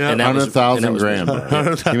 Yeah, Yep, and that was 100,000 was- grand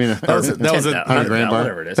bar. You mean That was a 100 grand bar?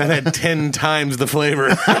 Whatever it is. that had 10 times the flavor.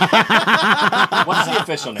 What's the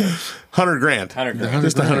official name? 100 grand. 100 grand.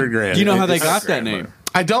 Just 100 grand. Do you know how they It's got that grand name? bar.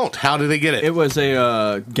 I don't. How did they get it? It was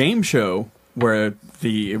a game show where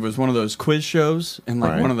it was one of those quiz shows, and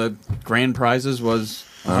like Right. one of the grand prizes was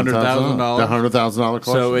 $100,000. The $100,000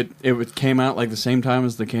 question. So it came out like the same time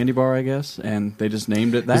as the candy bar, I guess, and they just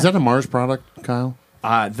named it that. Is that a Mars product, Kyle?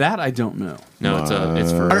 That I don't know. No,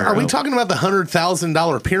 it's for. Are we talking about the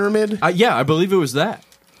 $100,000 pyramid? Yeah, I believe it was that.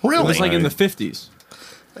 Really? It was like in the 50s.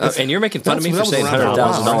 And you're making fun of me that for was saying around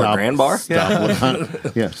 $100,000 Stop. grand bar? Stop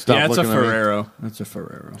looking. Yeah, stop Yeah, it's a looking at me. Ferrero. That's a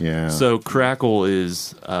Ferrero. Yeah. So Crackle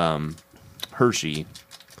is Hershey,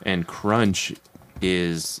 and Crunch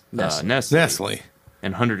is Nestle. Nestle.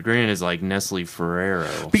 And 100 grand is like Nestle Ferrero.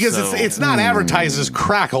 Because So- it's not advertised as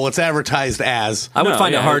crackle, it's advertised as I would No,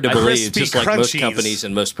 find it yeah, hard to I- believe, crispy just like most crunchies. companies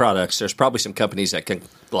and most products, there's probably some companies that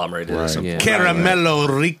conglomerated Right. it. Some Yeah. Caramello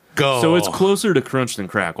Rico. So it's closer to Crunch than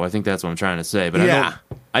Crackle. I think that's what I'm trying to say. But Yeah.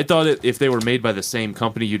 I thought if they were made by the same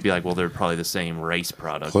company, you'd be like, well, they're probably the same race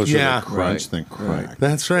product. Closer Yeah. to crunch than crack.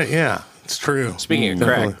 That's right, yeah. It's true. Speaking of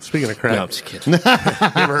crack. Speaking of crack. No, I'm just kidding. You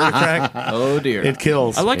ever heard of crack? Oh, dear. It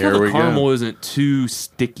kills. I like Here how we the go. caramel isn't too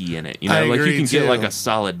sticky in it. You know, I like you agree, can get too. like a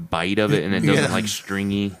solid bite of it, and it doesn't Yeah. like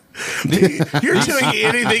stringy. You're doing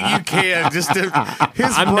anything you can just to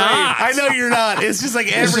his I'm brain. not. I know you're not. It's just like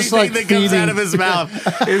just everything like that comes feeding. out of his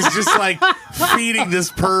mouth is just like feeding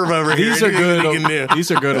this perv over here. These are Anything good. he can do.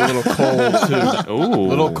 These are good a little cold, too. Ooh,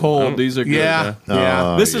 little cold. These are good. Yeah,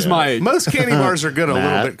 yeah. This is my... Most candy bars are good a little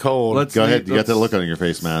Matt, bit cold. Let's Go ahead. You got let's- that look on your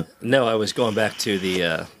face, Matt. No, I was going back to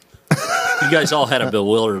the. You guys all had a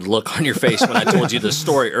bewildered look on your face when I told you the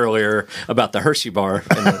story earlier about the Hershey bar,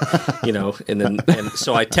 and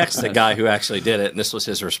so I texted the guy who actually did it, and this was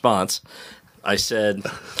his response. I said,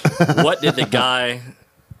 "What did the guy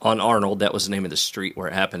on Arnold, that was the name of the street where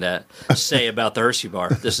it happened at, say about the Hershey bar?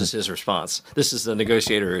 This is his response. This is the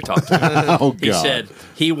negotiator who talked to him. Oh, He God. said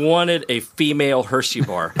he wanted a female Hershey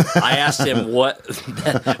bar. I asked him what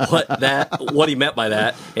he meant by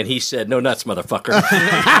that, and he said, "No nuts, motherfucker."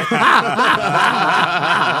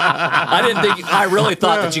 I really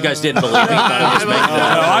thought that you guys didn't believe me. But I was making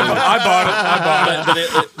that up. I bought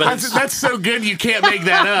it. But it's, That's so good you can't make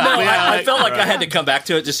that up. no, Yeah, I felt like I had to come back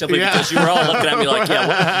to it just simply Yeah. because you were all looking at me like,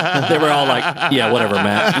 they were all like, yeah, whatever,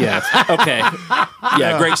 Matt. Yeah, okay.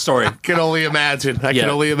 Yeah, great story. can only imagine. I Yeah. can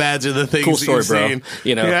only imagine the things Cool that story, you've bro. seen.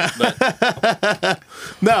 You know, Yeah. but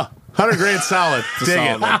No, 100 grand solid.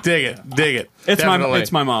 Dig it. It's Definitely.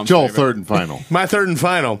 my mom's Joel, favorite. third and final. My third and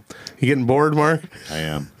final. You getting bored, Mark? I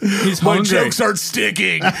am. He's My hungry. jokes aren't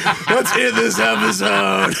sticking. Let's end this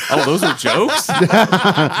episode. Oh, those are jokes?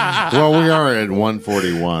 Well, we are at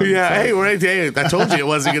 141. Yeah, so- hey, right there. I told you it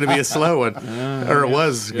wasn't going to be a slow one. Or it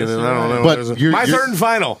was. I don't know. But It was you're- my you're- third and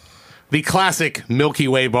final. The classic Milky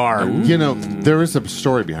Way bar. You know, there is a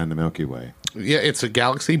story behind the Milky Way, Yeah, it's a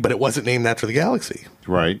galaxy, but it wasn't named after the galaxy.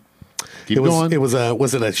 right? Keep It was. going. It was a.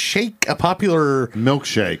 Was it a shake? A popular?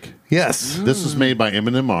 Milkshake. Yes. This was made by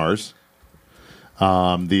M&M Mars.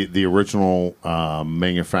 The original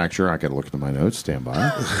manufacturer. I got to look into my notes. Stand by.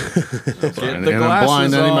 and the and I'm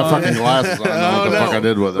blind. glasses I need my on. fucking glasses. I don't know what the fuck I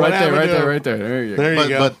did with it. Right there, happened right to there, him? right there. There you go. There you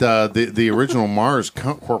go. But the original Mars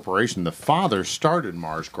Corporation, the father started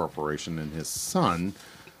Mars Corporation, and his son,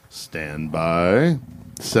 stand by,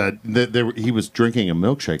 said that he was drinking a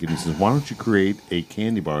milkshake, and he says, "Why don't you create a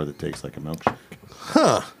candy bar that tastes like a milkshake?"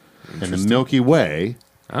 Huh. And the Milky Way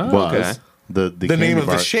was okay. the the candy name of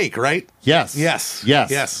bar. the shake, right? Yes. Yes.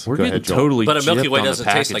 Yes. Yes. We're Go getting ahead, Joel. totally But a Milky gypped Way on the doesn't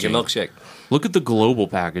taste like a packaging. milkshake. Look at the global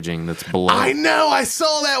packaging that's below. I know. I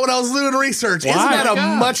saw that when I was doing research. Isn't that a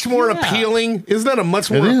Yeah. much more appealing? Isn't that a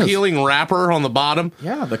much more is. appealing wrapper on the bottom?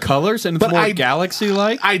 Yeah, the colors and it's But more I-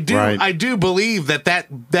 galaxy-like. I do. Right. I do believe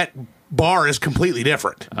that bar is completely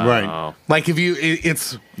different. Right. Oh. Like if you,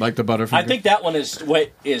 it's Like the Butterfinger. I think that one is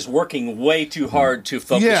working way too hard to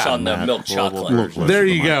focus Yeah. on the milk chocolate. Look closer there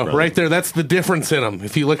to you my go, brother. right there. That's the difference in them.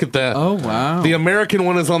 If you look at the Oh, wow. the American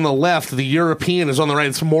one is on the left, the European is on the right.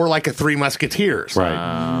 It's more like a Three Musketeers,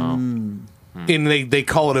 Right. And they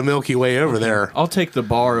call it a Milky Way over there. I'll take the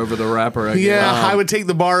bar over the wrapper. I guess. Yeah, I would take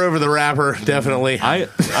the bar over the wrapper, definitely. I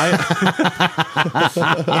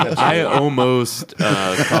almost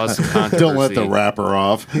caused some controversy. Don't let the wrapper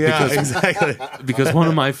off. Yeah, exactly. because one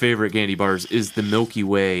of my favorite candy bars is the Milky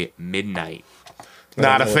Way Midnight.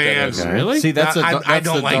 Not a fan. is. Really? See, that's I- a. I That's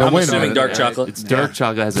don't the like- dark I'm wait a Assuming minute. dark chocolate. It's dark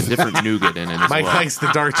chocolate has a different nougat in it as Mike well. likes the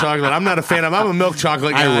dark chocolate. I'm not a fan of. I'm a milk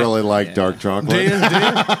chocolate guy. I really like dark chocolate. Do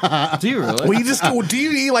you? Do you really? Well, you just do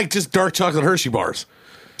you eat like just dark chocolate Hershey bars?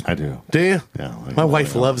 I do. Do you? Yeah, I like My it.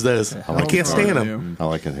 wife loves those. I can't stand them. I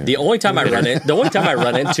like it here. The only time I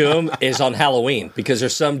run into him is on Halloween because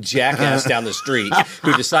there's some jackass down the street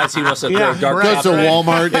who decides he wants to Yeah, throw dark right. Goes to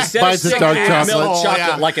chocolate. Walmart, Instead of buys the dark sticking chocolate. milk chocolate Oh,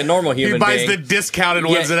 yeah. like a normal He human buys being. the discounted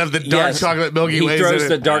ones that have the dark Yes. chocolate Milky He Ways throws in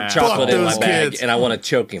the it. dark chocolate in my those bag, kids. and I want to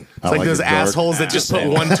choke him. I It's like those it dark. assholes that just put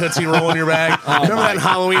one Tootsie Roll in your bag. Remember that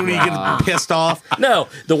Halloween when you get pissed off? No,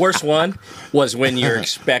 the worst one was when you're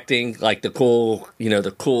expecting like the cool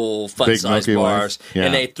fun Big size Milky Ways. bars, Yeah.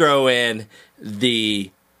 and they throw in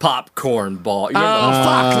the popcorn ball. You Oh, remember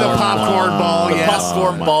fuck the popcorn ball, the yes.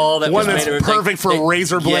 popcorn ball that One was that's made of perfect for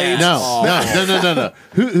razor blades. No.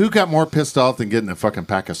 Who got more pissed off than getting a fucking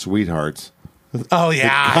pack of Sweethearts? Oh,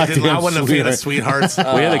 yeah. I goddamn wasn't a fan of Sweethearts. We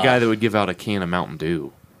had a guy that would give out a can of Mountain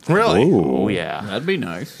Dew. Really? Oh yeah. That'd be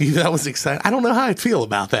nice. That was exciting. I don't know how I'd feel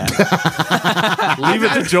about that. Leave it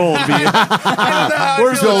to Joel.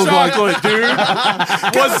 Where's Joel's like, dude?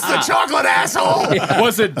 What's the chocolate asshole?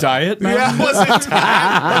 Was it diet? Man? Yeah, was it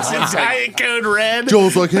Diet Code Red?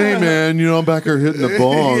 Joel's like, hey man, I'm back here hitting the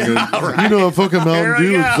bong, and a fucking Here Mountain we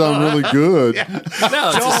Dew go. would sound really good. No,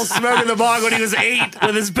 it's Joel just- smoking the bong when he was 8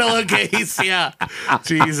 with his pillowcase. Yeah.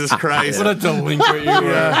 Jesus Christ. What a delinquent you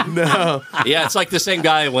were. No. yeah, it's like the same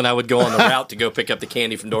guy when I would go on the route to go pick up the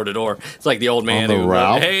candy from door to door. It's like the old man the who,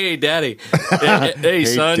 route? hey, daddy, hey,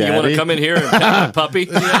 son, you want to daddy. come in here and pet my puppy?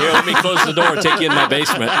 Here, let me close the door and take you in my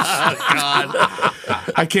basement.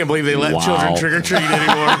 I can't believe they let Wow. children trick or treat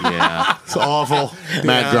anymore. Yeah. It's awful.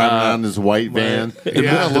 Matt driving around in his white van. The,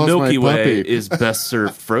 Yeah. the Lost Milky my Way puppy. is best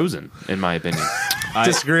served frozen, in my opinion.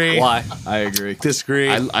 Disagree. Why? I agree. Disagree.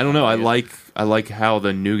 I don't know. I like how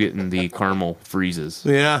the nougat and the caramel freezes.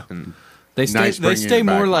 yeah. And They stay. Nice They bringing stay it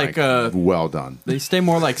more back, like. Mike. Well done. They stay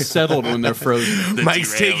more like settled when they're frozen.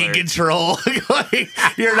 Mike's taking control.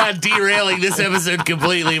 You're not derailing this episode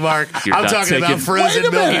completely, Mark. You're I'm not talking about taking-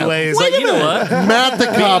 frozen Milky Ways. But you know what? Matt the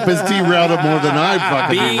cop has derailed it more than I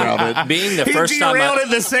fucking derailed it. Being the He first time, derailed it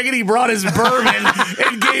the second he brought his bourbon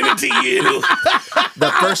and gave it to you.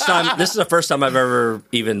 this is the first time I've ever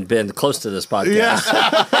even been close to this podcast.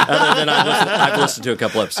 Other than I've listened to a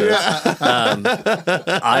couple episodes.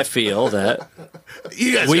 I feel that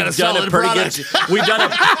You guys got a we've done solid a pretty product. good.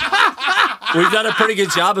 We've done a pretty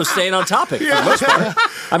good job of staying on topic for the most part.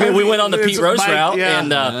 I mean, we went on the It's Pete Rose Mike, route, yeah.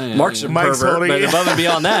 and Mark's a Mike's pervert, holding but it. above and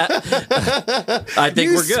beyond that, I think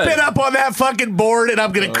You we're good. spit up on that fucking board and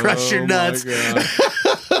I'm going to crush your nuts.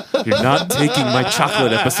 You're not taking my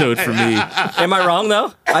chocolate episode from me. Am I wrong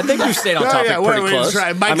though? I think we've stayed on topic pretty close.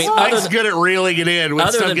 Mike's, Mike's good at reeling it in when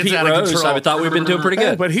other stuff than gets Pete out of Rose, control. I thought we've been doing pretty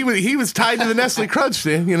good. But he was tied to the Nestle Crunch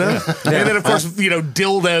thing, you know? And then, of course,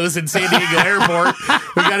 dildos in San Diego Airport.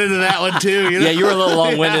 We got into that one, too. You know? Yeah, you were a little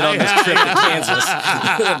long-winded on this trip to Kansas.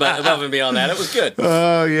 But above and beyond that, it was good.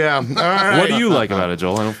 Oh, yeah. All right. What do you like about it,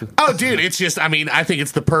 Joel? I don't. Oh, dude, it's just, I think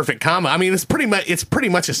it's the perfect combo. I mean, it's pretty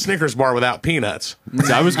much a Snickers bar without peanuts.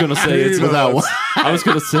 I was gonna say it's Without what? I was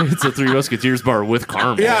gonna say it's a Three Musketeers bar with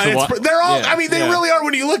caramel. Yeah, So why- they're all, they really are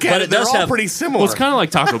when you look at But it. it They're does all have- pretty similar. well, it's kind of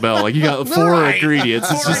like Taco Bell. Like you got four Right. ingredients.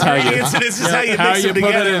 It's Four just how you. ingredients, and it's just how you How mix you them put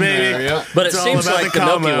it together, in baby. there, yeah. But it It's all seems about like the the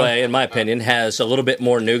Milky combo. Way, in my opinion, has a little bit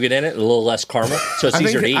more nougat in it, and a little less caramel, so it's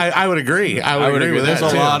easier to eat. I would agree. I would agree with There's that,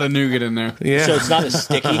 a too. lot of nougat in there. Yeah. So it's not as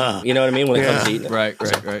sticky. You know what I mean when it comes to eating it. Right.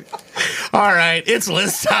 All right, it's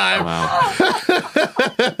list time. Wow.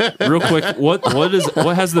 Real quick,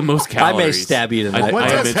 what has the most I calories? may stab you tonight. What I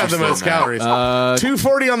am does have the interested most in that. calories?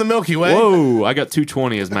 240 on the Milky Way. Whoa! I got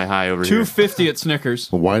 220 as my high over here. 250 at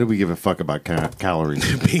Snickers. Why do we give a fuck about calories?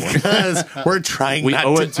 Because we're trying We not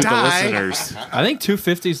owe to it to the die. listeners. I think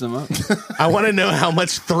 250 is the most. I want to know how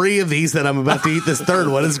much 3 of these that I'm about to eat this third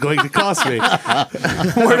one is going to cost me.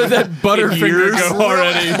 Where did that Butterfinger go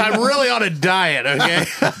already? I'm really on a diet, okay?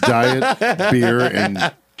 Diet, beer, and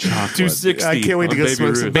chocolate. 260. I can't wait to on go Baby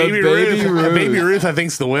smoke some Ruth. Baby Baby Ruth. Ruth. Baby Ruth, I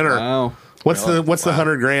think's the winner. Wow. What's the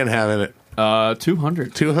 $100 have in it?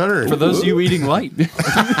 200. 200 For those of you eating light.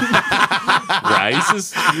 Rice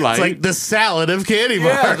is light. It's like the salad of candy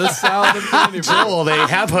bars. Yeah, the salad and candy bar. Joel, they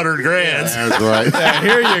have 100 grand. That's right. Yeah,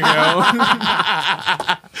 here you go.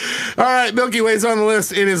 All right, Milky Way's on the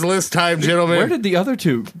list. It is list time, gentlemen. Where did the other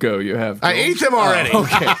two go you have? I Joel? ate them already.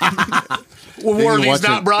 Okay. Warnings watch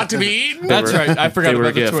not it. brought to be eaten. That's right. I forgot They were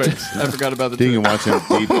about the a gift. Twix. I forgot about the You can Twix. watch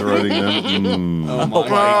him deep throating them. Oh, my Oh,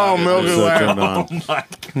 God. Milky So Way. turned on.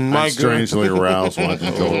 My I'm strangely aroused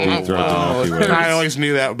watching Joel deep throat the Milky Way. I always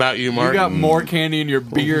knew that about you, You Mark. got more candy in your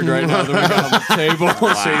beard right now than we got on the table.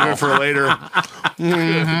 Save it for later.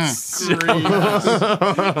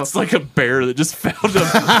 It's like a bear that just found a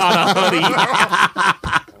pot of honey.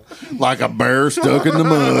 Like a bear stuck in the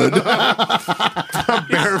mud.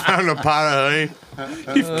 Bear found a pot of honey.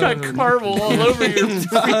 You've got caramel all over your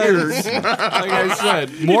fingers. Like I said,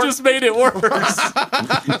 You just made it worse.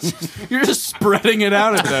 you're just spreading it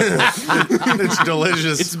out at that point. It's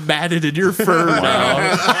delicious. It's matted in your fur now.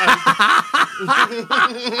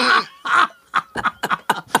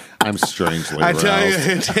 I'm strangely I tell you,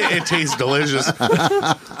 aroused. it tastes delicious.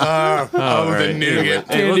 The nougat.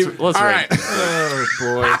 Hey, let's All rate. right, Oh,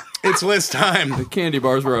 boy. it's list time. Candy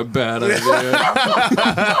bars were a bad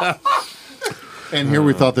idea. And here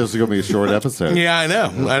we thought this was going to be a short episode. Yeah, I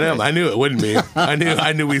know. I knew it wouldn't be.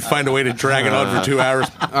 I knew we'd find a way to drag it on for 2 hours.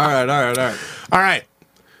 All right. All right.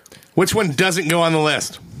 Which one doesn't go on the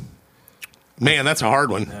list? Man, that's a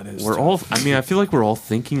hard one. We're all. I mean, I feel like we're all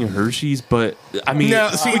thinking of Hershey's, but I mean, No,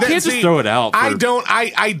 see, we that- can't see, just throw it out. I for- don't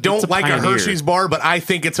It's a like a pioneer. Hershey's bar, but I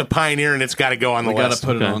think it's a pioneer and it's got to go on the We got list. to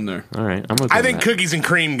put it Okay. on there. All right, I'm okay. I with think that. cookies and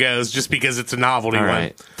cream goes just because it's a novelty All one.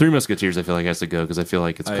 right, Three Musketeers. I feel like has to go because I feel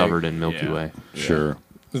like it's I- covered in Milky yeah. Way. Sure.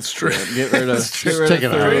 It's true. Get rid of take it out. Three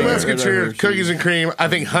Get rid of Musketeers, cookies and cream. I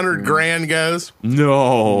think 100 grand goes.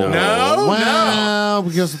 No, No, Well,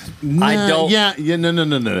 because I don't- Yeah,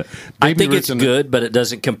 no. I Baby think Ruth's it's in the- good, but it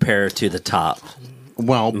doesn't compare to the top.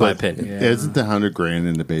 Well, my but opinion. isn't the 100 grand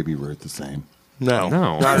and the Baby Ruth the same? No,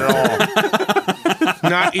 No. not at all.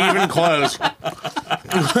 Not even close.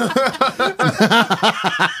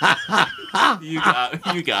 you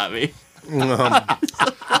got me.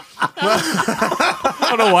 I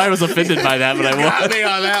don't know why I was offended by that, but I Got was. me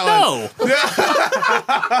on that one. No.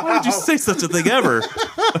 Why would you say such a thing ever?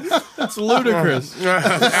 It's ludicrous.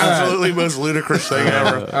 Absolutely most ludicrous thing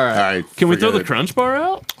ever. All right. Can we throw the forget Crunch Bar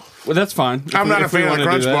out? Well, that's fine. I'm not a fan of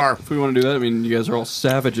Crunch Bar. If we want to do that, I mean, you guys are all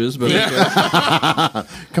savages, but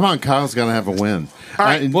Come on, Kyle's got to have a win. All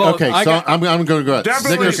right, well, okay, I so got- I'm going to go.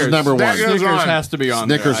 Definitely Snickers is number that one. goes Snickers on. has to be on.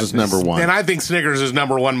 Snickers there, is number one. And I think Snickers is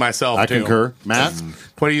number one myself, I too. concur. Matt,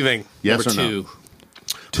 What do you think? yes Number or no? two,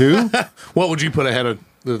 Two? What would you put ahead of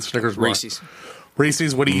the Snickers bar? Reese's.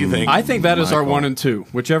 Reese's, what do you think? I think that is our Michael. 1 and 2.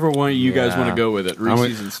 Whichever one you guys Yeah. want to go with it.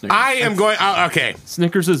 Reese's and Snickers. I am going. Okay,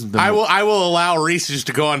 Snickers is the I will allow Reese's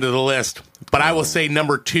to go onto the list, but I will say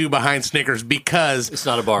number 2 behind Snickers because It's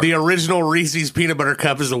not a bar. The original Reese's peanut butter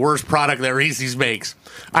cup is the worst product that Reese's makes.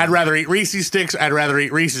 I'd rather eat Reese's sticks. I'd rather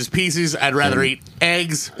eat Reese's Pieces. I'd rather eat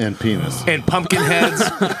eggs And penis. and pumpkin heads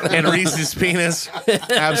and Reese's penis.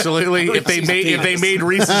 Absolutely. If they made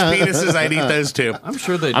Reese's penises, I'd eat those too. I'm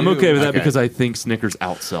sure they do. I'm okay with that Okay. because I think Snickers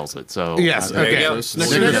outsells it. So Yes. There you Okay. go.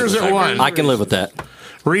 Snickers at 1. I can live with that.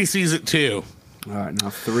 Reese's at 2. All right, now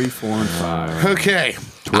 3, 4, and 5. Okay.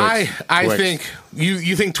 I Twix. think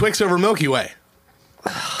you think Twix over Milky Way.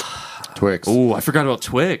 Twix. Oh, I forgot about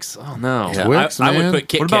Twix. Oh no. Yeah, Twix, I would man. put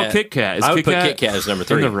Kit What Kat. about Kit Kat? Is I would Kit put Kat Kit Kat as number in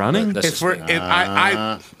 3. the running? That's It's just for me.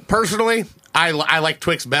 I personally I like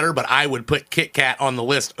Twix better, but I would put Kit Kat on the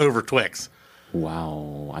list over Twix.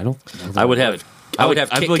 Wow. I don't. I would have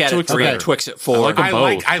I'd Kit like Kat at Twix 3, better. Twix at 4. I like 'em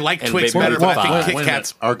both. I like And Twix Baby better, Ruth but I at think five. Kit Wait a minute.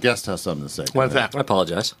 Kat's. Our guest has something to say. What's that? I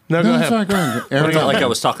apologize. No, go No, ahead. sorry, go ahead. Aaron, I felt like I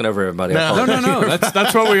was talking over everybody. I No, apologize. no.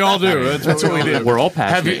 That's what we all do. That's what we do. We're all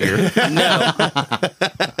passionate here. No.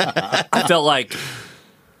 I felt like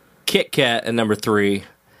Kit Kat at number 3,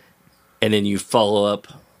 and then you follow up.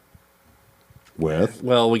 with.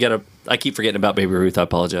 Well, we got to. I keep forgetting about Baby Ruth. I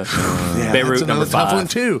apologize. Yeah, Baby that's Ruth number another tough 5. one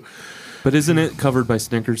too. But isn't it covered by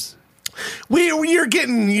Snickers? You're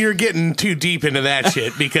getting too deep into that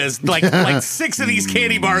shit because like 6 of these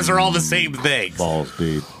candy bars are all the same thing. Balls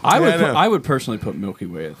deep. I would personally put Milky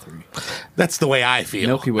Way at 3. That's the way I feel.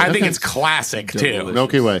 Milky Way. I think Okay. it's classic too. Delicious.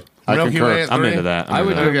 Milky Way. I Milky concur. Way is- I'm Three? into that. I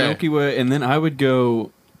would go Okay. Milky Way, and then I would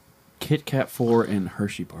go Kit Kat 4 and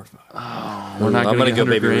Hershey Bar 5. We're not I'm going gonna to go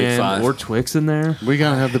Baby Ruth Grand 5. or Twix in there. We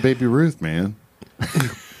got to have the Baby Ruth, man.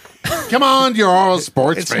 Come on, you're all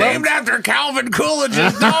sports It's fans. named after Calvin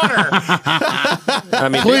Coolidge's daughter. I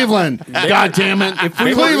mean, Cleveland. God damn it. Baby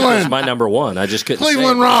Ruth was Cleveland. my number 1. I just couldn't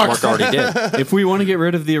Cleveland say it. rocks. Mark already did. If we want to get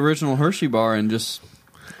rid of the original Hershey Bar and just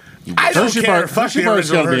I don't Hershey care. Bar- Fuck Hershey the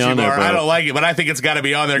Bar's original gotta be Hershey on there, bar. bro. I don't like it, but I think it's got to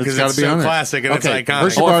be on there because gotta it's be so on there. classic and Okay, it's iconic.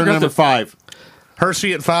 Hershey Oh, I Bar forgot number to- 5.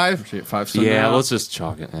 Hershey at 5. Hershey at 5. So Yeah, now- let's just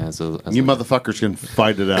chalk it. As You motherfuckers can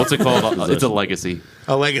fight it out. what's it called? It's a legacy.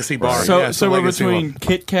 A legacy bar. So, Yeah, it's a so we're legacy between one.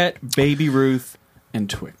 Kit Kat, Baby Ruth, and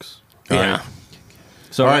Twix. Yeah.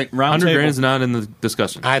 So All right, round 100 table. grand is not in the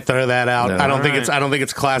discussion. I throw that out. No. I don't think All it's. right. I don't think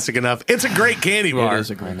it's classic enough. It's a great candy bar. It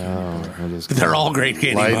is a great No, They're all great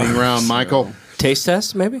candy Lightning bars. round, Michael. Taste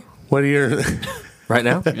test, maybe? What are your? Right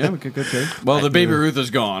now? Yeah, we could go trade. Well, the Baby Ruth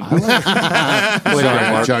is gone.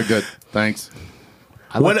 Sorry, Chuck, good. Thanks.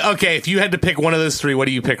 What? Okay, if you had to pick one of those 3, what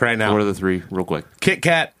do you pick right now? What are the 3, real quick? Kit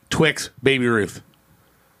Kat, Twix, Baby Ruth.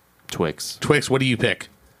 Twix. Twix. What do you pick?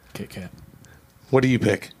 Kit Kat. What do you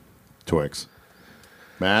pick? Twix.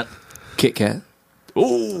 Matt. Kit Kat.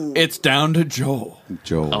 It's down to Joel.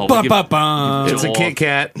 Joel. Oh, Ba, we ba, give- ba. It's a Joel. Kit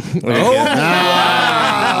Kat.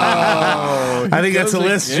 Oh, I think that's a goes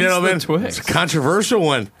list, against gentlemen. the Twix. It's a controversial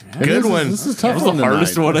one. Good one. This is tough. That was the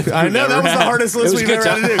hardest one. I know that was the hardest list was we've good ever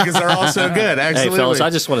had to do because they're all so good. Hey, Absolutely. fellas, I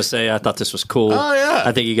just want to say I thought this was cool. Oh, yeah.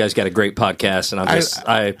 I think you guys got a great podcast, and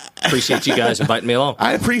I appreciate you guys inviting me along.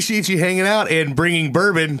 I appreciate you hanging out and bringing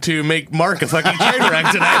bourbon to make Mark a fucking train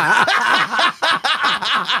wreck tonight.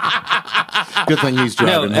 Good thing he's No,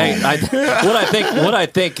 driving hey, home. what I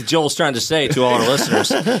think Joel's trying to say to all our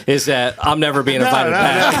listeners is that I'm never being invited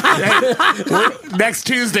back. Hey, next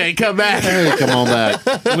Tuesday, come back. Hey, come on back.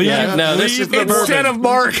 Yeah, no, this is the Instead bourbon. of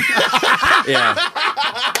Mark. Yeah.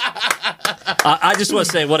 I just want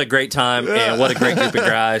to say what a great time and what a great group of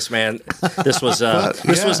guys, man. This was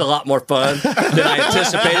was a lot more fun than I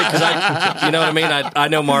anticipated because you know what I mean. I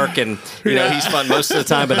know Mark and you know he's fun most of the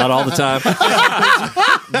time, but not all the time.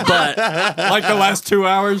 But like the last 2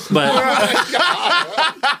 hours.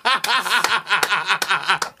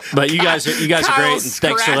 but you guys are great, and Kyle's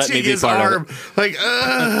thanks for letting me be scratching his part arm. of it.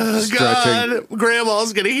 Like, God,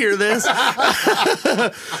 Grandma's going to hear this.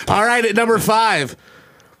 All right, at number 5,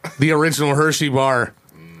 the original Hershey bar.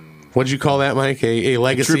 What'd you call that, Mike? A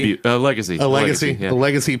legacy? Tribute. Legacy. A legacy. Yeah. A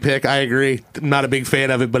legacy pick. I agree. Not a big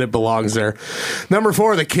fan of it, but it belongs there. Number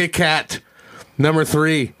 4, the Kit Kat. Number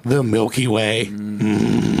 3, the Milky Way.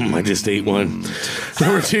 I just ate one.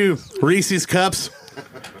 Number 2, Reese's Cups.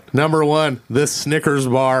 Number 1, the Snickers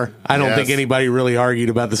bar. I don't Yes. think anybody really argued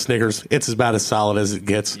about the Snickers. It's about as solid as it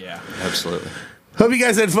gets. Yeah. Absolutely. Hope you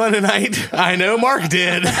guys had fun tonight. I know Mark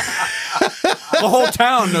did. The whole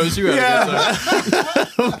town knows you had a good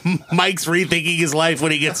time. Mike's rethinking his life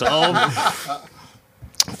when he gets home.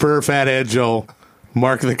 For Fathead Joel,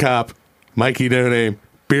 Mark the Cop, Mikey No Name,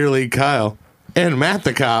 Beer League Kyle, and Matt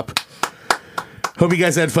the Cop. Hope you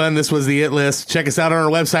guys had fun. This was the It List. Check us out on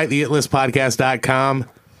our website, theitlistpodcast.com.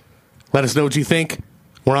 Let us know what you think.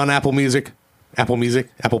 We're on Apple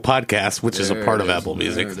Podcasts, which is a part of Apple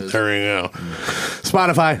Music. There you go.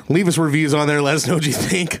 Spotify, leave us reviews on there. Let us know what you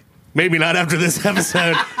think. Maybe not after this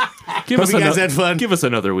episode. Hope you guys had fun. Give us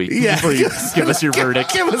another week Yeah. before you give us your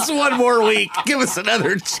verdict. Give us one more week. Give us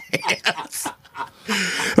another chance.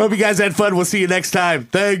 Hope you guys had fun. We'll see you next time.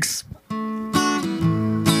 Thanks.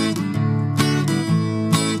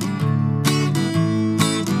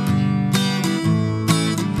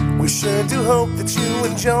 We sure do hope that you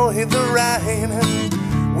enjoy the ride.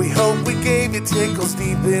 We hope we gave you tickles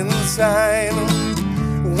deep inside.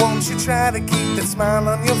 Won't you try to keep that smile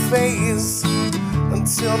on your face?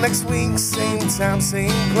 Until next week, same time,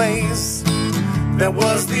 same place. That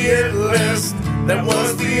was the It List. That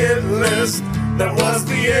was the It List. That was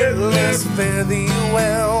the It List. Fare thee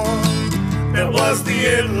well. That was the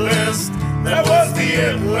It List. That was the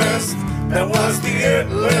It List. That was the It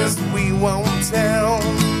List. We won't tell.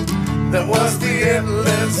 That was the It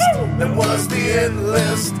List. That was the It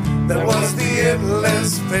List. That was the It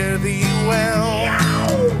List. Fare thee well.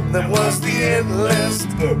 That was the It List.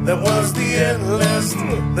 That was the It List.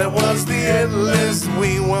 That was the It List.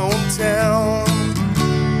 We won't tell.